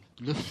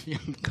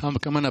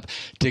 Coming up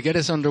to get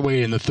us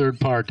underway in the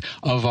third part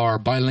of our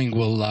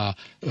bilingual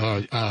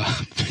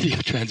video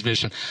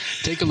transmission.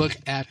 Take a look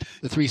at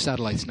the 3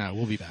 satellites now.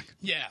 We'll be back.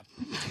 Yeah.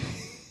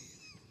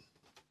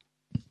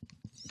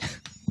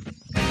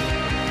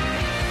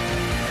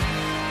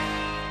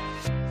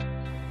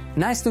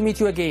 Nice to meet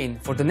you again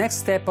for the next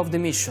step of the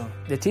mission,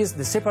 that is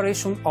the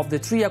separation of the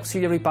 3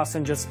 auxiliary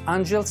passengers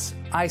Angels,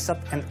 EyeSat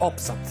and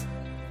OPS-SAT.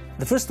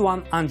 The first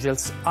one,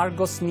 Angels,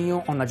 Argos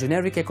Neo on a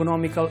generic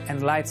economical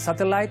and light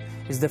satellite,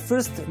 is the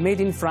first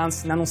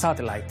made-in-France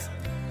nanosatellite.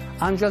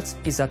 Angels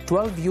is a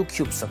 12U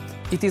CubeSat.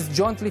 It is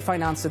jointly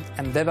financed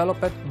and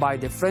developed by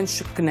the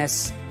French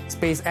CNES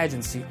Space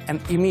Agency and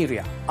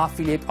Hemeria,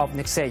 affiliate of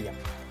Nexeia.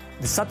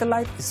 The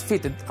satellite is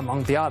fitted,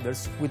 among the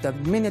others, with a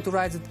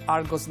miniaturized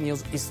Argos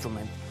Neo's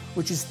instrument,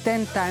 which is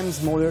 10 times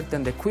smaller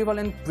than the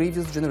equivalent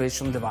previous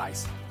generation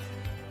device.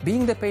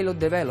 Being the payload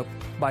developed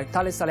by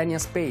Thales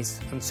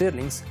Arianespace and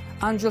Stirlings,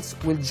 Angels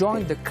will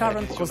join the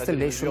current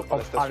constellation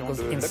of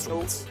Argos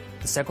instruments.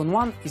 The second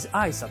one is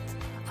EyeSat,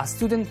 a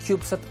student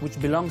CubeSat which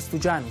belongs to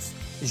Janus,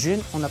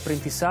 Jeunes en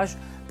apprentissage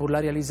pour la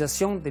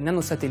réalisation des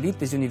nanosatellites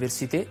des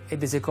universités et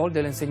des écoles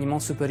de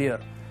l'enseignement supérieur,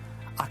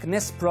 a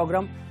CNES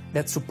program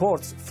that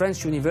supports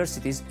French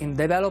universities in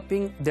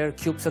developing their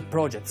CubeSat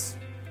projects.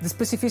 The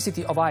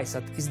specificity of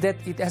EyeSat is that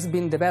it has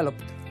been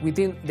developed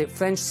within the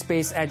French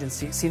Space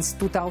Agency since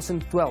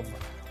 2012,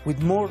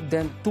 with more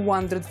than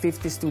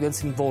 250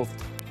 students involved.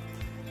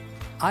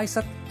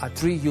 EyeSat, a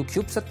 3U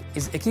CubeSat,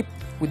 is equipped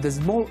with the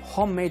small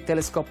homemade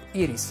telescope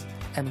IRIS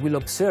and will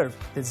observe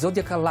the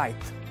zodiacal light.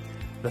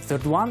 The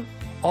third one,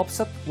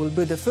 OPS-SAT, will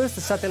be the first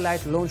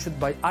satellite launched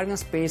by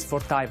Arianespace for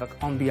Tyvak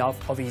on behalf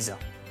of ESA.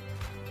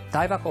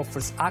 Tyvak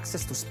offers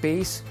access to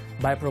space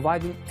by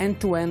providing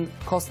end-to-end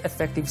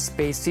cost-effective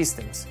space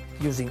systems,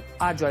 using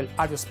agile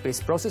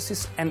aerospace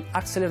processes and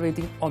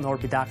accelerating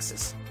on-orbit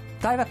access.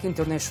 Tyvak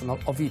International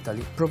of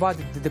Italy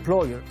provided the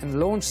deployer and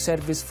launch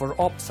service for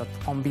OPS-SAT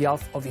on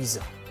behalf of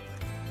ESA.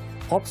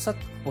 OPS-SAT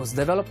was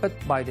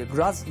developed by the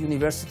Graz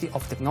University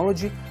of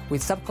Technology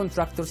with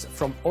subcontractors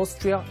from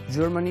Austria,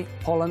 Germany,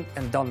 Poland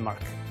and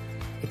Denmark.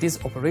 It is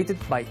operated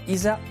by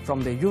ESA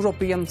from the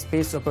European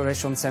Space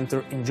Operations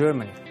Center in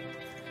Germany.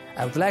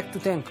 I would like to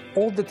thank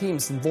all the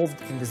teams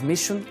involved in this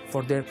mission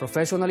for their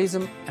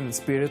professionalism and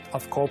spirit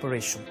of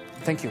cooperation.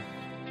 Thank you.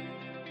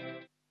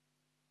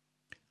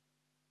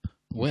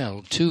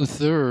 Well,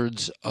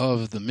 2/3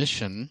 of the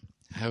mission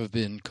have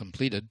been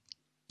completed.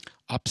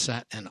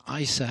 OPS-SAT and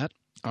EyeSat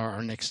are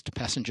our next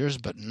passengers,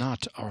 but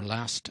not our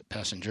last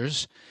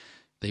passengers.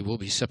 They will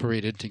be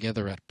separated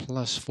together at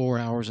plus 4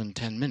 hours and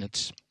 10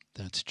 minutes.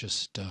 That's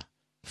just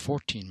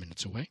 14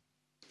 minutes away.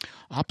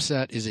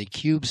 OPS-SAT is a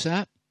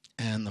CubeSat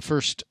and the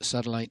first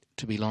satellite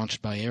to be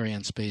launched by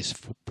Arianespace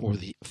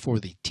for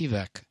the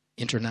Tyvak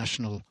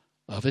International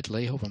of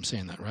Italy. I hope I'm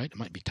saying that right. It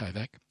might be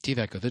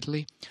Tyvak of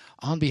Italy,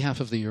 on behalf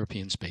of the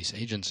European Space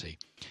Agency.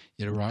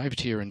 It arrived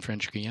here in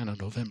French Guiana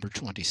November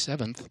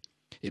 27th.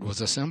 It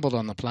was assembled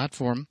on the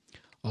platform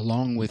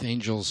along with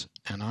Angels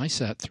and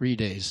EyeSat 3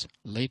 days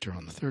later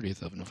on the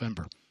 30th of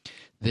November.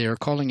 They are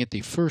calling it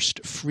the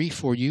first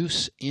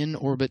free-for-use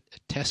in-orbit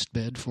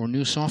testbed for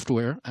new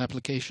software,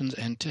 applications,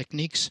 and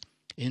techniques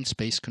in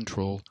space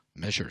control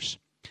measures.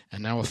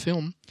 And now a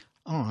film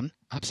on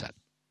OPS-SAT.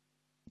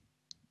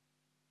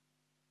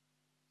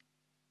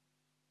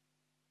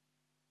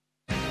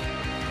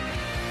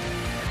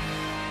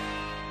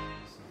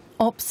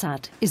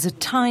 OPS-SAT is a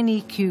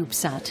tiny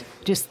CubeSat,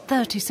 just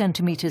 30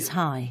 centimeters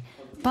high,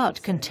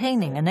 but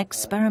containing an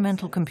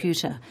experimental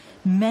computer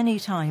many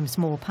times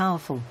more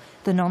powerful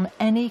than on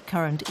any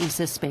current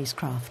ESA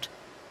spacecraft.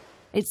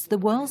 It's the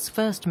world's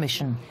first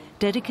mission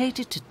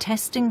dedicated to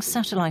testing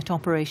satellite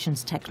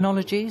operations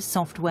technology,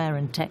 software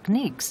and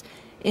techniques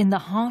in the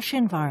harsh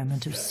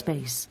environment of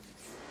space.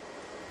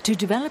 To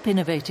develop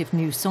innovative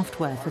new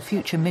software for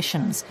future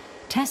missions,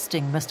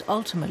 testing must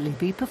ultimately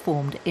be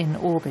performed in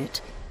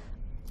orbit.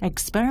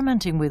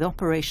 Experimenting with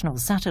operational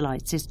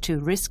satellites is too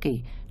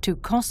risky, too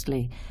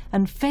costly,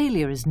 and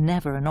failure is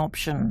never an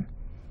option.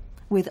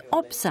 With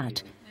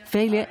OPS-SAT,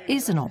 failure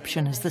is an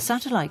option, as the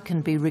satellite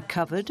can be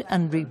recovered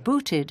and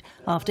rebooted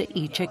after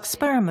each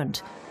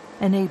experiment,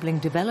 enabling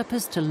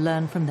developers to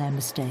learn from their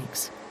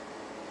mistakes.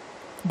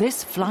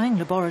 This flying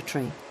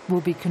laboratory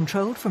will be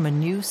controlled from a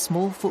new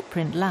small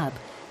footprint lab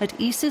at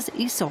ESA's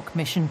ESOC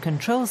Mission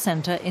Control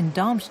Center in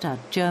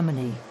Darmstadt,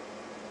 Germany.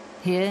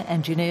 Here,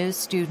 engineers,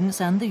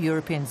 students and the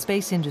European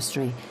space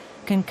industry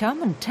can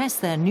come and test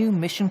their new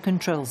mission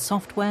control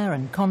software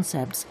and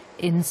concepts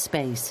in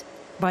space.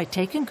 By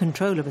taking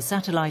control of a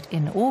satellite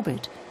in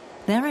orbit,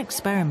 their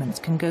experiments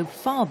can go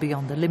far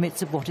beyond the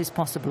limits of what is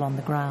possible on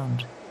the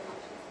ground.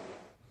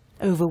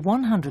 Over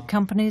 100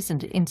 companies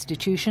and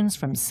institutions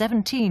from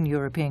 17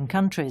 European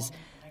countries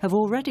have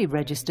already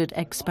registered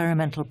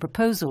experimental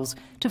proposals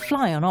to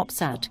fly on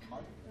OPS-SAT,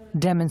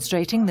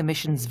 demonstrating the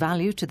mission's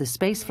value to the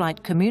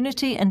spaceflight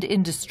community and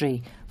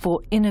industry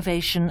for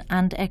innovation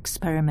and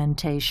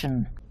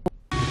experimentation.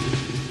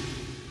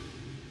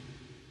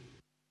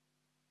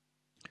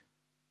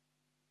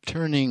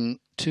 Turning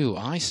to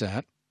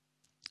EyeSat,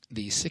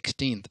 the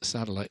 16th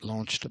satellite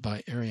launched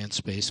by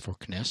Arianespace for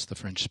CNES, the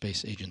French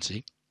Space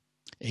Agency.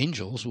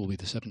 Angels will be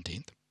the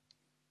 17th.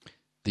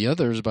 The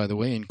others, by the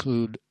way,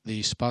 include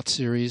the Spot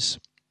Series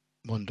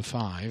 1 to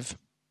 5,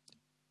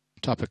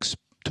 Topics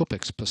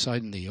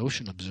Poseidon the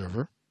Ocean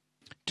Observer,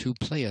 2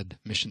 Pleiad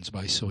missions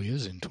by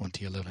Soyuz in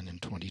 2011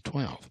 and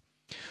 2012.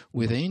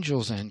 With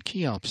Angels and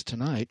CHEOPS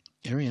tonight,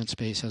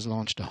 Arianespace has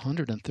launched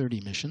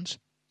 130 missions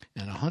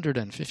and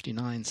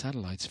 159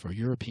 satellites for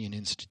European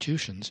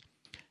institutions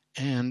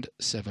and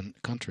 7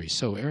 countries.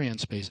 So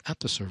Arianespace at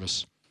the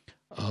service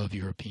of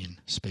European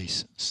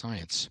space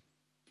science.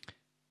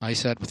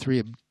 EyeSat with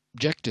 3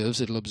 objectives.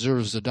 It'll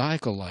observe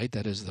zodiacal light,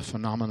 that is the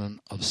phenomenon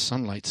of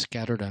sunlight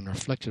scattered and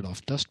reflected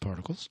off dust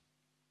particles.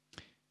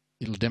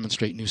 It'll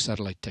demonstrate new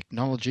satellite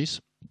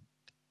technologies,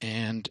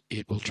 and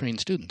it will train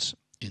students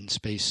in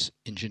space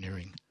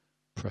engineering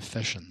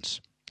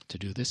professions. To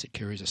do this, it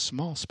carries a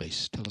small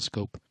space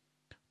telescope,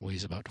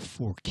 weighs about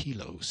 4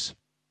 kilos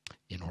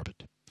in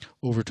orbit.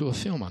 Over to a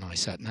film on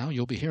EyeSat now.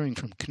 You'll be hearing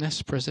from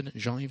CNES President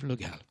Jean-Yves Le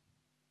Gall.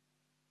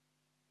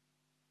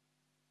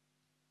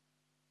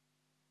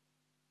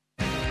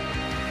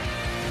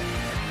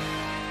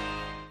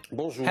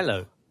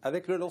 Hello.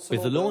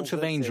 With the launch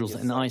of Angels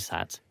and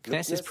EyeSat,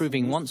 CNES is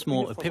proving once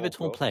more a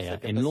pivotal player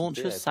in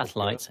launchers,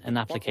 satellites and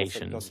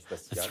applications,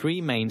 the three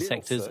main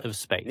sectors of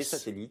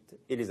space.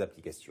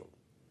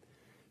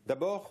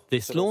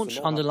 This launch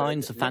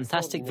underlines the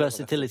fantastic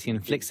versatility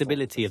and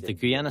flexibility of the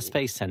Guiana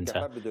Space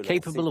Center,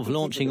 capable of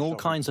launching all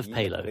kinds of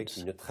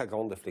payloads.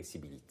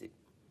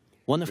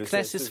 One of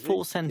CNES's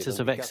 4 centers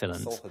of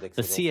excellence,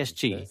 the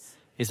CSG,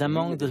 is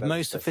among the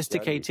most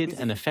sophisticated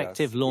and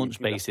effective launch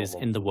bases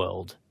in the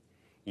world.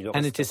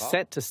 And it is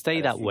set to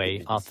stay that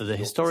way after the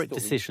historic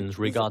decisions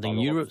regarding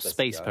Europe's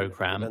space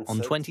program on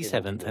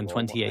 27th and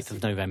 28th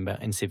of November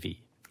in Seville.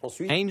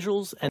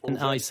 Angels and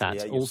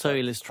EyeSat also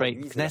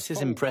illustrate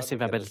CNES's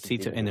impressive ability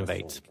to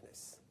innovate.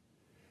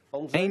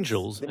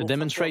 Angels, a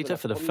demonstrator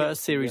for the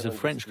first series of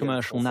French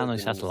commercial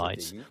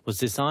nanosatellites, was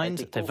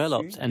designed,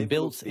 developed and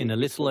built in a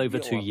little over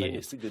 2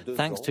 years,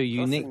 thanks to a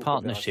unique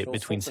partnership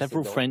between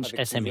several French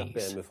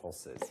SMEs.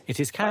 It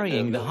is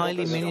carrying the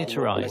highly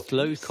miniaturized,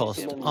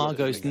 low-cost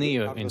Argos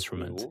Neo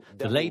instrument,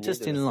 the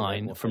latest in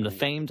line from the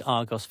famed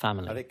Argos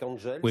family.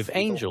 With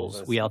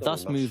Angels, we are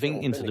thus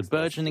moving into the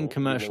burgeoning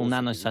commercial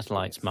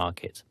nanosatellites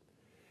market.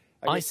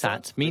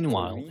 EyeSat,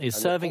 meanwhile, is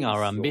serving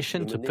our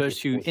ambition to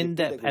pursue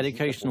in-depth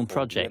educational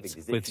projects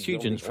with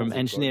students from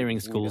engineering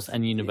schools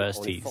and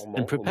universities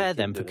and prepare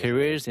them for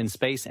careers in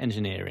space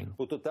engineering.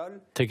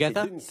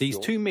 Together, these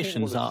 2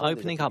 missions are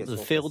opening up the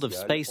field of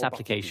space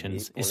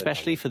applications,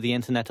 especially for the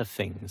Internet of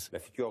Things.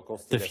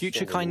 The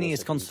future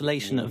CNES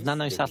constellation of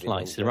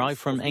nanosatellites derived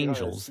from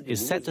Angels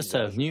is set to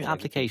serve new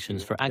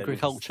applications for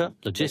agriculture,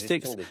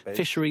 logistics,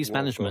 fisheries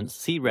management,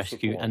 sea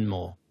rescue and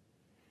more.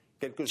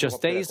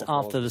 Just days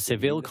after the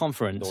Seville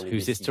conference,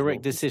 whose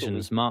historic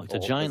decisions marked a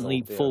giant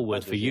leap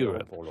forward for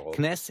Europe,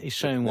 CNES is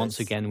showing once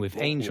again with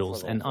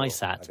Angels and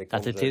EyeSat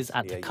that it is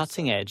at the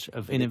cutting edge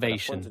of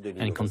innovation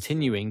and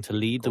continuing to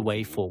lead the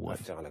way forward.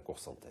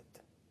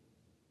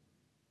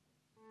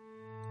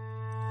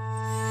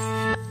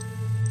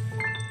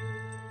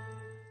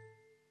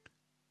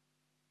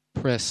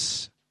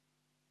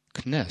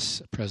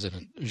 CNES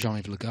President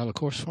Jean-Yves Le Gall, of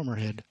course, former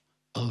head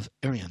of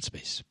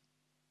Arianespace.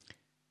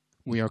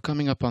 We are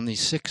coming up on the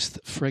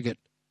 6th frigate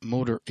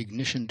motor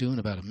ignition due in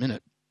about a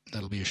minute.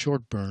 That'll be a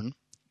short burn,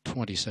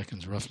 20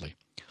 seconds roughly.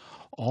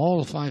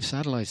 All 5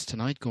 satellites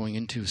tonight going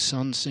into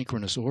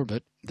sun-synchronous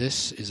orbit.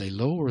 This is a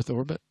low Earth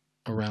orbit,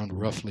 around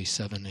roughly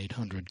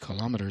 700-800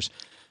 kilometers.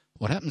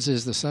 What happens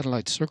is the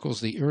satellite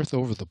circles the Earth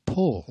over the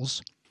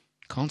poles,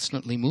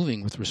 constantly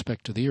moving with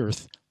respect to the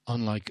Earth,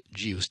 unlike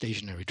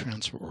geostationary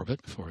transfer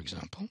orbit, for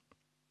example.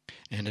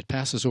 And it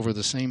passes over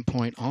the same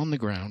point on the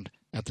ground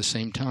at the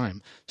same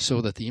time,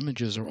 so that the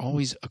images are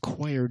always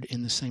acquired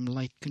in the same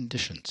light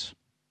conditions.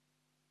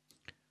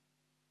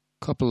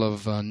 Couple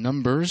of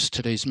numbers.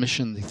 Today's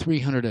mission, the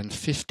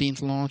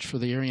 315th launch for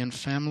the Ariane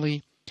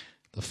family.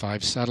 The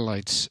 5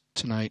 satellites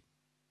tonight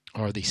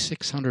are the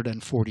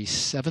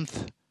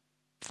 647th,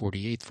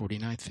 48th,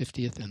 49th,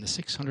 50th, and the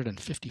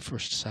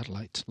 651st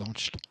satellites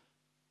launched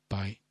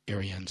by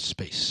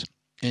Arianespace.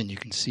 And you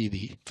can see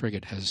the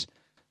frigate has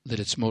lit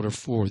its motor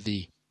for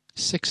the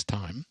 6th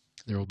time.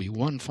 There will be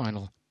one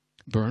final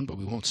burn, but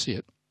we won't see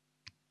it.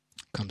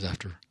 Comes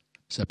after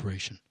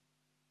separation.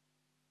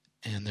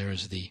 And there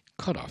is the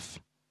cutoff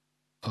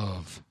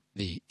of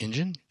the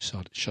engine. You saw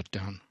it shut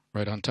down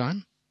right on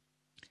time.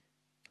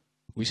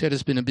 We said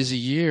it's been a busy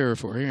year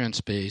for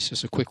Arianespace.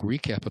 Just a quick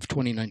recap of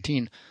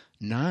 2019.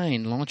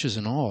 9 launches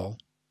in all.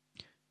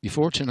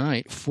 Before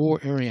tonight,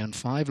 4 Ariane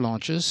 5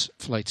 launches,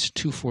 flights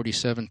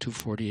 247,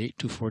 248,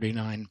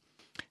 249,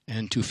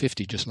 and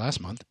 250 just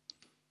last month.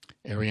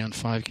 Ariane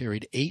 5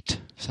 carried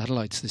 8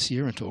 satellites this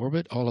year into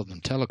orbit, all of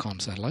them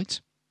telecom satellites.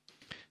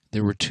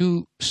 There were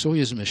 2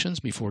 Soyuz missions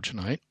before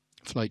tonight,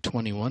 Flight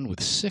 21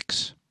 with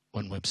 6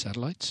 OneWeb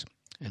satellites,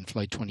 and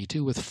Flight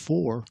 22 with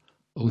 4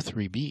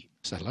 O3b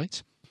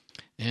satellites.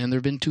 And there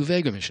have been 2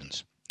 Vega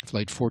missions,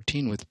 Flight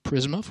 14 with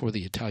Prisma for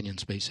the Italian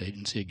Space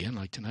Agency, again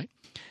like tonight,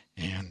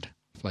 and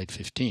Flight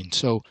 15.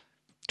 So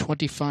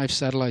 25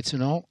 satellites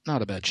in all,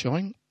 not a bad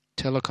showing.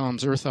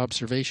 Telecom's Earth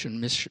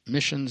observation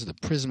missions, the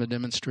Prisma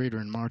demonstrator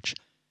in March,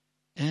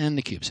 and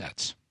the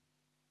CubeSats.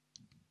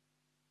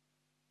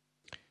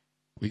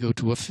 We go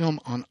to a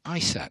film on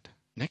EyeSat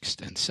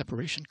next, and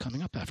separation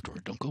coming up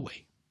afterward. Don't go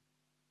away.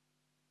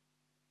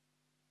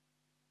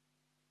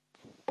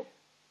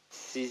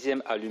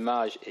 Sixième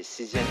allumage et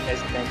sixième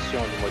extinction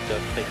du moteur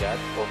frégate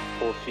au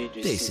profit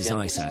du This is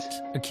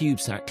EyeSat, a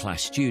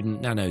CubeSat-class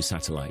student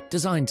nanosatellite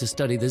designed to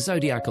study the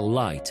zodiacal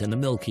light and the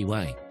Milky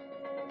Way.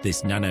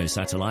 This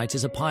nanosatellite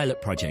is a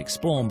pilot project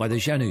spawned by the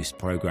Janus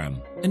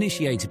program,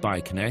 initiated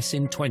by CNES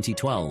in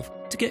 2012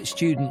 to get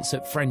students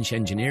at French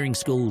engineering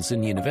schools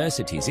and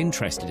universities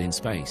interested in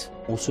space.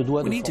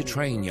 We need to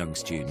train young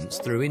students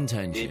through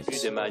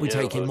internships. We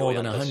take in more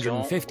than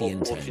 150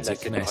 interns at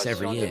CNES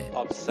every year.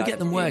 We get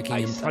them working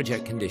in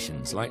project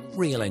conditions like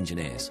real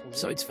engineers,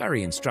 so it's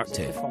very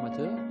instructive.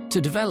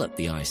 To develop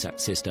the EyeSat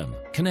system,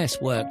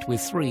 CNES worked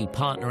with 3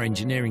 partner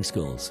engineering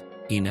schools: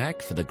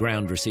 INAC for the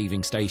ground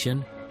receiving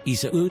station,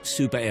 ISAUT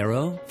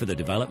Super-Aero for the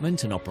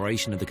development and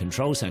operation of the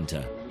control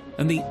center,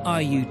 and the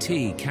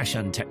IUT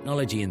Kashan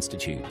Technology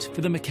Institute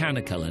for the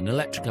mechanical and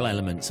electrical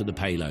elements of the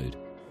payload.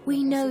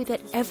 We know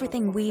that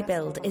everything we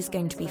build is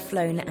going to be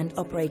flown and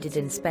operated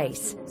in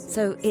space,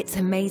 so it's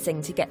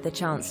amazing to get the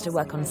chance to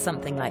work on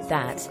something like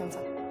that.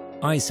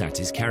 EyeSat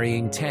is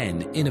carrying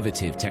 10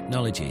 innovative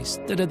technologies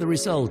that are the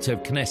result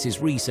of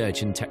CNES's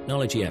research and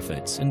technology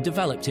efforts and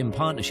developed in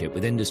partnership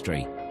with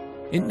industry.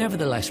 It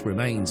nevertheless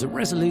remains a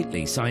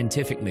resolutely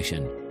scientific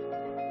mission.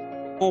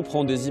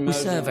 We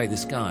survey the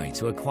sky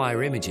to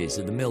acquire images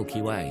of the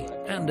Milky Way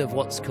and of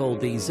what's called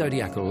the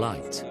zodiacal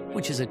light,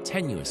 which is a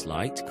tenuous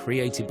light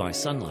created by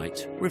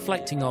sunlight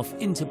reflecting off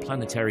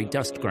interplanetary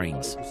dust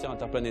grains.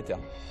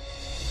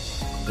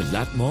 The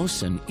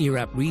LATMOS and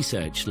IRAP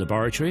research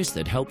laboratories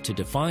that help to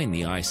define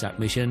the EyeSat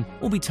mission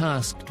will be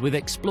tasked with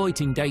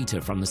exploiting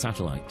data from the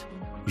satellite.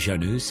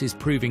 Janus is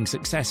proving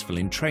successful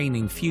in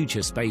training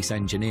future space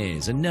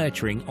engineers and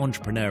nurturing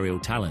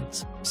entrepreneurial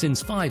talents,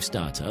 since 5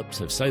 startups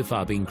have so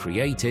far been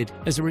created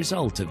as a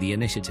result of the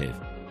initiative.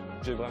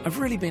 I've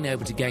really been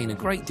able to gain a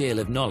great deal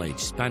of knowledge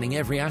spanning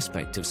every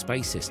aspect of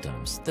space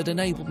systems that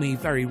enabled me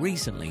very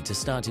recently to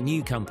start a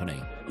new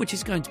company, which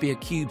is going to be a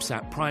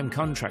CubeSat prime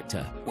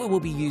contractor, where we'll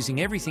be using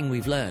everything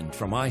we've learned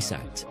from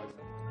EyeSat.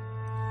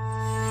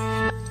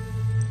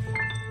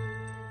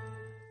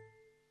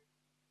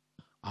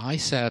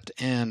 EyeSat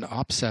and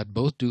OPS-SAT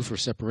both due for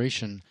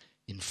separation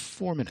in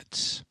 4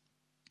 minutes.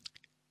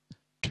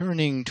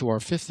 Turning to our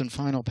 5th and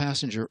final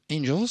passenger,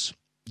 Angels,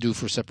 due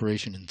for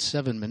separation in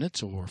 7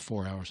 minutes, or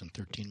 4 hours and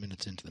 13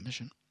 minutes into the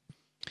mission.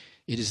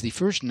 It is the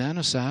first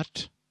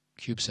nanosat,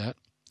 CubeSat,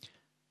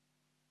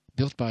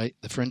 built by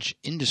the French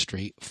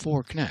industry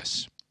for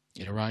CNES.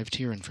 It arrived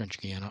here in French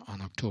Guiana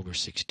on October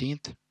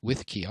 16th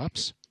with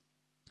CHEOPS.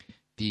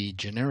 The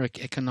generic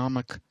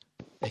economical,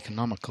 I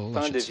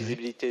should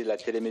say,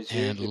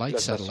 and light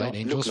satellite,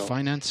 Angels,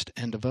 financed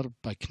and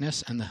developed by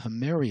CNES and the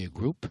Hemeria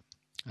group,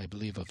 I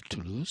believe of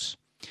Toulouse.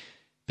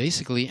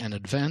 Basically an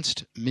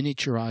advanced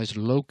miniaturized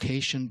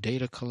location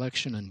data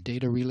collection and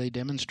data relay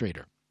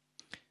demonstrator.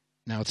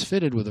 Now it's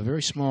fitted with a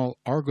very small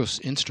Argos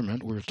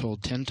instrument, we're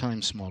told 10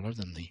 times smaller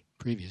than the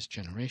previous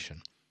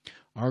generation.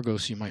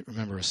 Argos, you might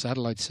remember, a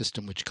satellite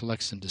system which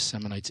collects and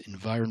disseminates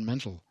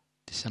environmental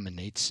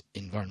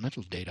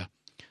data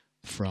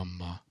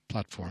from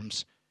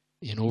platforms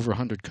in over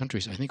 100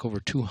 countries, I think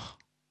over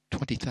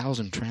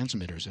 20,000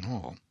 transmitters in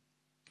all.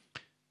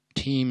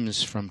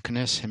 Teams from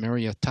CNES,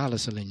 Hemeria,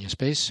 Thales,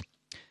 Arianespace,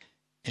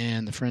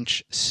 and the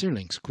French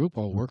Sirlinx group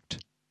all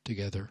worked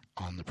together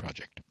on the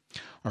project.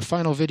 Our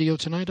final video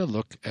tonight, a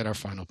look at our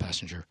final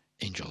passenger,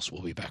 Angels.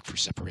 We'll be back for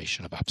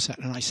separation of OPS-SAT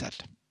and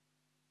EyeSat.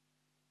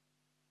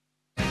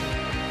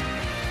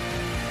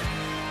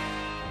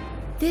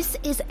 This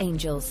is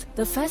Angels,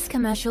 the first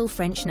commercial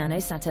French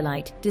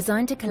nanosatellite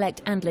designed to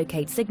collect and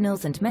locate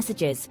signals and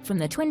messages from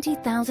the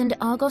 20,000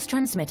 Argos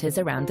transmitters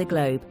around the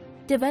globe.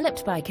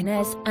 Developed by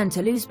CNES and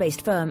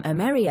Toulouse-based firm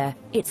Hemeria,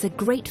 it's a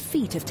great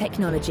feat of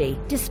technology,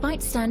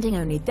 despite standing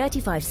only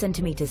 35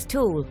 centimeters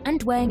tall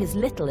and weighing as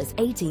little as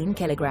 18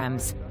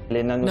 kilograms.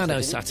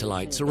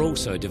 Nanosatellites are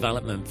also a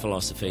development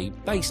philosophy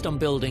based on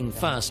building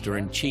faster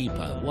and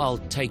cheaper while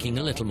taking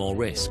a little more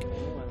risk.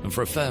 And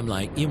for a firm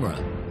like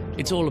Hemeria,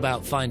 it's all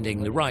about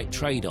finding the right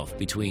trade-off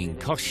between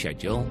cost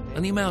schedule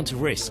and the amount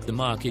of risk the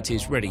market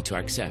is ready to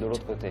accept.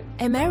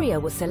 Hemeria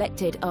was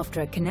selected after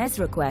a CNES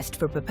request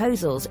for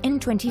proposals in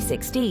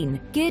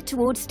 2016, geared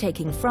towards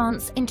taking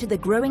France into the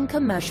growing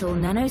commercial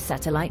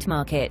nanosatellite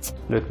market.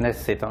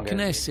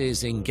 CNES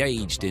is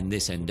engaged in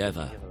this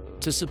endeavour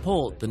to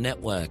support the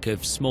network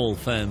of small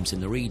firms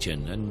in the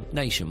region and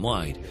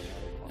nationwide,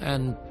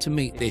 and to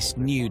meet this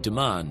new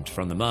demand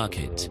from the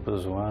market. To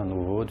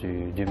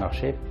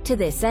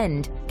this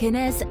end,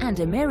 CNES and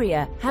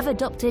Hemeria have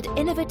adopted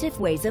innovative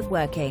ways of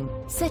working,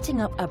 setting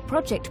up a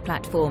project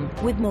platform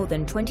with more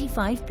than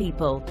 25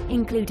 people,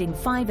 including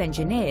 5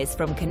 engineers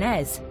from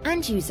CNES,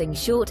 and using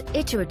short,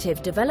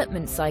 iterative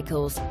development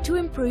cycles to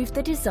improve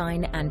the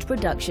design and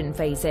production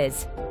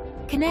phases.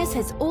 CNES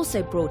has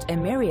also brought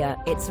Hemeria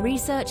its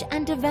research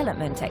and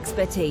development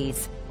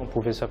expertise.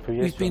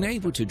 We've been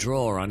able to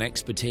draw on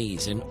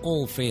expertise in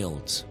all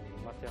fields.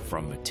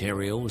 from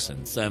materials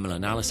and thermal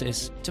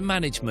analysis to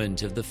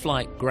management of the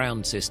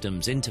flight-ground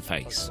systems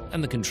interface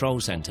and the control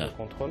center.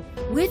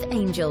 With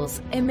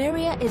Angels,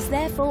 Hemeria is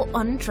therefore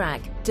on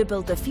track to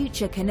build the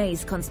future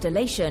CNES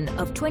constellation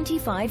of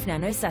 25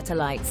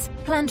 nanosatellites,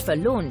 planned for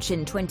launch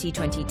in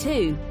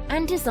 2022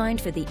 and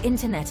designed for the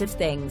Internet of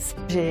Things.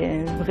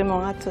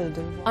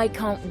 I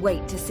can't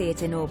wait to see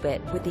it in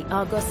orbit with the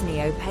Argos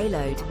Neo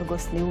payload.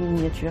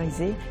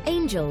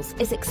 Angels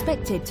is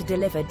expected to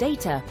deliver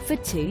data for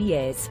 2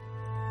 years.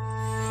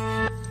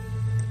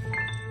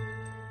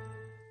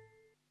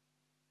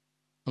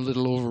 A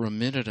little over a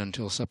minute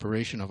until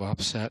separation of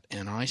OPS-SAT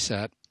and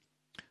EyeSat,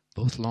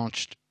 both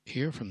launched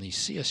here from the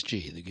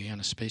CSG, the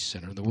Guiana Space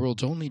Center, the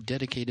world's only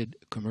dedicated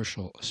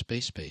commercial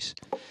space base.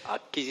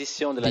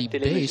 The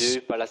base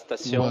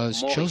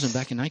was chosen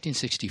back in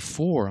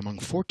 1964 among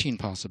 14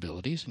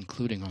 possibilities,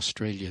 including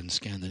Australia and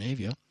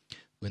Scandinavia,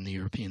 when the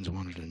Europeans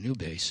wanted a new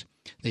base.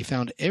 They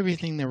found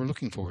everything they were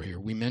looking for here.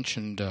 We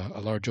mentioned a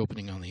large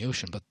opening on the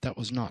ocean, but that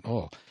was not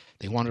all.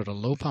 They wanted a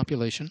low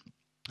population.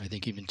 I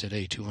think even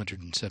today,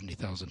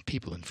 270,000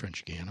 people in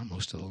French Guiana.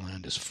 Most of the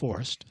land is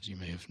forest, as you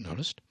may have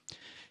noticed.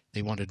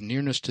 They wanted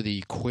nearness to the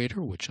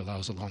equator, which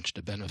allows a launch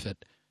to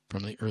benefit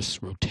from the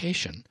Earth's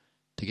rotation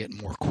to get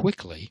more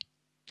quickly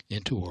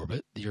into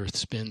orbit. The Earth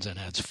spins and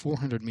adds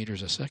 400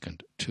 meters a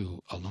second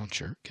to a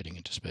launcher getting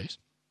into space.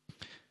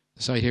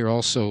 The site here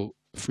also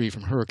free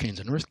from hurricanes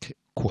and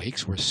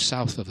earthquakes. We're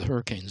south of the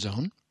hurricane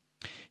zone.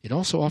 It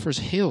also offers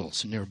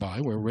hills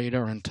nearby where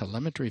radar and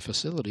telemetry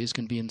facilities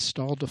can be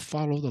installed to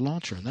follow the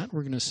launcher, and that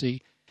we're going to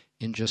see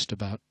in just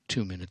about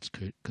 2 minutes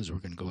because we're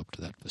going to go up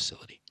to that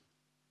facility.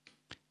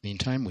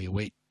 Meantime, we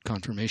await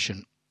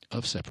confirmation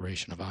of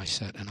separation of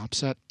EyeSat and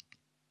OPS-SAT.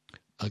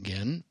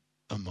 Again,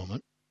 a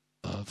moment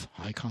of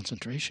high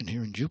concentration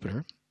here in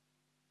Jupiter,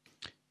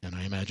 and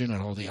I imagine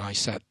at all the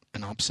EyeSat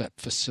and OPS-SAT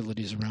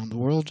facilities around the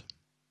world.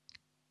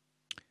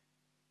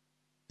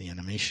 The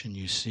animation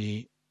you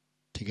see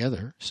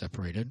together,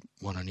 separated,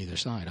 one on either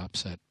side,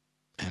 OPS-SAT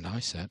and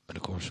EyeSat, but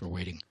of course we're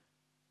waiting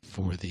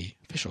for the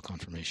official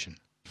confirmation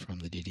from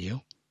the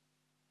DDO.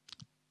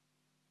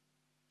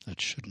 That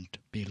shouldn't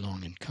be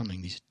long in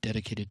coming. These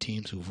dedicated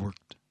teams who've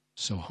worked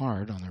so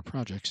hard on their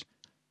projects,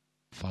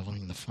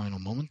 following the final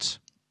moments,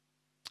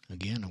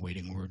 again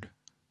awaiting word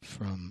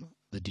from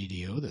the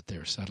DDO that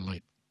their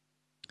satellite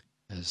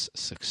has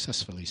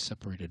successfully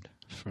separated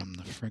from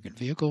the frigate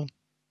vehicle,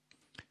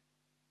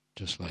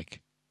 just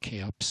like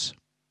CHEOPS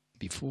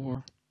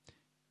before,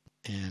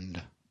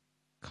 and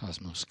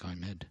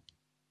COSMO-SkyMed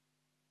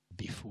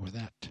before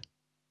that.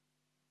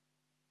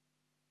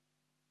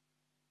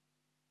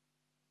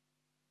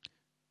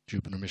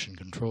 Jupiter Mission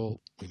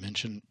Control, we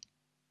mentioned,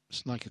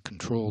 it's like a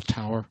control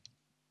tower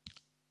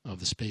of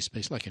the space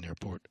base, like an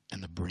airport,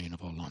 and the brain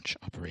of all launch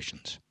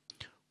operations.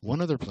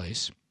 One other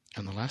place,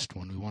 and the last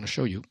one we want to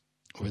show you,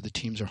 where the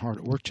teams are hard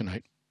at work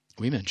tonight,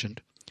 we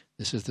mentioned,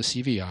 this is the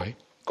CVI,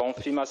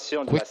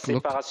 Confirmation de la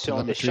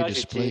séparation des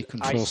charges utiles,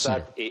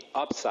 EyeSat et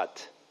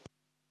OPS-SAT.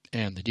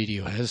 And the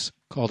DDO has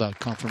called out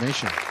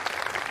confirmation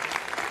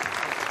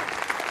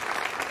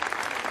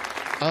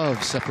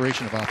of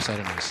separation of OPS-SAT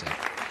and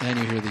EyeSat. And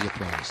you hear the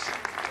applause.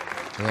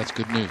 So that's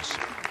good news.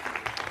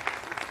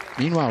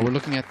 Meanwhile, we're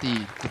looking at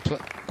the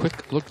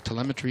Quick Look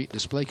Telemetry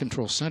Display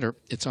Control Center.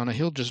 It's on a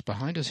hill just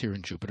behind us here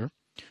in Jupiter.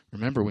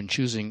 Remember, when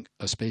choosing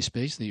a space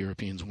base, the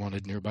Europeans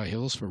wanted nearby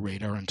hills for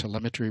radar and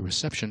telemetry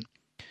reception.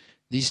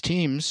 These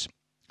teams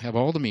have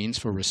all the means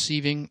for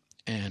receiving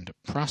and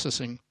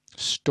processing,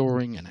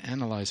 storing, and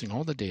analyzing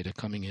all the data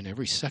coming in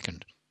every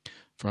second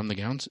from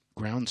the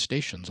ground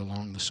stations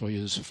along the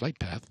Soyuz flight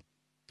path.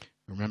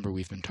 Remember,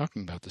 we've been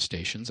talking about the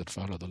stations that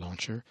follow the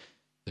launcher.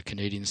 The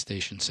Canadian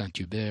station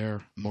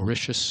Saint-Hubert,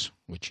 Mauritius,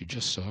 which you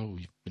just saw.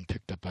 We've been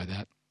picked up by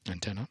that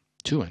antenna.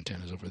 2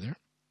 antennas over there.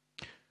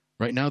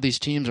 Right now, these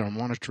teams are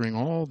monitoring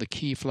all the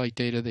key flight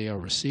data they are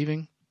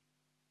receiving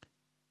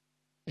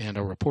and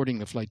are reporting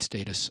the flight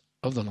status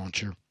of the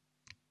launcher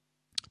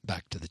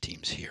back to the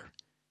teams here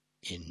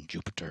in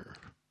Jupiter.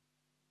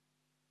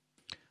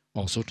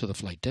 Also to the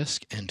flight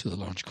desk and to the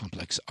Launch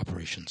Complex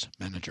Operations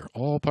Manager.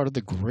 All part of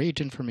the great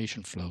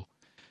information flow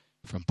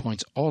from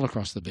points all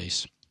across the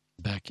base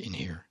back in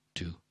here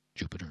to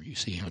Jupiter. You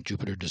see how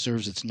Jupiter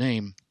deserves its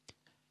name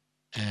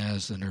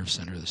as the nerve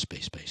center of the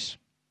space base.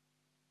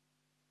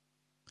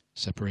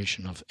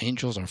 Separation of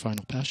Angels, our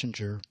final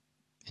passenger,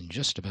 in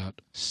just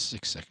about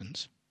 6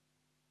 seconds.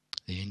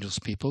 The Angels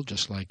people,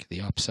 just like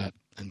the OPS-SAT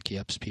and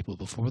CHEOPS people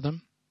before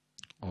them,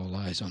 all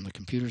eyes on the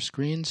computer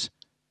screens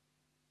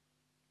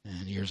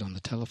and ears on the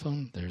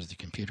telephone. There's the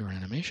computer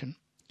animation,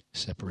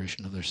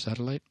 separation of their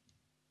satellite.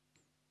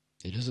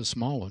 It is a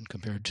small one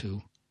compared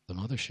to the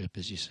mothership,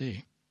 as you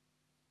see.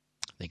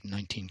 I think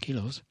 19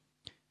 kilos.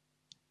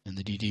 And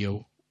the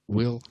DDO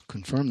will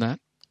confirm that.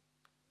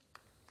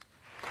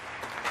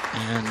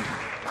 And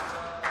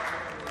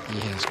he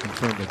has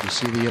confirmed it. You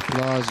see the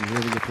applause, you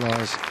hear the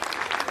applause.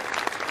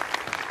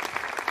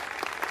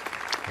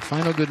 The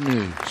final good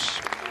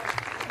news.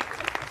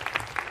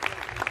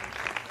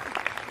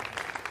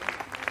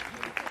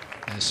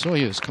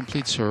 Soyuz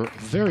completes her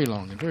very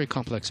long and very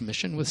complex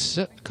mission with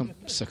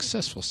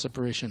successful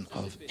separation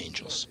of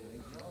Angels.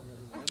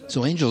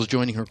 So Angels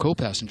joining her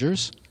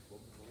co-passengers,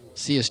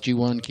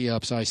 CSG-1,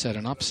 CHEOPS, EyeSat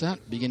and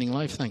OPS-SAT, beginning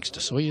life thanks to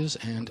Soyuz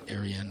and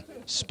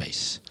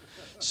Arianespace.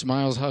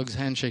 Smiles, hugs,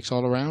 handshakes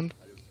all around.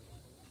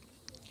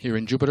 Here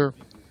in Jupiter,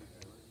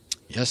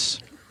 yes,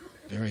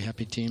 very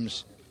happy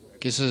teams.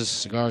 Kisses,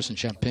 cigars, and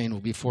champagne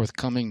will be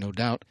forthcoming, no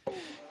doubt.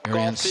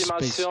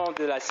 Confirmation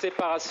de la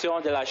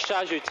séparation de la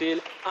charge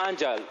utile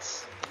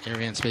Angels.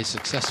 Arianespace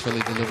successfully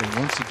delivering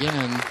once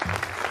again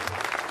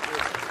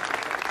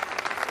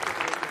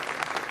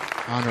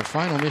on her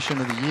final mission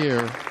of the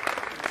year,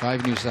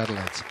 5 new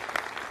satellites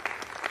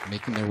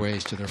making their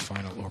ways to their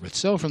final orbit.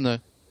 So from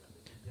the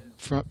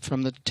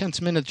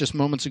tense minute just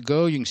moments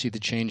ago, you can see the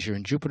change here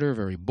in Jupiter,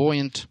 very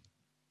buoyant,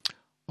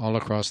 all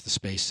across the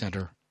Space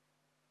Center.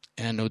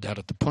 And no doubt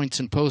at the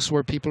points and posts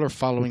where people are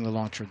following the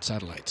launcher and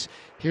satellites.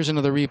 Here's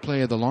another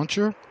replay of the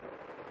launcher.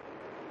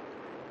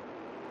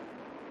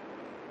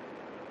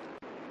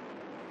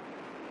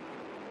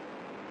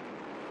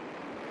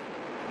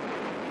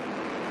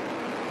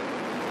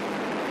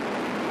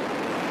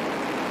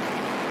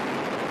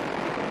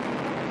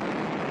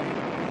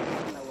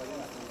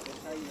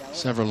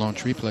 Several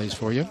launch replays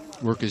for you.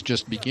 Work is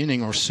just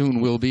beginning, or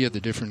soon will be, at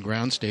the different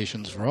ground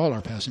stations for all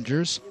our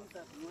passengers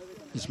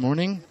this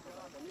morning,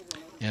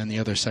 and the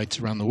other sites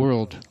around the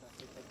world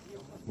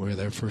where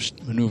their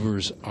first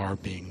maneuvers are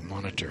being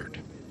monitored.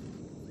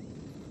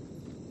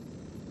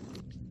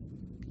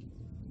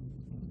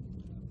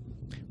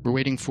 We're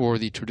waiting for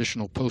the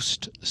traditional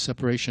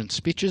post-separation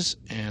speeches,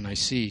 and I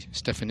see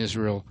Stefan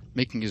Israel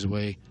making his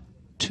way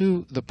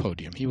to the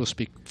podium. He will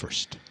speak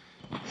first.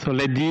 So,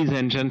 ladies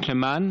and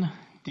gentlemen,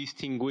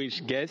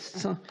 distinguished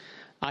guests,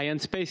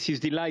 Arianespace is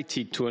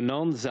delighted to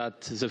announce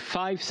that the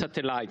 5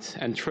 satellites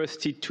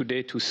entrusted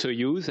today to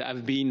Soyuz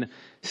have been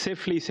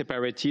safely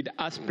separated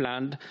as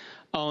planned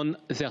on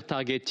their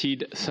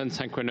targeted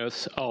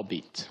sun-synchronous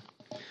orbit.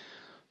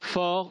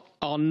 For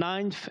our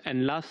 9th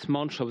and last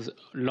launch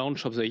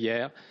of the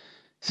year,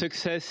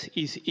 success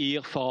is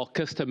here for our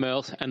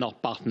customers and our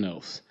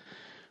partners.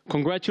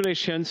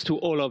 Congratulations to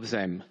all of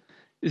them.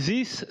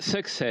 This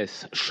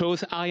success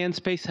shows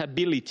Arianespace's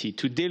ability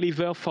to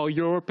deliver for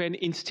European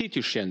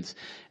institutions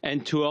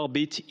and to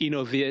orbit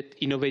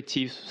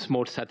innovative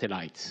small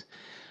satellites.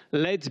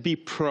 Let's be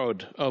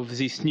proud of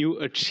this new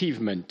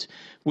achievement,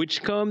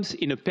 which comes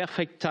in a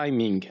perfect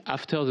timing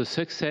after the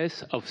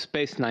success of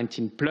Space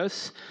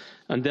 19+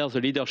 under the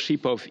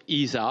leadership of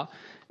ESA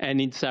and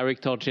its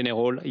Director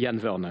General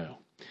Jan Werner.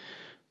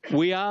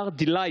 We are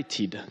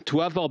delighted to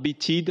have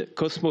orbited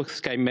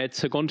COSMO-SkyMed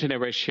Second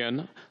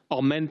Generation,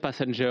 our main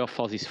passenger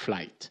for this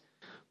flight.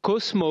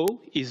 COSMO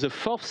is the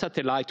 4th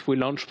satellite we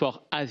launched for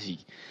ASI.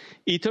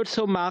 It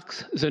also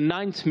marks the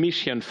 9th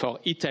mission for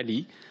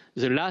Italy,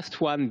 the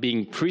last one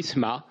being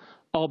Prisma,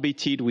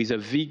 orbited with a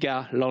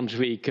Vega launch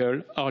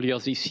vehicle earlier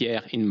this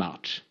year in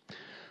March.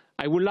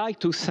 I would like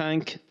to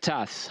thank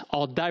TAS,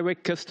 our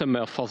direct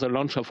customer for the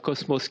launch of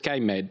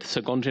COSMO-SkyMed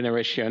Second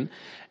Generation,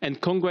 and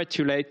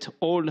congratulate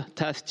all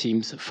TAS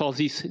teams for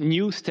this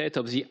new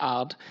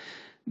state-of-the-art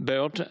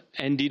bird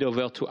handed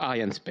over to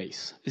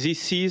Arianespace.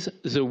 This is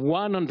the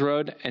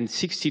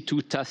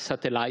 162 TAS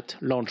satellite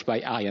launched by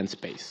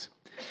Arianespace.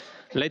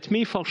 Let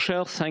me for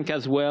sure thank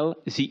as well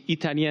the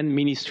Italian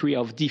Ministry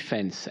of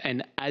Defense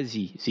and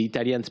ASI, the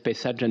Italian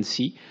Space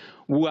Agency,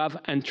 who have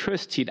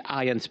entrusted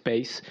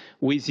Arianespace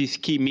with this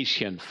key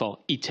mission for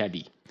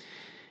Italy.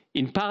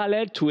 In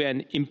parallel to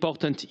an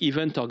important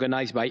event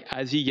organized by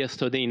ASI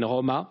yesterday in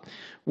Roma,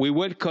 we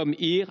welcome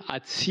here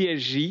at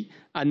CSG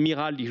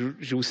Admiral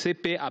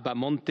Giuseppe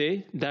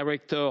Abamonte,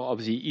 Director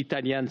of the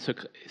Italian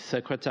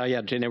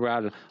Secretariat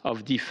General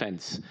of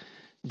Defense.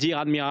 Dear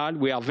Admiral,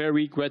 we are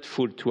very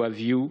grateful to have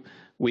you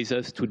with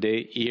us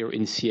today here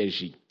in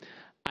CSG.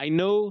 I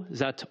know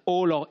that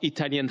all our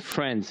Italian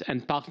friends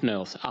and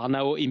partners are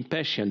now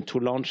impatient to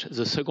launch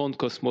the second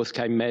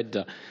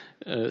COSMO-SkyMed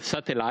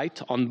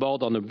satellite on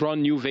board on a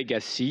brand new Vega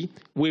C.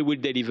 We will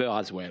deliver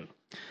as well.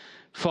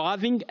 For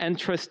having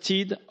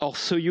entrusted our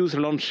Soyuz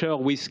launcher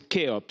with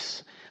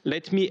CHEOPS,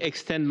 let me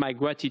extend my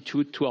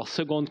gratitude to our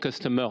second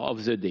customer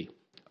of the day,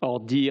 our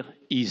dear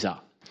ESA.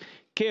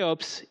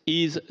 CHEOPS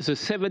is the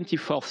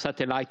 74th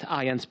satellite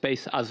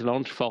Arianespace has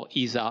launched for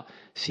ESA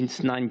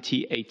since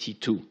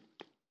 1982.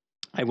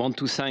 I want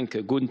to thank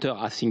Gunther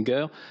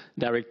Hassinger,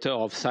 Director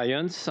of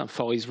Science,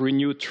 for his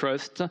renewed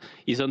trust,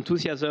 his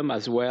enthusiasm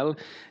as well,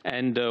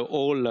 and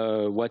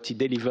all what he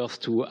delivers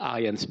to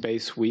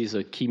Arianespace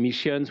with key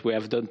missions. We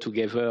have done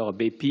together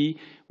BEPI,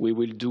 we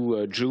will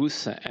do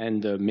JUICE,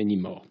 and many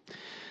more.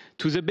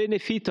 To the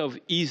benefit of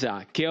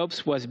ESA,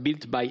 CHEOPS was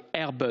built by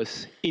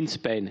Airbus in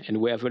Spain, and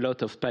we have a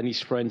lot of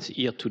Spanish friends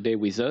here today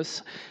with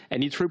us,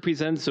 and it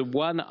represents the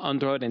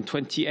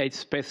 128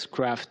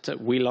 spacecraft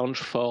we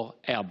launched for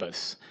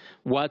Airbus.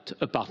 What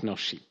a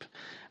partnership.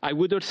 I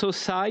would also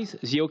seize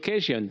the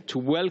occasion to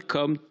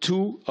welcome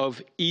 2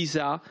 of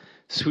ESA's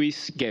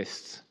Swiss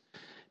guests.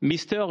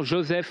 Mr.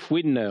 Joseph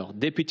Widner,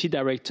 Deputy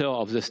Director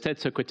of the State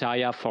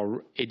Secretariat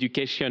for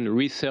Education,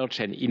 Research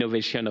and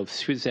Innovation of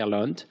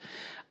Switzerland,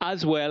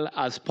 as well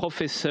as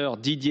Professor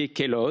Didier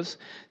Queloz.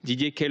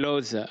 Didier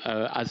Queloz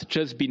has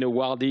just been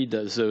awarded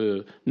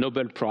the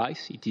Nobel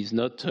Prize. It is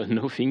not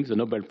nothing, the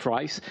Nobel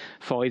Prize,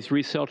 for his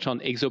research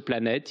on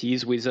exoplanet. He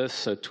is with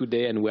us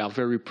today, and we are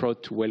very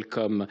proud to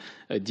welcome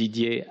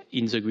Didier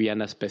in the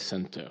Guiana Space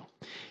Center.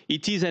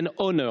 It is an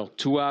honor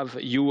to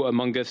have you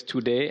among us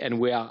today, and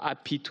we are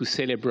happy to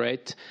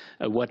celebrate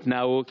what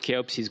now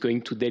CHEOPS is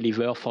going to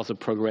deliver for the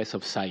progress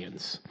of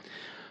science.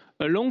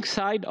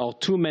 Alongside our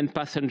two main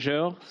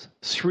passengers,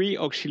 3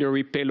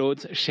 auxiliary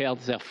payloads shared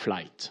their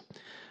flight.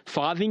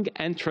 For having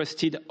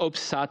entrusted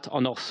OPS-SAT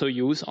on our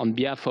Soyuz on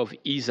behalf of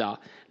ESA,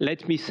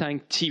 let me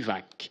thank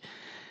Tyvak.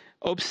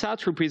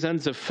 OPS-SAT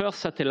represents the first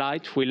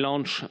satellite we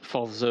launch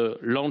for the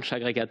launch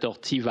aggregator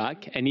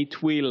Tyvak, and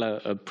it will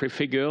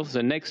prefigure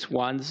the next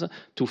ones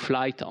to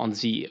flight on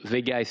the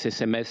Vega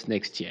SSMS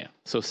next year.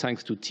 So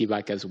thanks to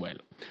Tyvak as well.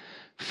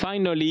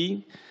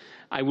 Finally,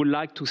 I would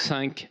like to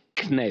thank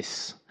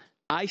CNES.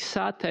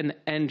 EyeSat and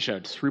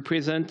Angels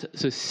represent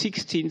the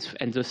 16th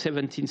and the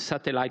 17th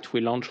satellite we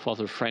launched for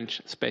the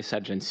French Space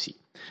Agency.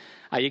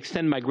 I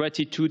extend my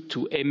gratitude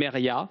to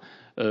Hemeria,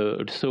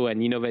 also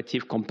an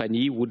innovative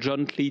company who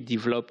jointly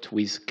developed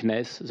with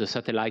CNES the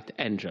satellite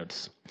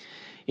Angels.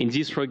 In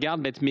this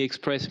regard, let me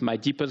express my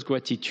deepest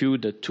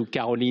gratitude to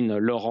Caroline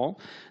Laurent,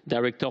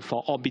 Director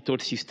for Orbital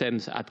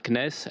Systems at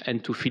CNES,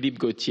 and to Philippe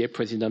Gauthier,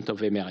 President of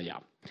Hemeria.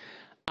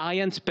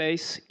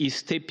 Arianespace is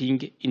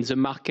stepping in the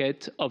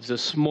market of the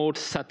small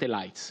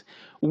satellites.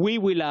 We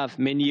will have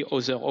many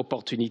other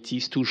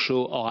opportunities to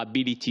show our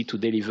ability to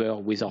deliver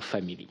with our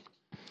family.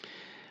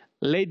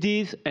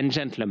 Ladies and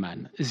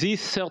gentlemen,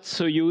 this third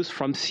Soyuz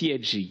from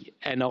CHG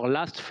and our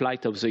last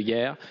flight of the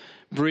year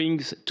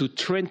brings to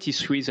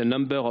 23 the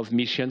number of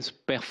missions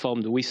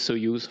performed with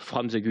Soyuz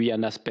from the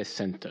Guiana Space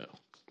Center.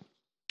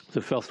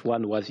 The first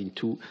one was in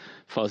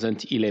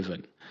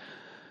 2011.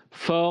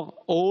 For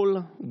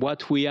all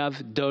what we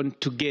have done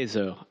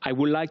together, I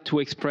would like to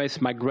express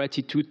my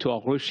gratitude to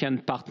our Russian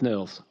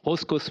partners,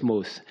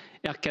 Roscosmos,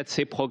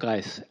 RKC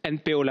Progress,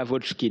 NPO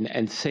Lavochkin,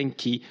 and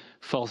Senki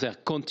for their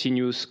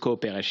continuous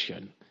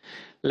cooperation.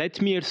 Let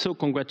me also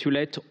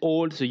congratulate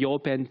all the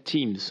European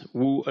teams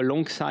who,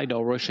 alongside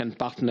our Russian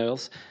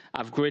partners,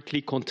 have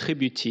greatly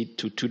contributed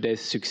to today's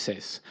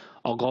success.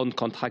 Our ground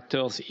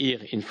contractors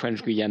here in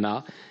French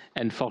Guiana,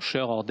 and for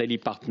sure our daily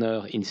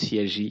partner in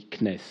CSG,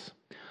 CNES.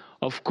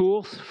 Of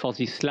course, for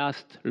this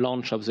last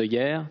launch of the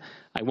year,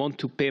 I want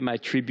to pay my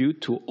tribute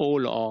to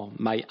all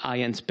my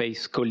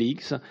Arianespace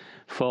colleagues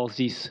for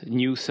this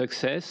new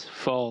success,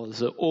 for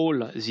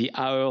all the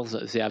hours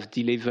they have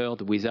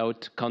delivered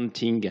without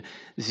counting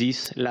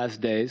these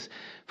last days,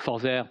 for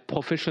their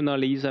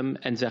professionalism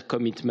and their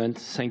commitment.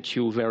 Thank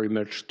you very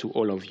much to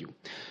all of you.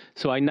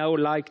 So I now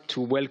like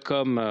to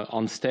welcome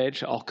on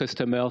stage our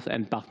customers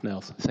and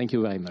partners. Thank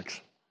you very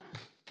much.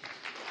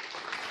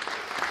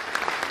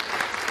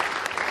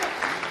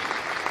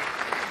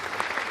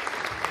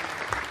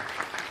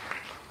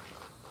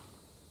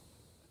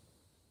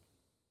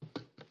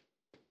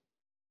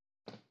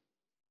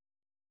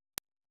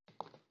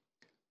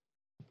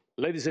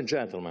 Ladies and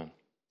gentlemen,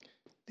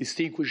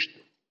 distinguished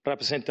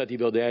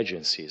representatives of the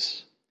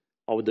agencies,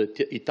 of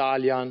the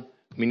Italian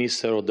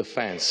Minister of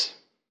Defense,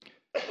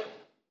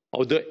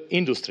 of the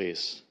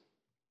industries,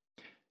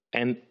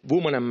 and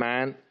women and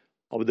men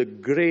of the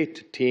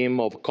great team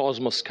of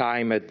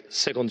COSMO-SkyMed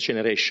Second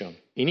Generation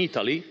in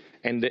Italy,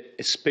 and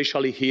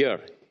especially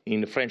here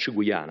in French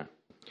Guiana.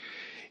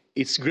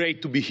 It's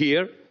great to be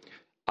here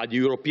at the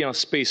European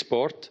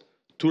Spaceport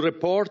to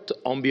report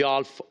on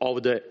behalf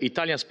of the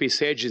Italian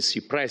Space Agency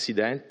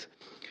President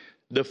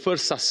the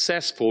first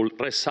successful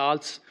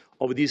results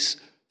of this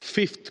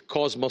 5th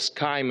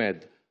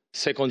COSMO-SkyMed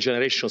Second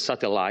Generation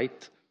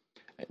satellite,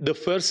 the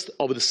first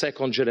of the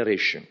second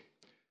generation,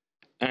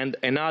 and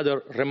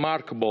another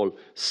remarkable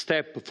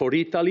step for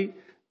Italy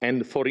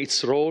and for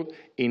its role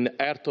in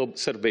Earth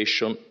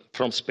observation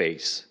from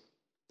space.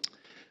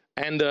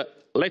 And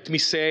let me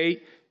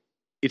say,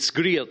 it's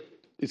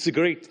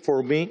great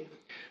for me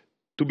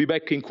to be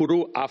back in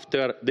Kourou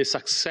after the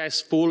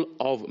successful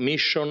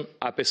mission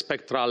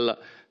hyperspectral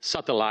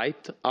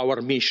satellite,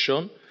 our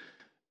mission,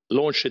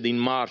 launched in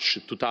March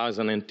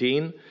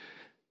 2019,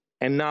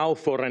 and now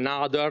for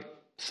another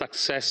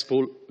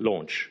successful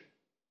launch.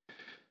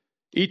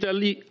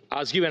 Italy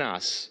has given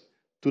us,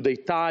 to the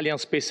Italian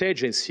Space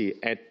Agency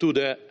and to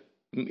the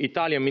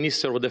Italian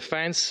Minister of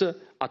Defense,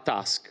 a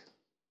task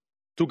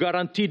to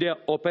guarantee the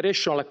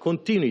operational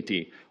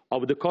continuity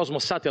of the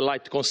COSMOS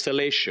satellite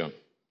constellation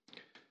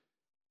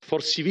for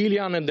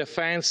civilian and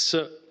defense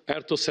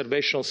Earth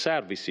observation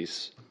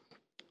services,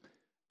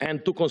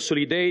 and to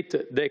consolidate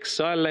the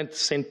excellent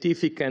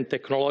scientific and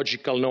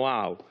technological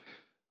know-how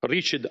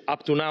reached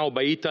up to now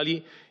by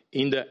Italy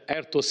in the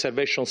Earth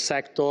observation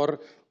sector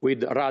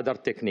with radar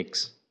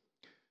techniques.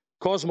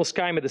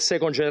 COSMO-SkyMed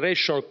Second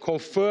Generation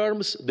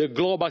confirms the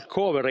global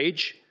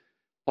coverage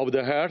of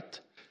the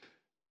Earth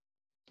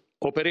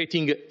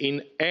operating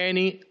in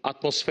any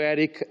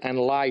atmospheric and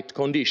light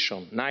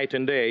condition, night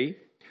and day,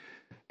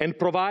 and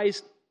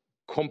provides,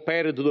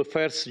 compared to the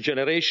first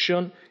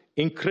generation,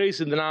 increased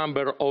the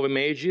number of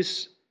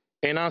images,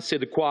 enhanced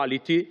the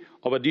quality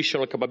of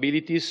additional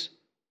capabilities,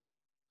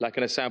 like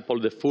an example,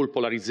 the full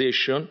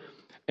polarization,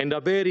 and a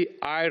very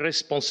high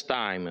response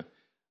time,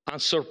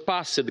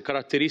 unsurpassed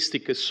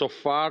characteristic so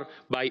far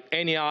by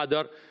any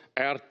other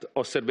Earth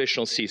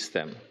observation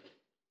system.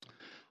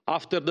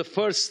 After the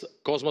first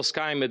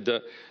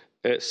COSMO-SkyMed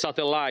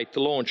satellite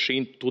launch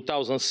in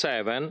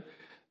 2007,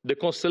 the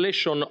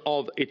constellation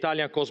of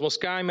Italian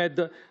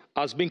COSMO-SkyMed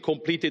has been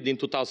completed in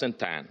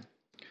 2010.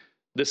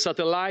 The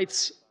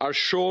satellites are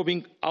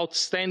showing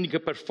outstanding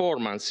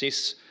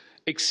performances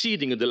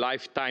exceeding the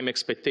lifetime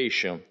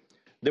expectation,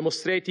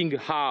 demonstrating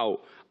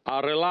how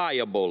a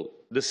reliable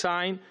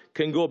design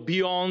can go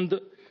beyond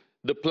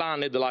the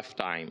planned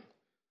lifetime.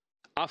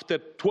 After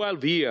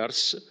 12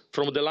 years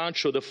from the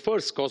launch of the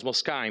first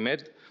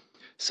COSMO-SkyMed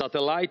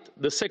satellite,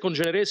 the second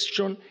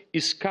generation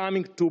is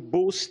coming to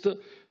boost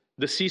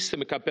the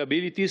system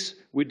capabilities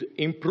with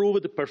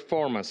improved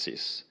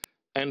performances.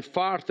 And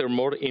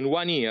furthermore, in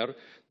 1 year,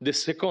 the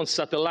second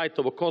satellite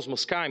of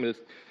COSMO-SkyMed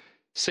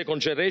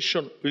second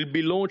generation will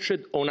be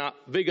launched on a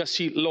Vega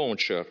C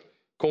launcher,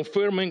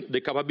 confirming the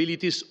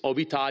capabilities of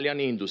Italian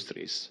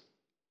industries.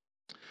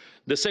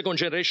 The second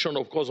generation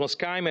of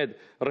COSMO-SkyMed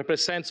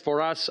represents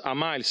for us a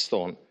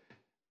milestone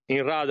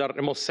in radar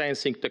remote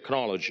sensing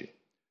technology,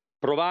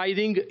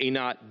 providing in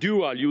a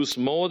dual-use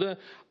mode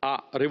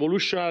a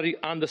revolutionary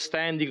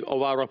understanding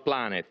of our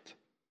planet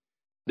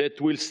that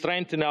will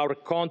strengthen our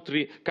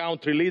country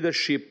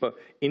leadership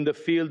in the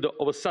field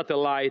of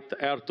satellite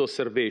Earth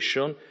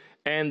observation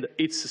and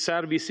its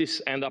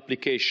services and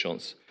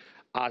applications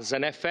as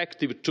an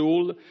effective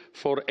tool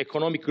for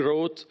economic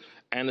growth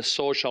and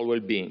social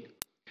well-being.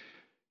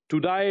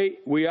 Today,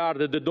 we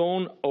are at the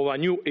dawn of a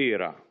new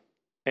era,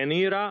 an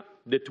era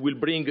that will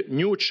bring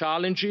new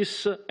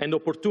challenges and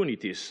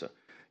opportunities,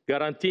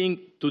 guaranteeing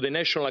to the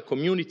national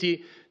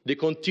community the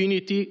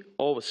continuity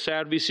of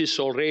services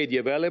already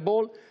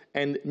available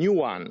and new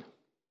one,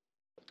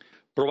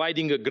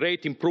 providing a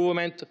great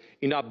improvement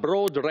in a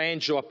broad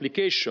range of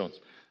applications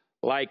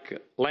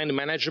like land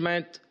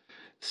management,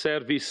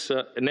 service,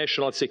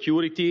 national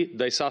security,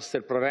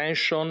 disaster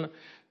prevention,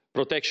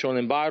 protection of the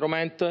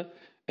environment,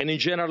 and in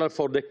general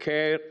for the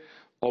care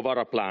of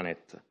our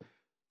planet.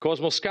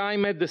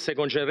 COSMO-SkyMed, the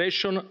second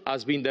generation,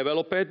 has been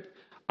developed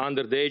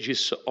under the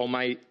aegis of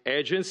my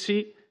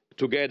agency,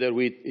 together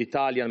with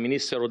Italian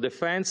Minister of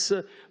Defense,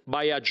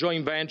 by a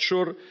joint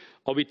venture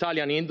of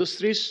Italian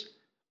industries,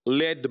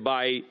 led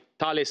by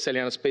Thales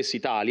Arianespace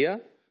Italia,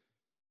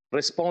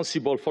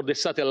 responsible for the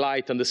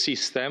satellite and the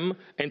system,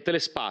 and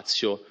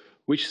Telespazio,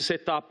 which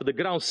set up the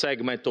ground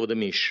segment of the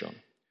mission.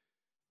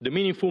 The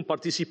meaningful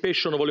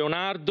participation of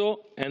Leonardo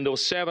and of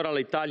several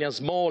Italian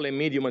small and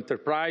medium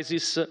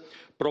enterprises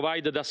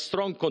provided a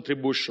strong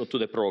contribution to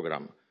the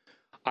program.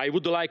 I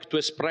would like to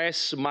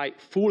express my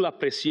full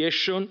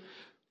appreciation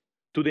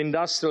to the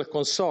industrial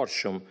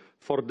consortium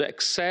for the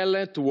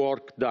excellent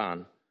work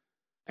done,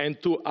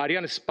 and to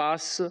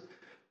Arianespace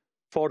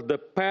for the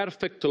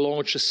perfect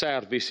launch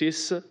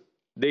services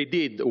they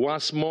did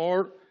once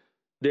more,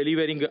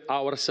 delivering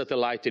our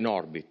satellite in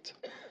orbit.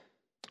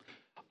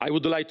 I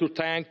would like to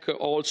thank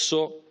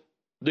also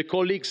the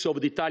colleagues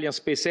of the Italian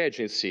Space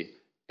Agency,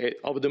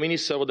 of the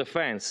Minister of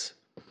Defense,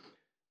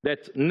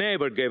 that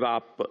never gave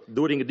up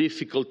during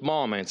difficult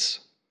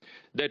moments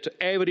that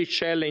every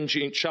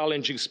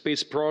challenging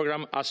space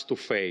program has to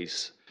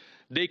face.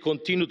 They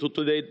continue to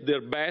do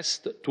their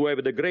best to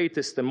have the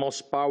greatest and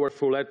most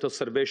powerful Earth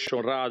observation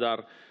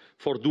radar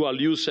for dual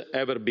use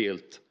ever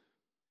built.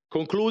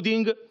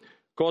 Concluding,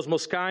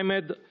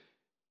 COSMO-SkyMed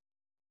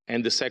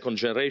and the second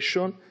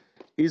generation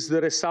is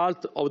the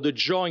result of the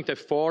joint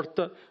effort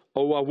of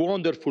a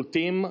wonderful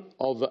team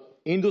of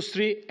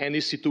industry and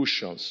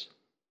institutions,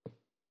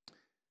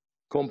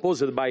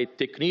 composed by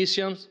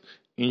technicians,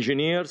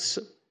 engineers,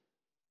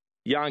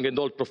 young and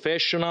old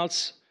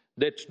professionals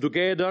that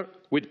together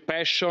with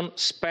passion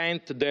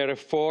spent their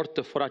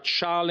effort for a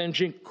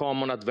challenging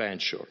common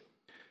adventure.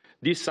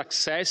 This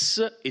success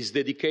is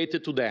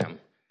dedicated to them,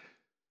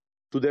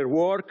 to their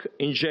work,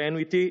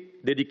 ingenuity,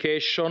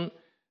 dedication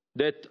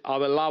that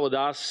have allowed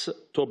us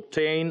to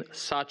obtain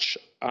such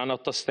an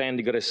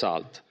outstanding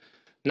result.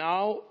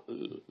 Now,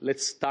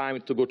 it's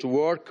time to go to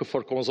work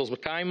for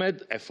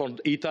COSMO-SkyMed and for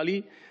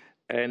Italy,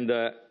 and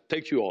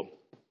thank you all.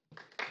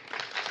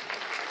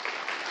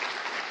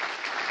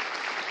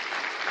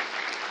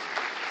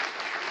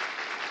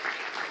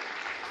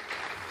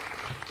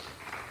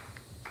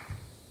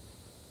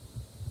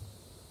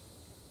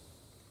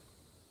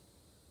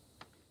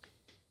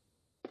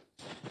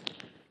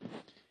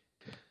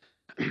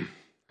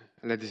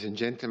 Ladies and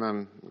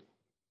gentlemen,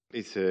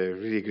 it's a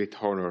really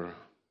great honor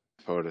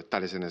for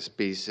Thales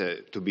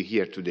Arianespace to be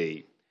here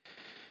today,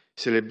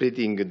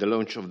 celebrating the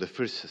launch of the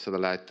first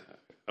satellite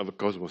of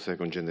COSMO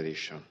second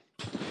generation.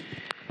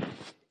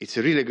 It's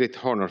a really great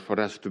honor for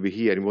us to be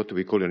here in what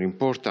we call an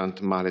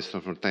important milestone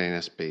for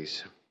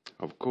Arianespace,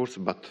 of course,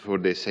 but for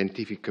the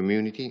scientific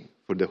community,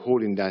 for the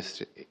whole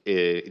industry,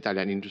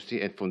 Italian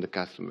industry, and for the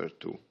customer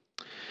too.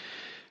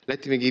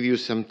 Let me give you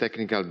some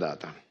technical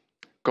data.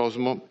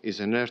 COSMO is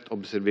an Earth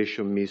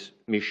observation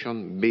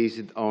mission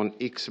based on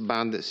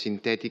X-band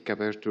synthetic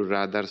aperture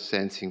radar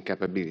sensing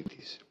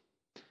capabilities.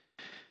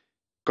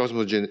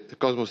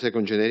 COSMO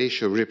Second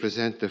Generation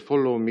represents the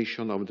follow-on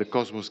mission of the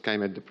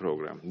COSMO-SkyMed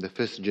program. The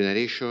first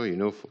generation, you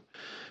know,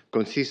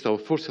 consists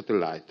of 4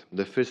 satellites.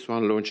 The first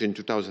one launched in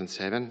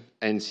 2007,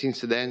 and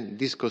since then,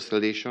 this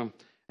constellation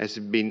has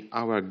been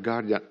our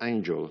guardian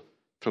angel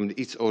from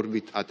its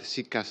orbit at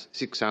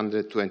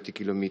 620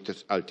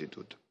 kilometers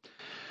altitude.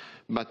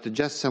 But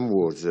just some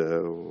words.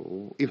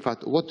 In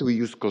fact, what do we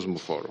use COSMO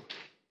for?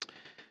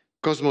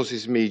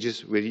 COSMOS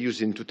images were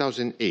used in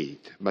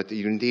 2008, but the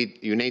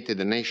United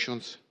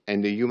Nations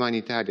and the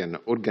humanitarian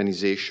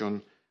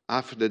organization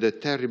after the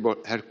terrible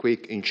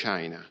earthquake in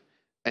China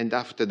and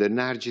after the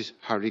Nargis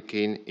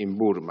hurricane in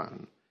Burma.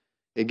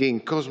 Again,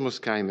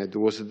 COSMO-SkyMed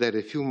was there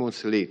a few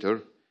months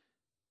later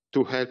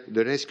to help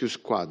the rescue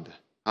squad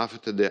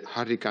after the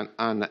Hurricane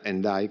Anna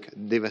and Ike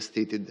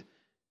devastated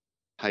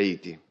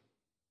Haiti.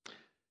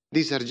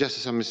 These are just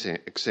some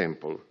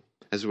examples,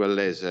 as well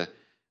as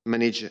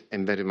manage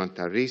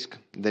environmental risk,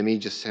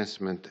 damage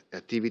assessment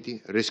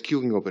activity,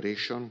 rescuing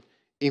operation,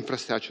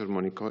 infrastructure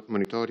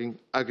monitoring,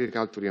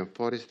 agriculture and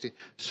forestry,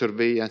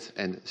 surveillance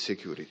and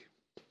security.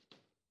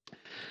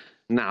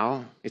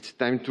 Now it's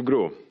time to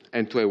grow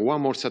and to have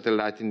one more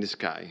satellite in the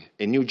sky,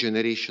 a new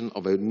generation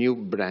of a new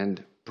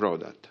brand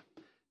product.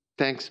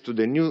 Thanks to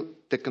the new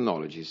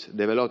technologies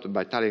developed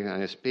by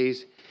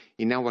Arianespace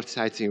in our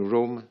sites in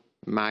Rome,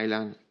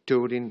 Milan,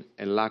 Turin,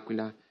 and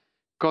L'Aquila,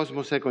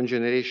 COSMO Second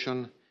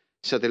Generation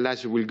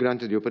satellites will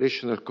grant the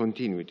operational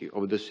continuity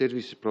of the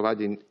service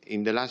provided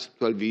in the last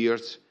 12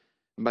 years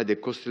by the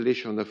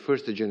constellation of the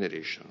first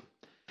generation.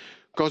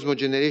 COSMO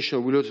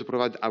Generation will also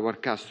provide our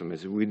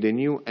customers with a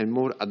new and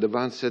more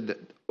advanced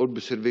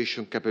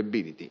observation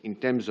capability in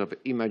terms of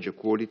image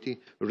quality,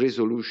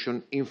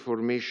 resolution,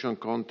 information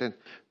content,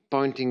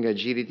 pointing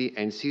agility,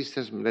 and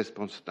systems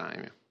response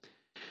time.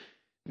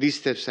 These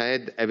steps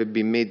ahead have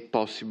been made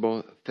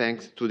possible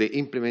thanks to the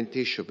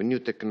implementation of new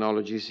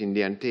technologies in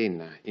the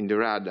antenna, in the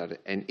radar,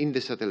 and in the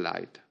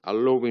satellite,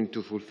 allowing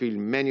to fulfill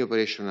many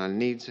operational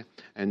needs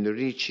and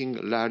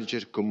reaching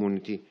larger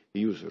community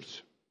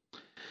users.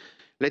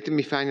 Let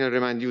me finally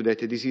remind you that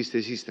this is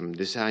a system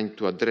designed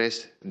to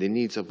address the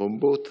needs of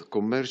both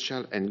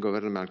commercial and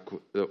government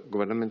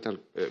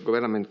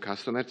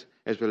customers,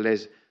 as well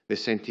as the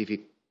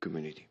scientific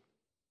community.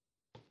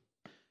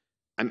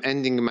 I'm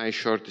ending my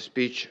short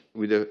speech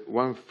with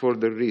one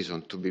further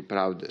reason to be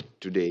proud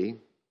today.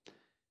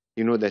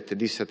 You know that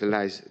this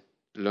satellite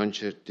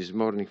launched this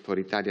morning for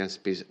Italian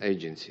Space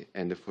Agency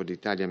and for the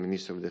Italian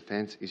Minister of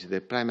Defense is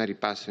the primary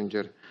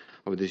passenger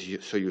of the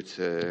Soyuz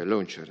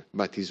launcher,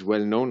 but it's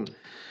well known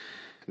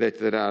that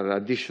there are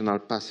additional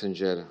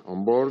passengers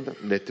on board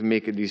that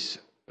make this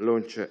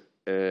launch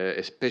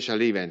a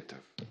special event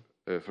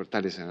for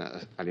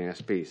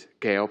Arianespace,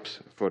 CHEOPS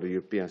for the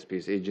European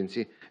Space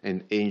Agency,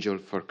 and ANGEL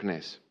for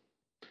CNES.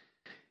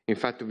 In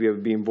fact, we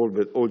have been involved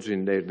also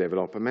in their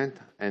development,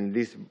 and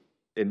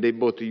they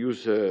both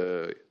use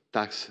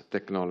TAX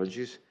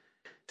technologies,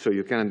 so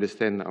you can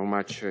understand how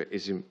much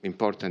is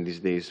important these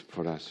days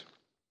for us.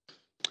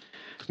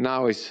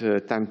 Now it's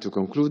time to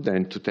conclude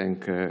and to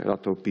thank a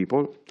lot of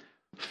people.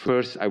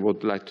 First, I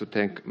would like to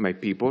thank my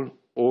people,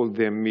 all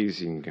the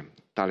amazing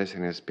Thales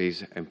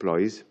Arianespace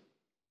employees,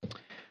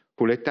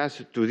 who led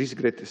us to this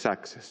great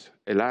success,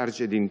 a large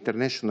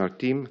international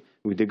team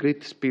with a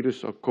great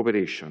spirit of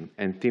cooperation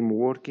and team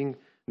working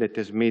that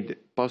has made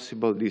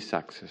possible this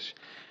success.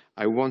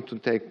 I want to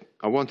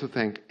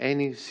thank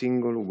any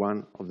single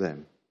one of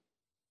them.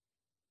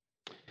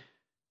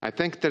 I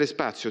thank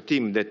Telespazio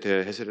team that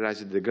has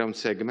realized the ground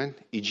segment,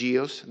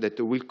 EGEOS that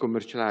will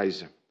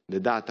commercialize the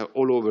data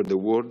all over the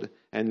world,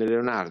 and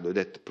Leonardo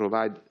that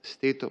provide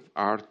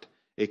state-of-art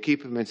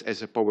equipment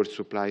as a power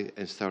supply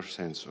and star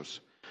sensors.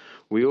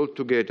 We all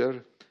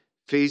together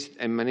faced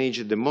and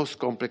managed the most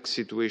complex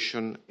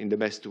situation in the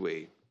best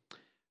way.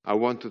 I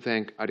want to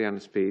thank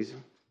Arianespace,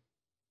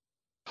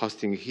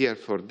 hosting here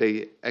for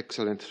their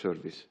excellent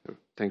service.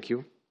 Thank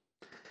you.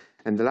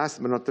 And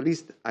last but not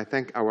least, I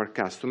thank our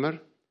customer,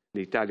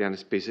 the Italian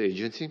Space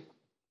Agency,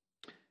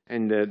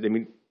 and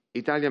the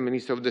Italian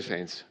Minister of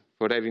Defense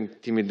for having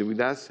teamed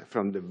with us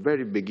from the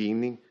very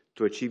beginning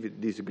to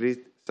achieve this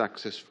great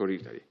success for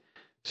Italy.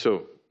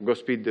 So,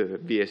 Godspeed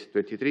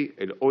VS23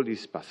 and all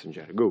these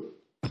passengers. Go.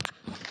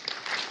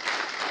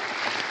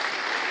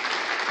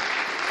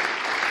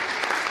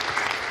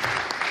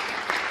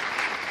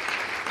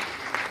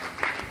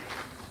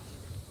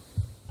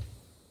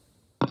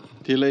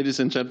 Dear ladies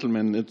and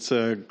gentlemen, it's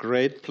a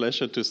great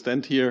pleasure to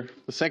stand here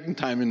the second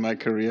time in my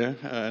career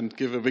and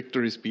give a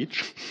victory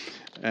speech.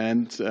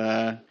 And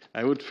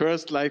I would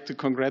first like to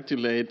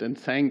congratulate and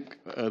thank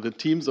the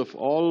teams of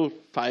all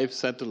 5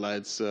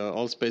 satellites,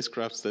 all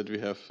spacecrafts that we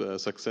have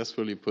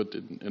successfully put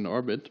in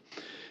orbit.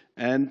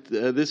 And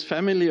this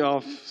family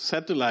of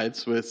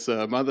satellites with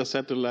a mother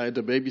satellite,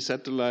 a baby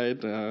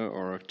satellite,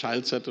 or a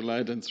child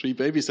satellite, and 3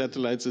 baby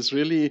satellites is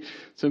really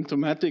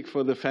symptomatic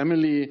for the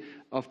family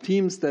of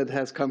teams that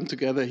has come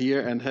together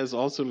here and has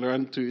also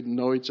learned to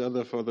know each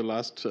other for the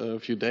last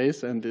few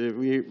days. And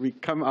we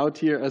come out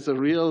here as a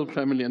real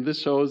family, and this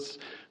shows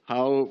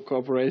how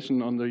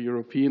cooperation on the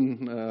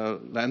European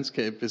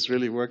landscape is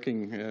really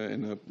working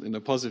in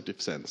a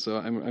positive sense. So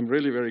I'm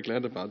really very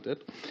glad about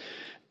that.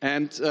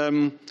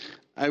 And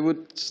I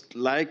would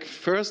like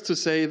first to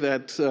say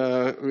that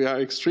we are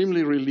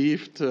extremely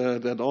relieved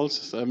that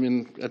also,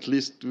 at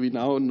least we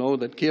now know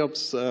that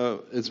CHEOPS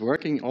is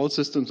working. All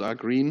systems are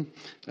green.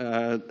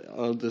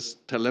 All this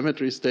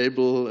telemetry is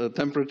stable.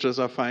 Temperatures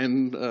are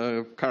fine.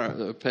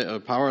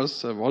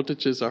 Powers,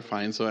 voltages are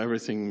fine. So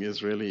everything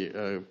is really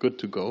good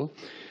to go.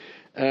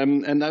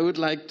 And I would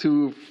like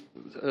to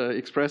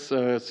express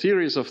a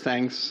series of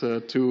thanks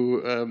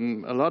to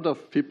a lot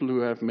of people who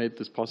have made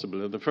this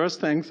possible. The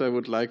first thanks I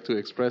would like to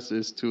express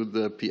is to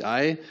the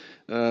PI,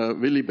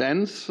 Willy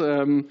Benz.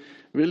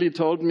 Willy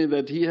told me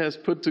that he has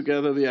put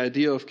together the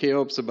idea of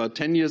CHEOPS about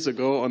 10 years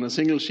ago on a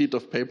single sheet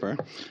of paper,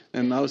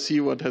 and now see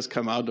what has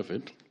come out of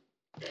it.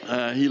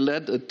 He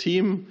led a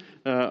team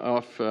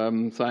of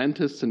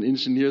scientists and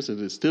engineers, and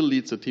it still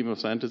leads a team of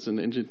scientists and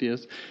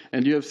engineers.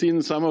 And you have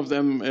seen some of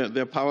them,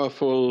 their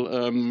powerful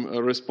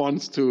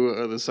response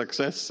to the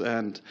success.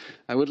 And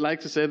I would like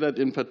to say that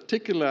in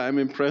particular, I'm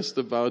impressed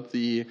about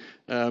the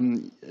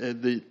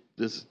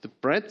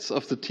breadth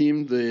of the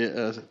team,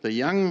 the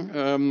young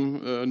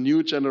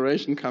new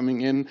generation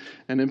coming in,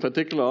 and in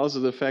particular also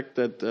the fact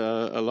that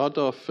a lot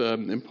of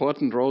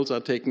important roles are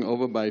taken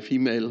over by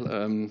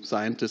female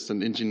scientists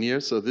and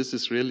engineers. So this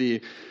is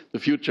really the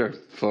future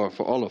for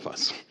all of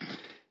us.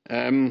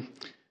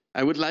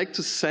 I would like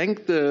to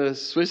thank the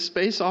Swiss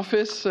Space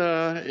Office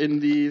in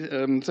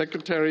the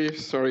secretary.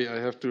 Sorry, I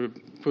have to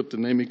put the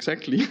name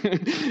exactly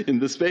in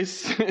the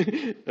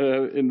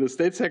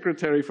State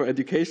Secretary for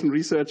Education,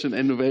 Research and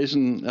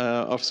Innovation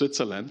of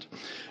Switzerland,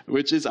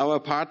 which is our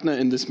partner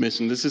in this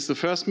mission. This is the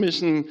first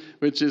mission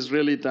which is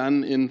really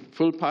done in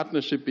full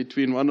partnership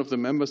between one of the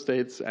member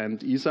states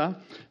and ESA,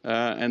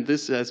 and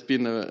this has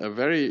been a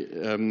very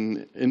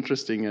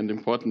interesting and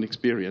important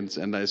experience.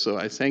 And so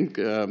I thank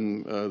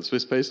the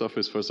Swiss Space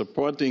Office for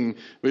supporting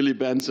Willy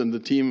Benz and the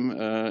team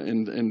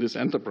in this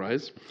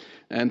enterprise,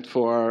 and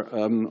for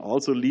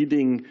also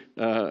leading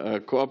a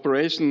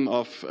cooperation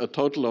of a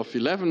total of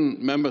 11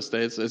 member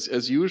states.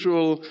 As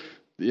usual,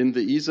 in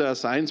the ESA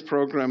science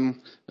program,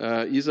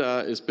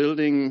 ESA is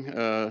building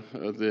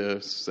the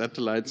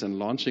satellites and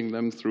launching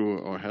them through,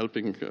 or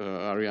helping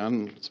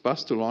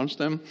Arianespace to launch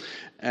them.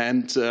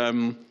 And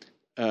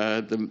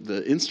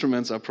the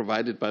instruments are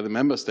provided by the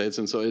member states,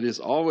 and so it is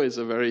always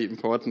a very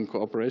important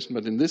cooperation.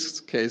 But in this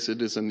case,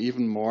 it is an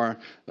even more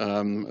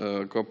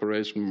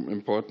cooperation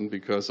important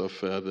because of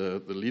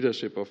the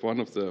leadership of one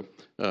of the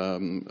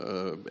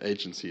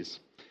agencies.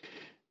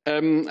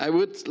 I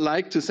would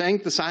like to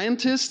thank the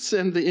scientists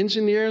and the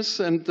engineers,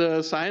 and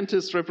the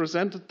scientists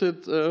represented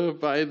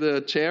by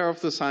the chair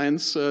of the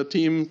science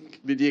team,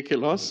 Didier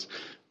Queloz,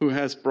 who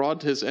has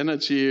brought his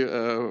energy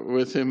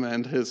with him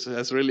and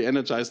has really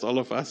energized all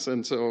of us.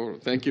 And so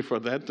thank you for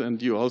that. And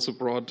you also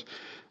brought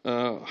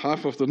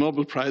half of the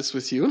Nobel Prize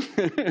with you.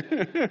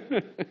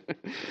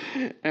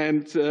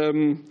 And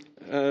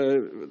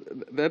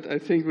that, I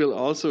think, will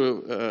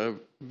also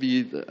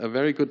be a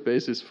very good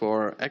basis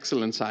for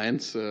excellent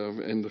science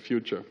in the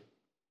future.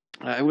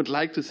 I would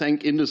like to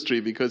thank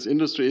industry, because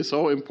industry is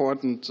so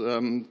important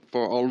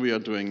for all we are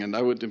doing. And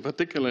I would in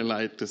particular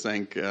like to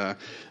thank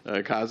CASA,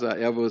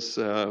 Airbus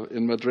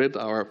in Madrid,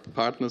 our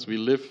partners. We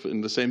live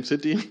in the same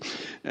city.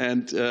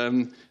 And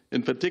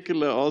in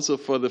particular also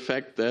for the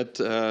fact that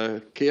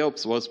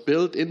CHEOPS was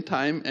built in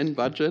time and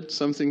budget,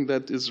 something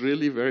that is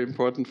really very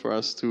important for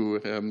us to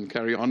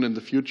carry on in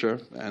the future.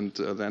 And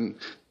then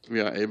we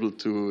are able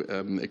to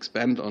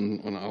expand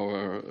on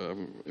our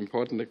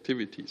important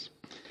activities.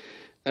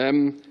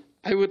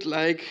 I would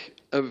like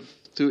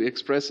to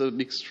express an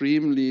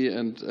extremely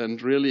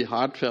and really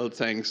heartfelt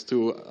thanks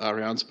to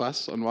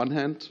Arianespace on one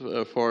hand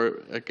for,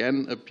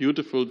 again, a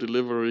beautiful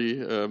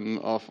delivery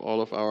of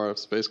all of our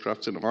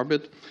spacecrafts in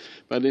orbit.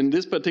 But in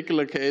this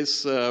particular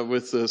case,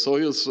 with the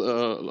Soyuz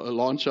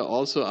launcher,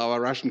 also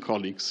our Russian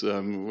colleagues,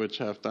 which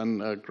have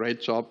done a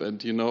great job.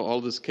 And you know, all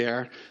this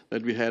care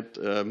that we had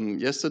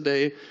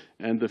yesterday,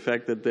 and the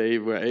fact that they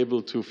were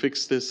able to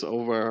fix this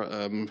over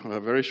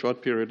a very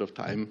short period of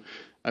time.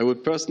 I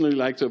would personally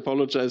like to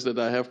apologize that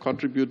I have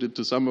contributed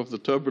to some of the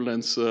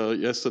turbulence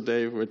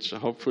yesterday, which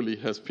hopefully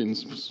has been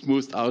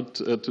smoothed out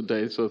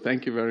today. So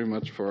thank you very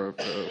much for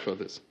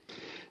this.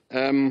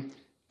 Then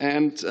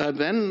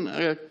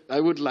I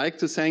would like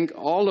to thank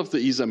all of the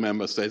ESA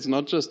member states,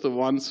 not just the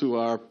ones who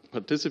are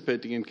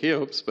participating in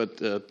CHEOPS,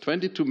 but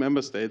 22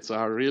 member states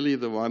are really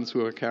the ones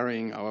who are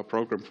carrying our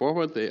program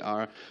forward. They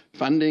are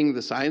funding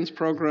the science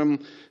program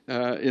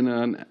in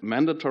a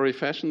mandatory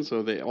fashion,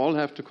 so they all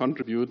have to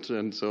contribute,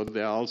 and so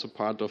they are also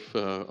part of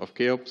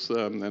CHEOPS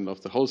and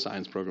of the whole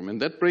science program.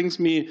 And that brings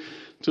me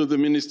to the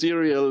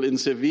ministerial in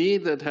Seville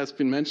that has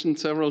been mentioned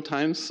several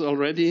times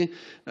already,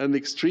 an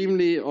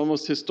extremely,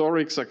 almost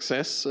historic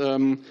success,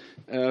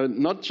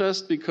 not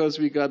just because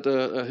we got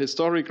a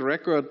historic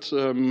record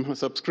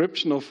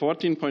subscription of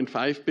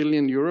 14.5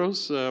 billion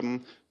euros,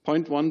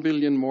 0.1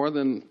 billion more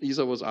than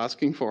ESA was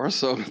asking for.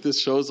 So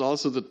this shows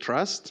also the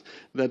trust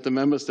that the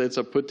member states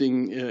are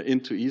putting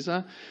into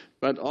ESA.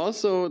 But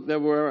also there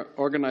were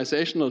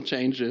organizational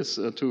changes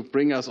to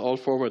bring us all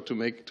forward,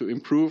 to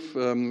improve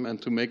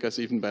and to make us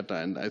even better.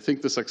 And I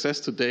think the success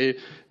today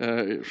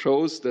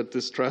shows that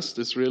this trust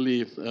is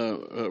really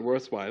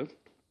worthwhile.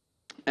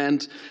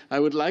 And I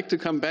would like to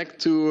come back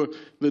to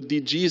the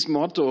DG's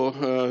motto.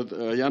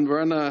 Jan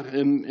Werner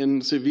in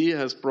Seville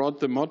has brought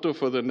the motto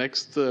for the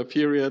next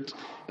period,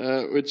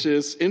 which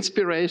is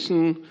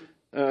inspiration,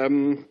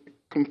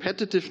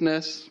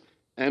 competitiveness,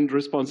 and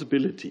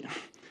responsibility.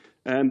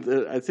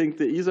 And I think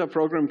the ESA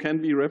program can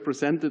be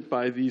represented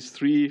by these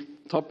three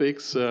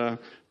topics.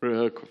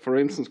 For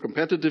instance,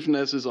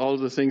 competitiveness is all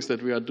the things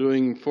that we are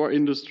doing for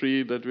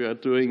industry, that we are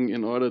doing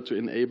in order to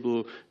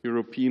enable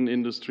European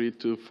industry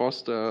to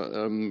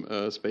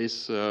foster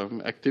space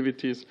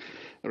activities.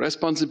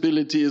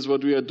 Responsibility is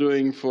what we are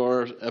doing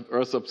for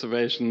Earth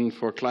observation,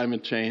 for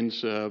climate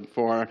change,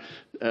 for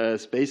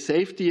space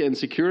safety and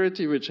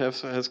security, which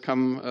has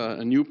come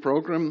a new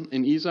program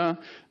in ESA.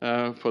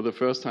 For the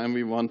first time,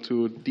 we want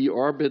to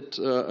deorbit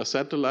a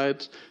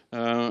satellite,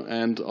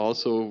 and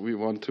also we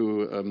want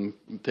to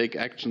take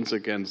actions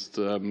against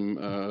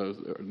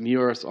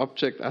near-Earth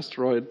object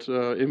asteroid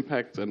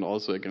impact and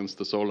also against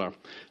the solar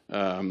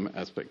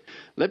aspect.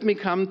 Let me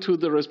come to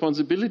the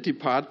responsibility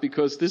part,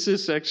 because this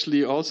is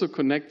actually also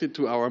connected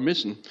to our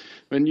mission.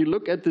 When you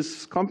look at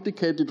this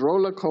complicated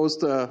roller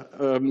coaster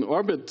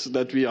orbit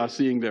that we are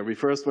seeing there, we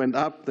first went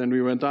up, then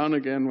we went down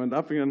again, went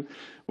up again.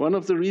 One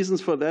of the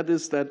reasons for that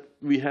is that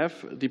we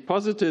have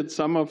deposited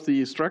some of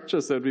the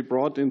structures that we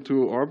brought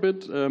into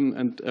orbit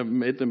and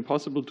made them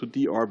possible to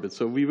deorbit.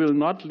 So we will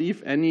not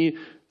leave any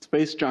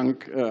space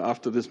junk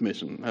after this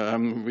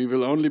mission. We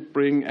will only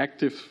bring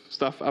active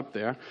stuff up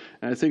there.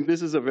 And I think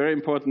this is a very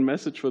important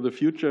message for the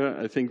future.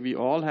 I think we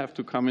all have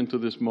to come into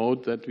this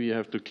mode that we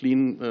have to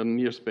clean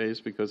near space,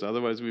 because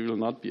otherwise we will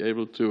not be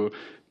able to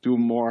do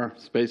more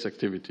space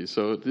activities.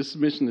 So this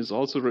mission is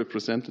also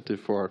representative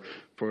for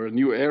a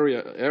new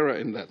era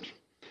in that.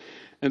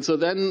 And so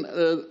then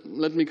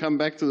let me come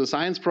back to the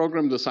science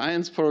program. The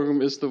science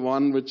program is the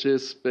one which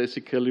is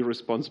basically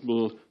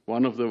responsible,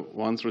 one of the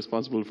ones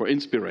responsible for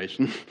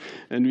inspiration.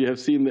 And we have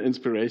seen the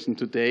inspiration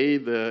today.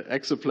 The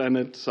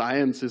exoplanet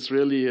science is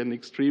really an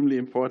extremely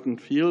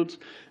important field.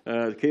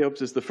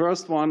 CHEOPS is the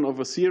first one of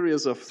a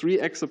series of 3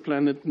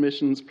 exoplanet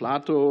missions,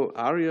 Plato,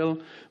 Ariel,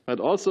 but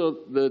also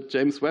the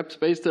James Webb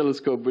Space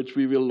Telescope, which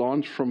we will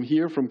launch from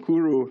here, from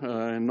Kourou,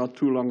 in not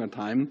too long a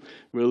time,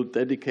 will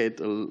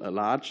dedicate a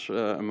large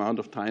amount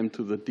of time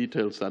to the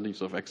detailed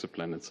studies of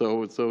exoplanets.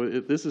 So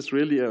this is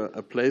really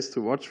a place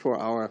to watch for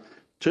our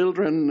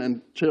children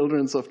and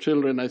children's of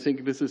children. I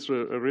think this is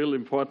a real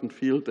important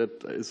field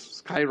that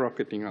is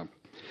skyrocketing up.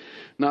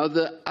 Now,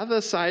 the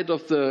other side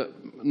of the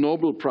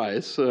Nobel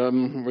Prize,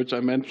 which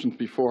I mentioned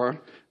before,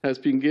 has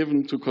been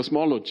given to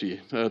cosmology,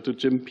 to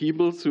Jim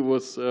Peebles, who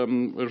was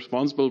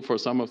responsible for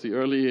some of the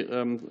early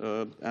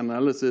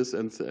analysis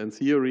and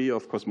theory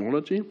of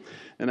cosmology.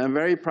 And I'm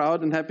very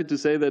proud and happy to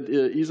say that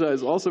ESA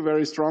is also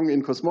very strong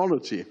in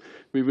cosmology.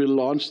 We will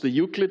launch the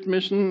Euclid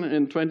mission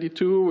in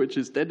 2022, which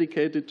is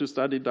dedicated to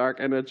study dark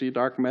energy,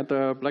 dark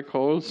matter, black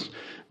holes.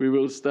 We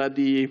will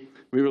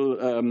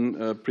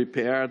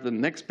prepare the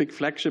next big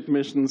flagship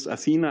missions,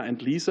 Athena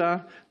and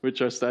Lisa, which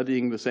are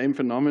studying the same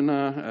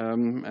phenomena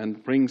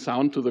and bring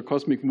sound to the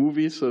cosmic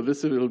movies. So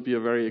this will be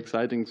a very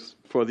exciting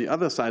for the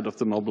other side of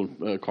the Nobel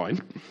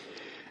coin.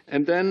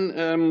 And then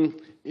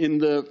in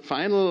the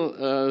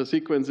final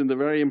sequence, in the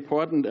very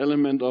important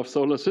element of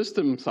solar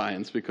system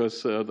science,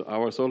 because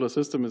our solar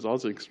system is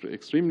also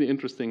extremely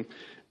interesting,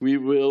 we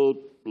will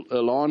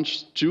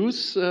launch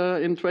JUICE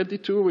in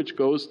 2022, which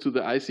goes to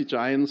the icy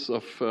giants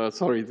of,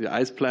 the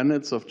ice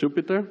planets of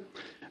Jupiter,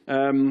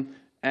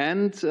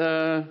 and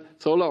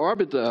Solar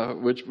Orbiter,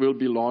 which will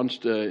be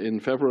launched in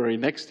February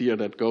next year,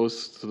 that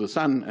goes to the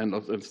sun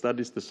and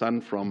studies the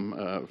sun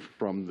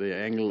from the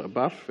angle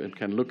above. It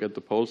can look at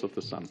the poles of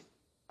the sun.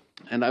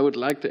 And I would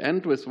like to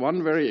end with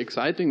one very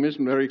exciting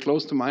mission, very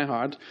close to my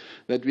heart,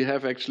 that we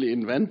have actually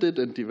invented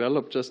and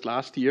developed just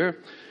last year,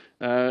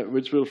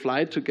 which will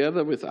fly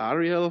together with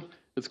Ariel.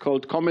 It's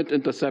called Comet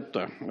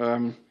Interceptor.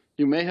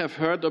 You may have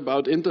heard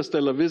about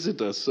interstellar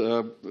visitors,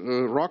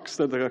 rocks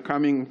that are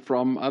coming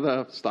from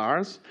other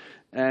stars.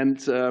 And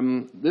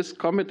this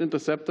Comet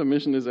Interceptor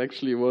mission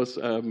was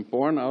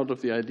born out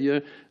of the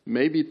idea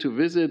maybe to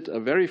visit a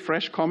very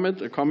fresh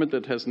comet, a comet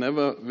that has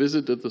never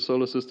visited the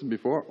solar system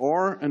before,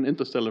 or an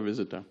interstellar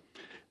visitor.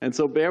 And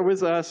so bear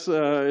with us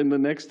in the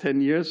next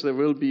 10 years. There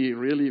will be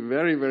really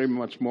very, very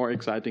much more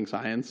exciting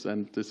science,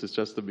 and this is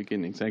just the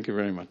beginning. Thank you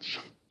very much.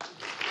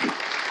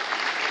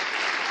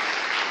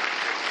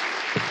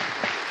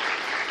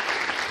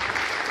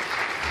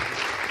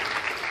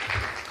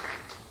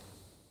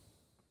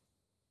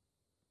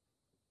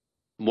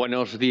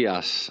 Buenos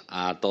días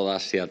a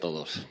todas y a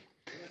todos.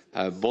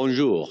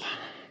 Bonjour.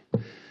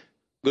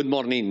 Good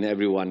morning,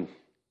 everyone.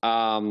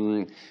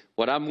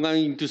 What I'm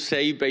going to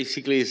say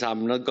basically is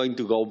I'm not going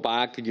to go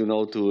back,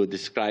 to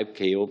describe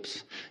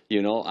CHEOPS,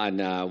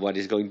 and what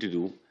it's going to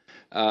do.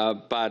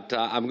 But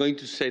I'm going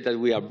to say that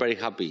we are very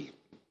happy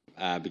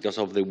because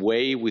of the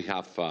way we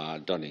have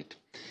done it.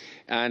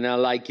 And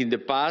like in the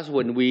past,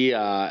 when we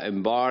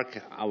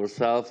embark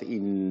ourselves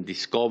in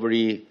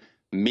discovery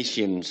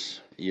missions,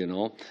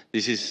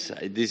 this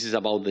is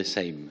about the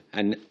same.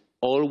 And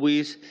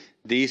always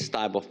this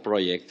type of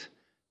projects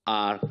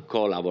are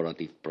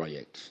collaborative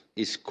projects.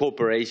 It's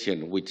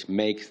cooperation which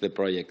makes the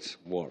projects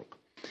work.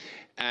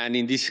 And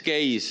in this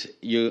case,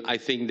 I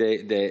think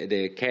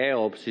the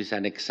CHEOPS is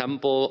an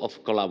example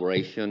of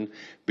collaboration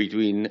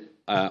between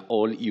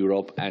all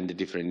Europe and the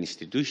different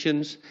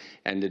institutions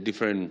and the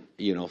different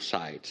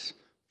sites.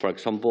 For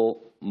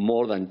example,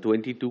 more than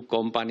 22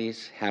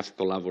 companies have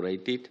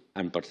collaborated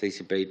and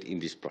participate in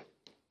this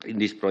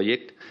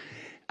project,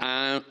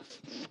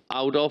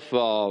 out of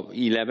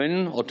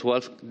 11 or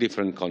 12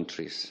 different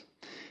countries.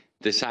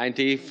 The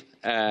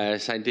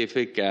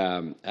scientific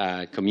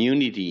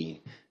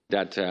community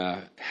that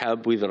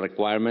help with the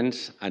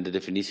requirements and the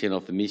definition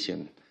of the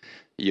mission,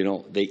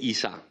 the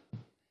ESA.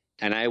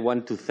 And I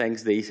want to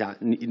thank the ESA,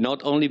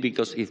 not only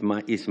because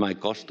it's my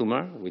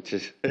customer, which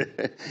is,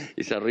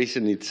 is a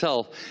reason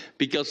itself,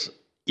 because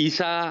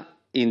ESA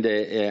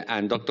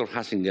and Dr.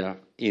 Hasinger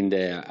in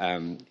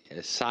the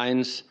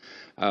science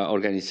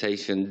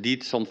organization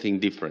did something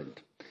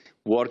different,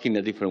 work in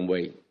a different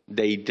way.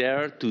 They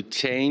dare to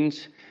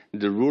change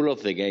the rule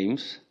of the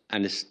games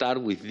and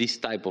start with this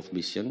type of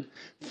mission,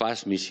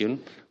 fast mission,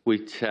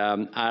 which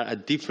are a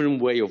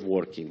different way of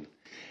working.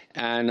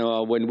 And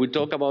when we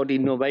talk about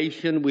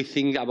innovation, we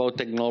think about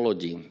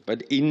technology.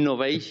 But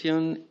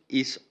innovation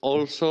is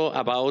also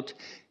about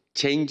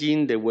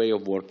changing the way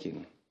of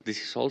working.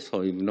 This is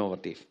also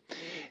innovative.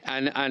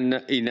 And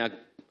in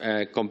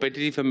a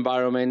competitive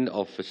environment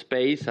of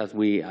space, as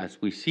we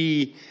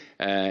see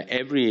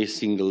every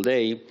single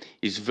day,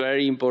 it's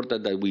very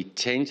important that we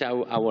change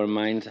our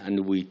minds and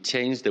we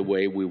change the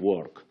way we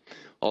work.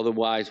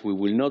 Otherwise, we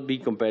will not be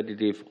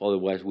competitive.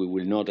 Otherwise, we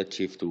will not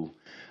achieve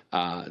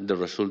the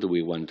result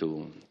we want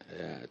to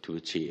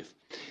achieve.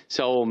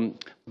 So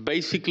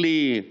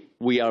basically,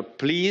 we are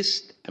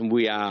pleased and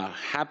we are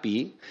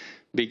happy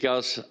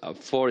because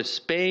for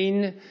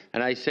Spain,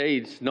 and I say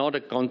it's not a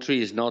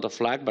country, it's not a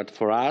flag, but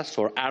for us,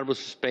 for Airbus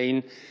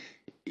Spain,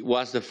 it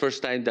was the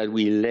first time that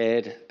we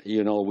led, we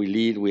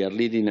are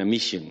leading a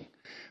mission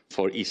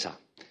for ESA.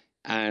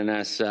 And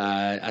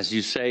as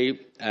you say,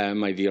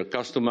 my dear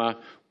customer,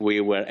 we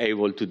were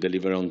able to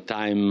deliver on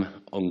time,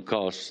 on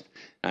cost,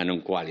 and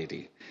on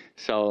quality.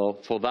 So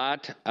for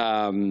that,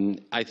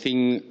 I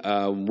think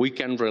we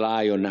can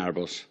rely on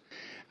Airbus.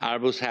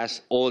 Airbus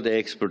has all the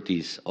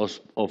expertise of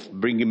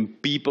bringing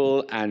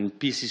people and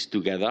pieces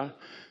together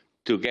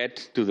to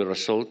get to the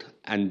result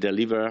and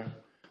deliver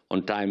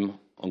on time,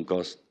 on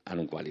cost, and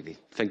on quality.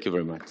 Thank you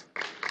very much.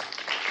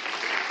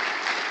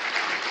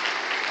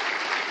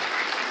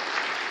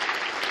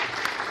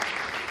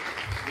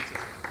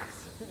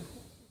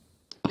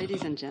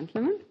 Ladies and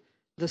gentlemen,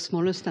 the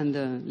smallest and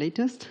the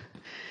latest.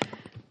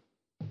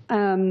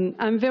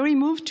 I'm very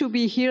moved to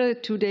be here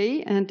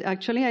today, and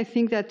actually I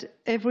think that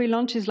every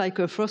launch is like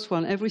a first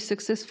one. Every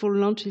successful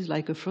launch is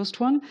like a first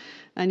one,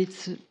 and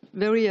it's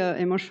very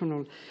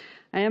emotional.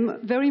 I am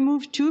very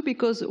moved too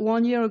because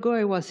 1 year ago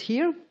I was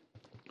here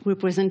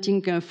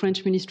representing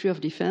French Ministry of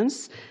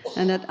Defense,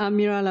 and that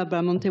Admiral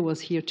Abramonte was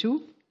here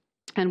too,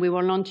 and we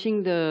were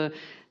launching the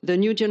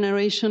new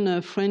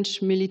generation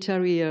French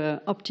military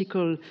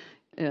optical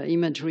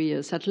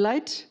imagery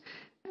satellite.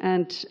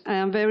 And I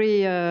am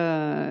very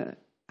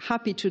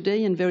happy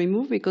today and very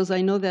moved because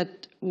I know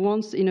that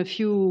once in a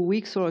few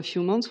weeks or a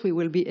few months we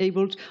will be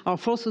able to, our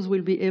forces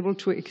will be able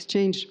to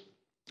exchange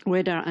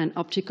radar and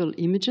optical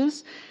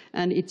images,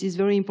 and it is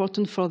very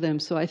important for them.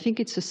 So I think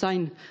it's a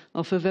sign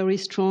of a very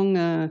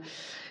strong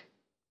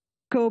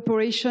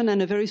cooperation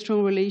and a very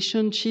strong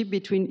relationship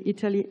between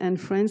Italy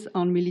and France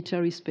on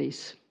military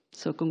space.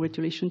 So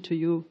congratulations to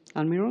you,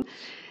 Admiral.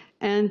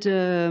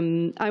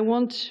 And I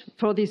want,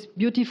 for this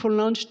beautiful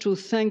launch, to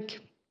thank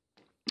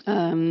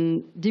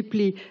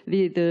deeply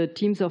the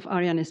teams of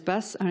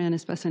Arianespace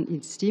and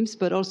its teams,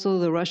 but also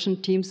the Russian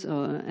teams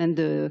and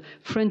the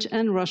French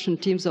and Russian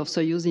teams of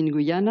Soyuz in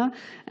Guiana,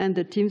 and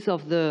the teams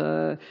of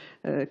the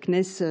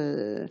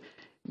CNES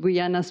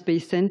Guiana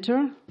Space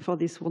Center for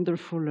this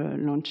wonderful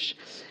launch.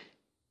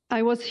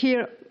 I was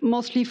here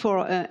mostly for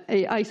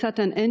EyeSat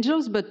and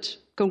Angels, but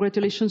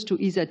congratulations to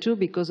ESA too,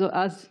 because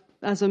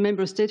as a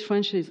member state,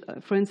 France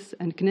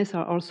and CNES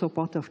are also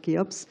part of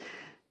CHEOPS,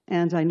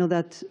 and I know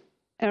that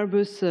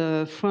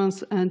Airbus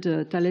France and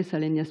Thales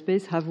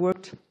Arianespace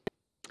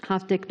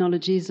have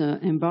technologies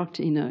embarked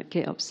in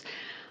CHEOPS.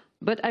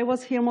 But I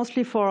was here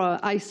mostly for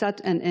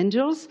EyeSat and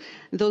Angels,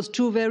 those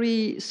two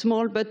very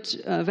small but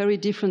very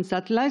different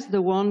satellites,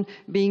 the one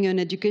being an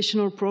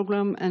educational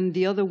program and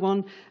the other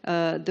one,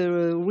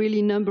 the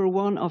really number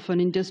one of an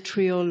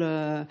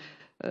industrial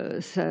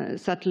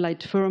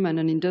satellite firm and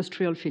an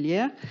industrial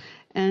filière.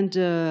 And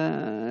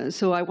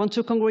so I want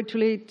to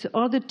congratulate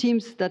all the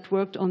teams that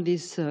worked on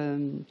this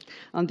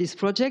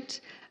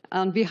project.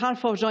 On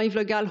behalf of Jean-Yves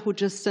Le Gall, who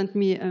just sent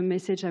me a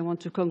message, I want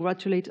to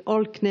congratulate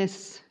all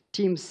CNES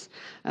teams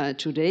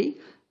today.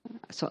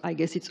 So I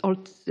guess it's all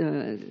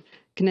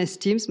CNES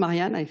teams.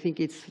 Marianne, I think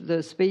it's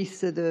the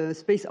space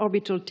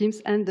orbital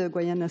teams and the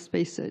Guiana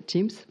space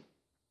teams.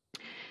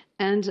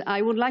 And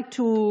I would like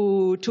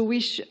to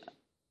wish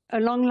a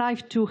long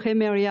life to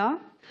Hemeria,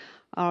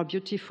 our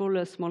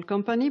beautiful small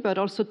company, but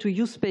also to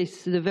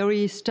U-Space, the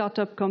very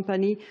startup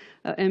company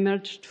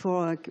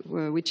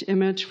which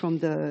emerged from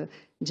the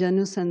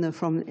Janus and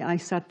from the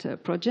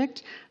EyeSat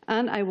project.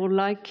 And I would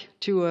like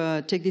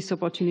to take this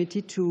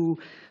opportunity to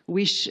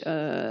wish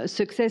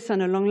success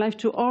and a long life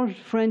to all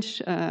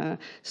French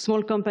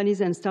small companies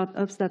and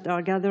startups that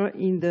are gathered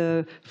in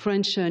the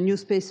French New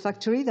Space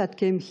Factory that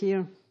came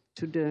here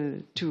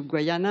to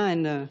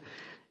Guiana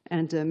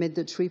and made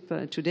the trip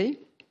today.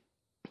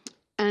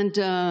 And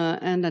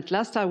at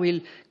last, I will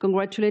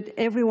congratulate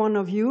every one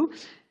of you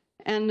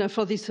and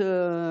for this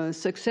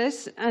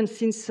success. And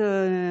since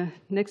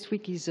next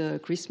week is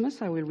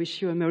Christmas, I will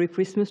wish you a Merry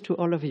Christmas to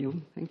all of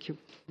you. Thank you.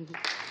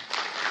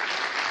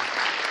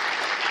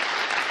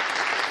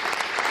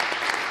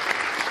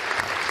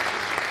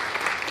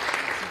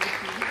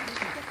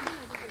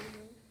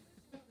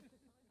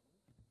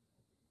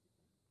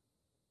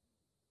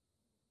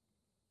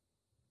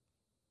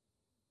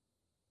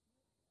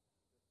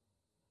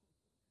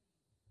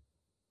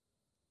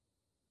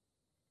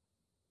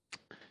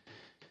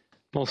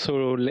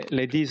 Also,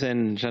 ladies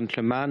and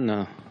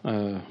gentlemen,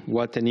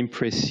 what an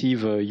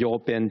impressive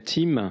European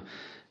team.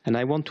 And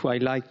I want to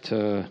highlight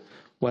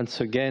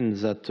once again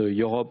that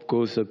Europe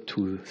goes up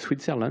to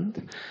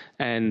Switzerland.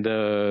 And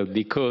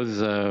because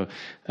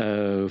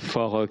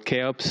for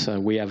CHEOPS,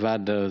 we have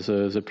had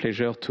the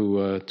pleasure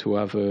to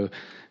have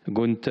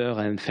Gunther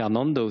and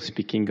Fernando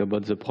speaking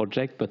about the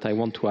project, but I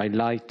want to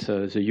highlight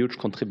the huge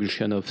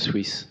contribution of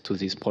Swiss to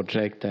this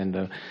project,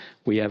 and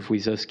we have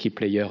with us key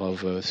player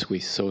of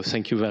Swiss. So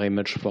thank you very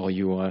much for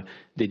your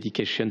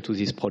dedication to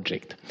this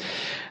project.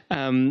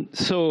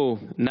 So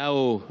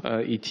now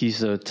it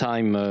is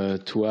time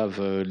to have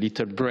a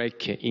little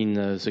break in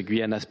the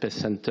Guiana Space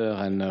Center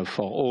and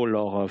for all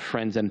our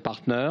friends and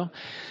partners.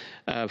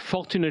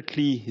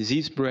 Fortunately,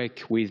 this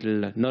break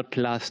will not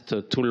last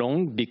too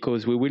long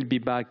because we will be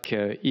back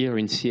here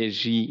in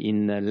CSG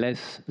in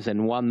less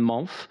than 1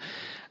 month.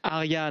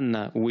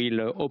 Ariane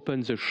will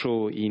open the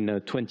show in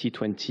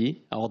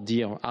 2020, our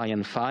dear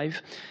Ariane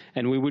 5,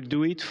 and we will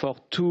do it for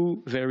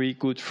two very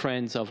good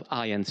friends of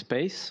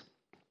Arianespace,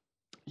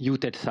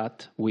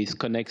 Eutelsat with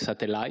Connect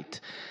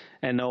Satellite,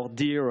 and our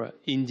dear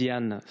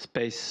Indian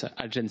Space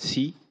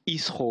Agency,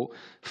 ISRO,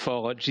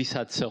 for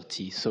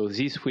GSAT-30. So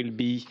this will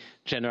be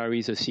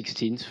January the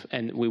 16th,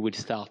 and we will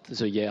start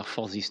the year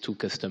for these two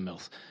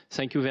customers.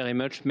 Thank you very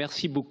much.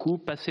 Merci beaucoup.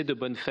 Passez de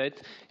bonnes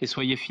fêtes et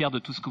soyez fiers de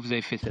tout ce que vous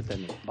avez fait cette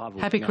année. Bravo.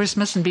 Happy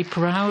Christmas and be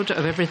proud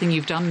of everything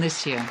you've done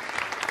this year.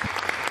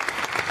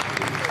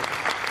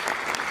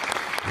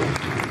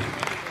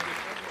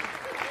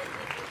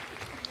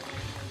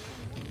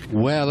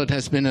 Well, it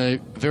has been a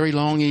very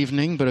long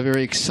evening, but a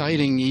very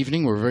exciting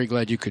evening. We're very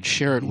glad you could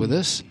share it with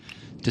us.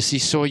 To see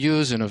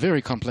Soyuz in a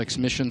very complex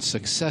mission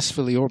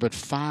successfully orbit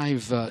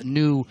 5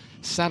 new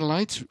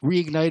satellites,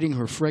 reigniting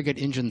her frigate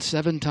engine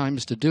 7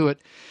 times to do it,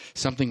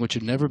 something which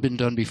had never been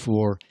done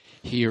before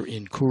here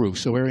in Kourou.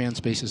 So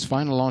Arianespace's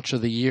final launch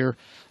of the year,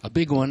 a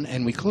big one,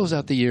 and we close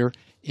out the year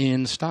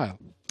in style.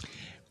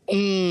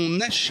 On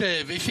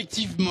achève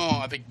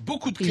effectivement avec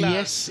beaucoup de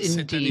classe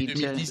cette année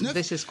 2019.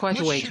 This is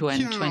quite a way to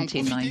end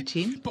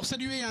 2019. Pour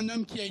saluer un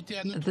homme qui a été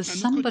à nos There's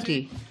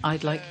somebody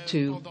I'd like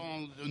to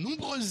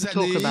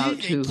talk about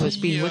who has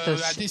been with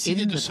us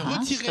in the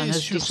past and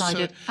has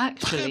decided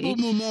actually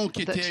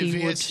that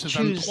he would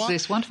choose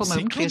this wonderful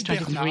moment,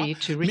 VS23,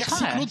 to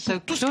retire. So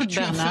Claude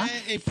Bernard,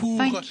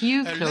 thank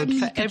you, Claude,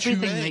 for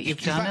everything that you've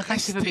done, and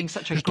thank you for being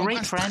such a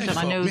great friend, and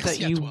I know that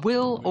you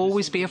will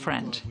always be a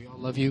friend. We all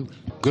love you.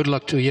 Good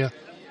luck to you,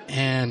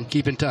 and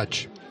keep in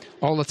touch.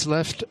 All that's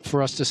left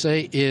for us to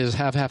say is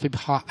have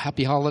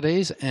happy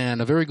holidays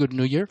and a very good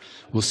New Year.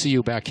 We'll see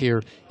you back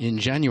here in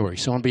January.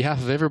 So on behalf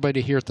of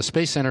everybody here at the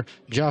Space Center,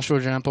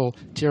 Joshua Jampel,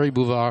 Thierry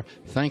Bouvard,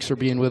 thanks for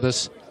being with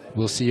us.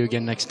 We'll see you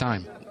again next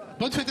time.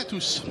 Bonne fête à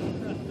tous.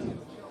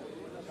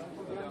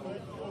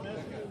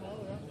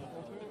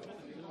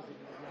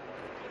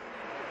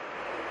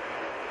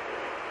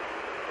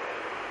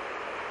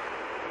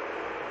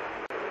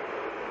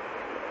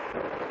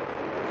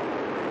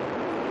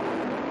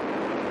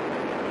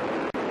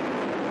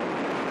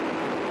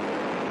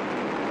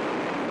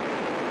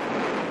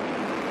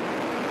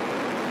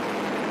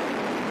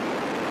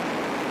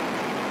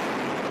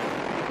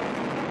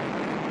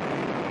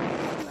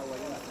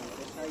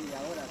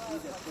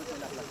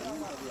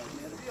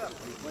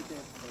 el cohete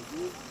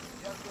Soyuz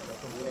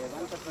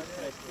levanta sus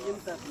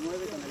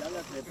 309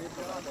 toneladas de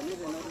peso para poner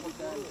en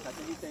órbita el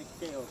satélite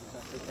CHEOPS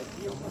a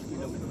 700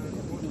 kilómetros de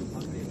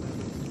altitud.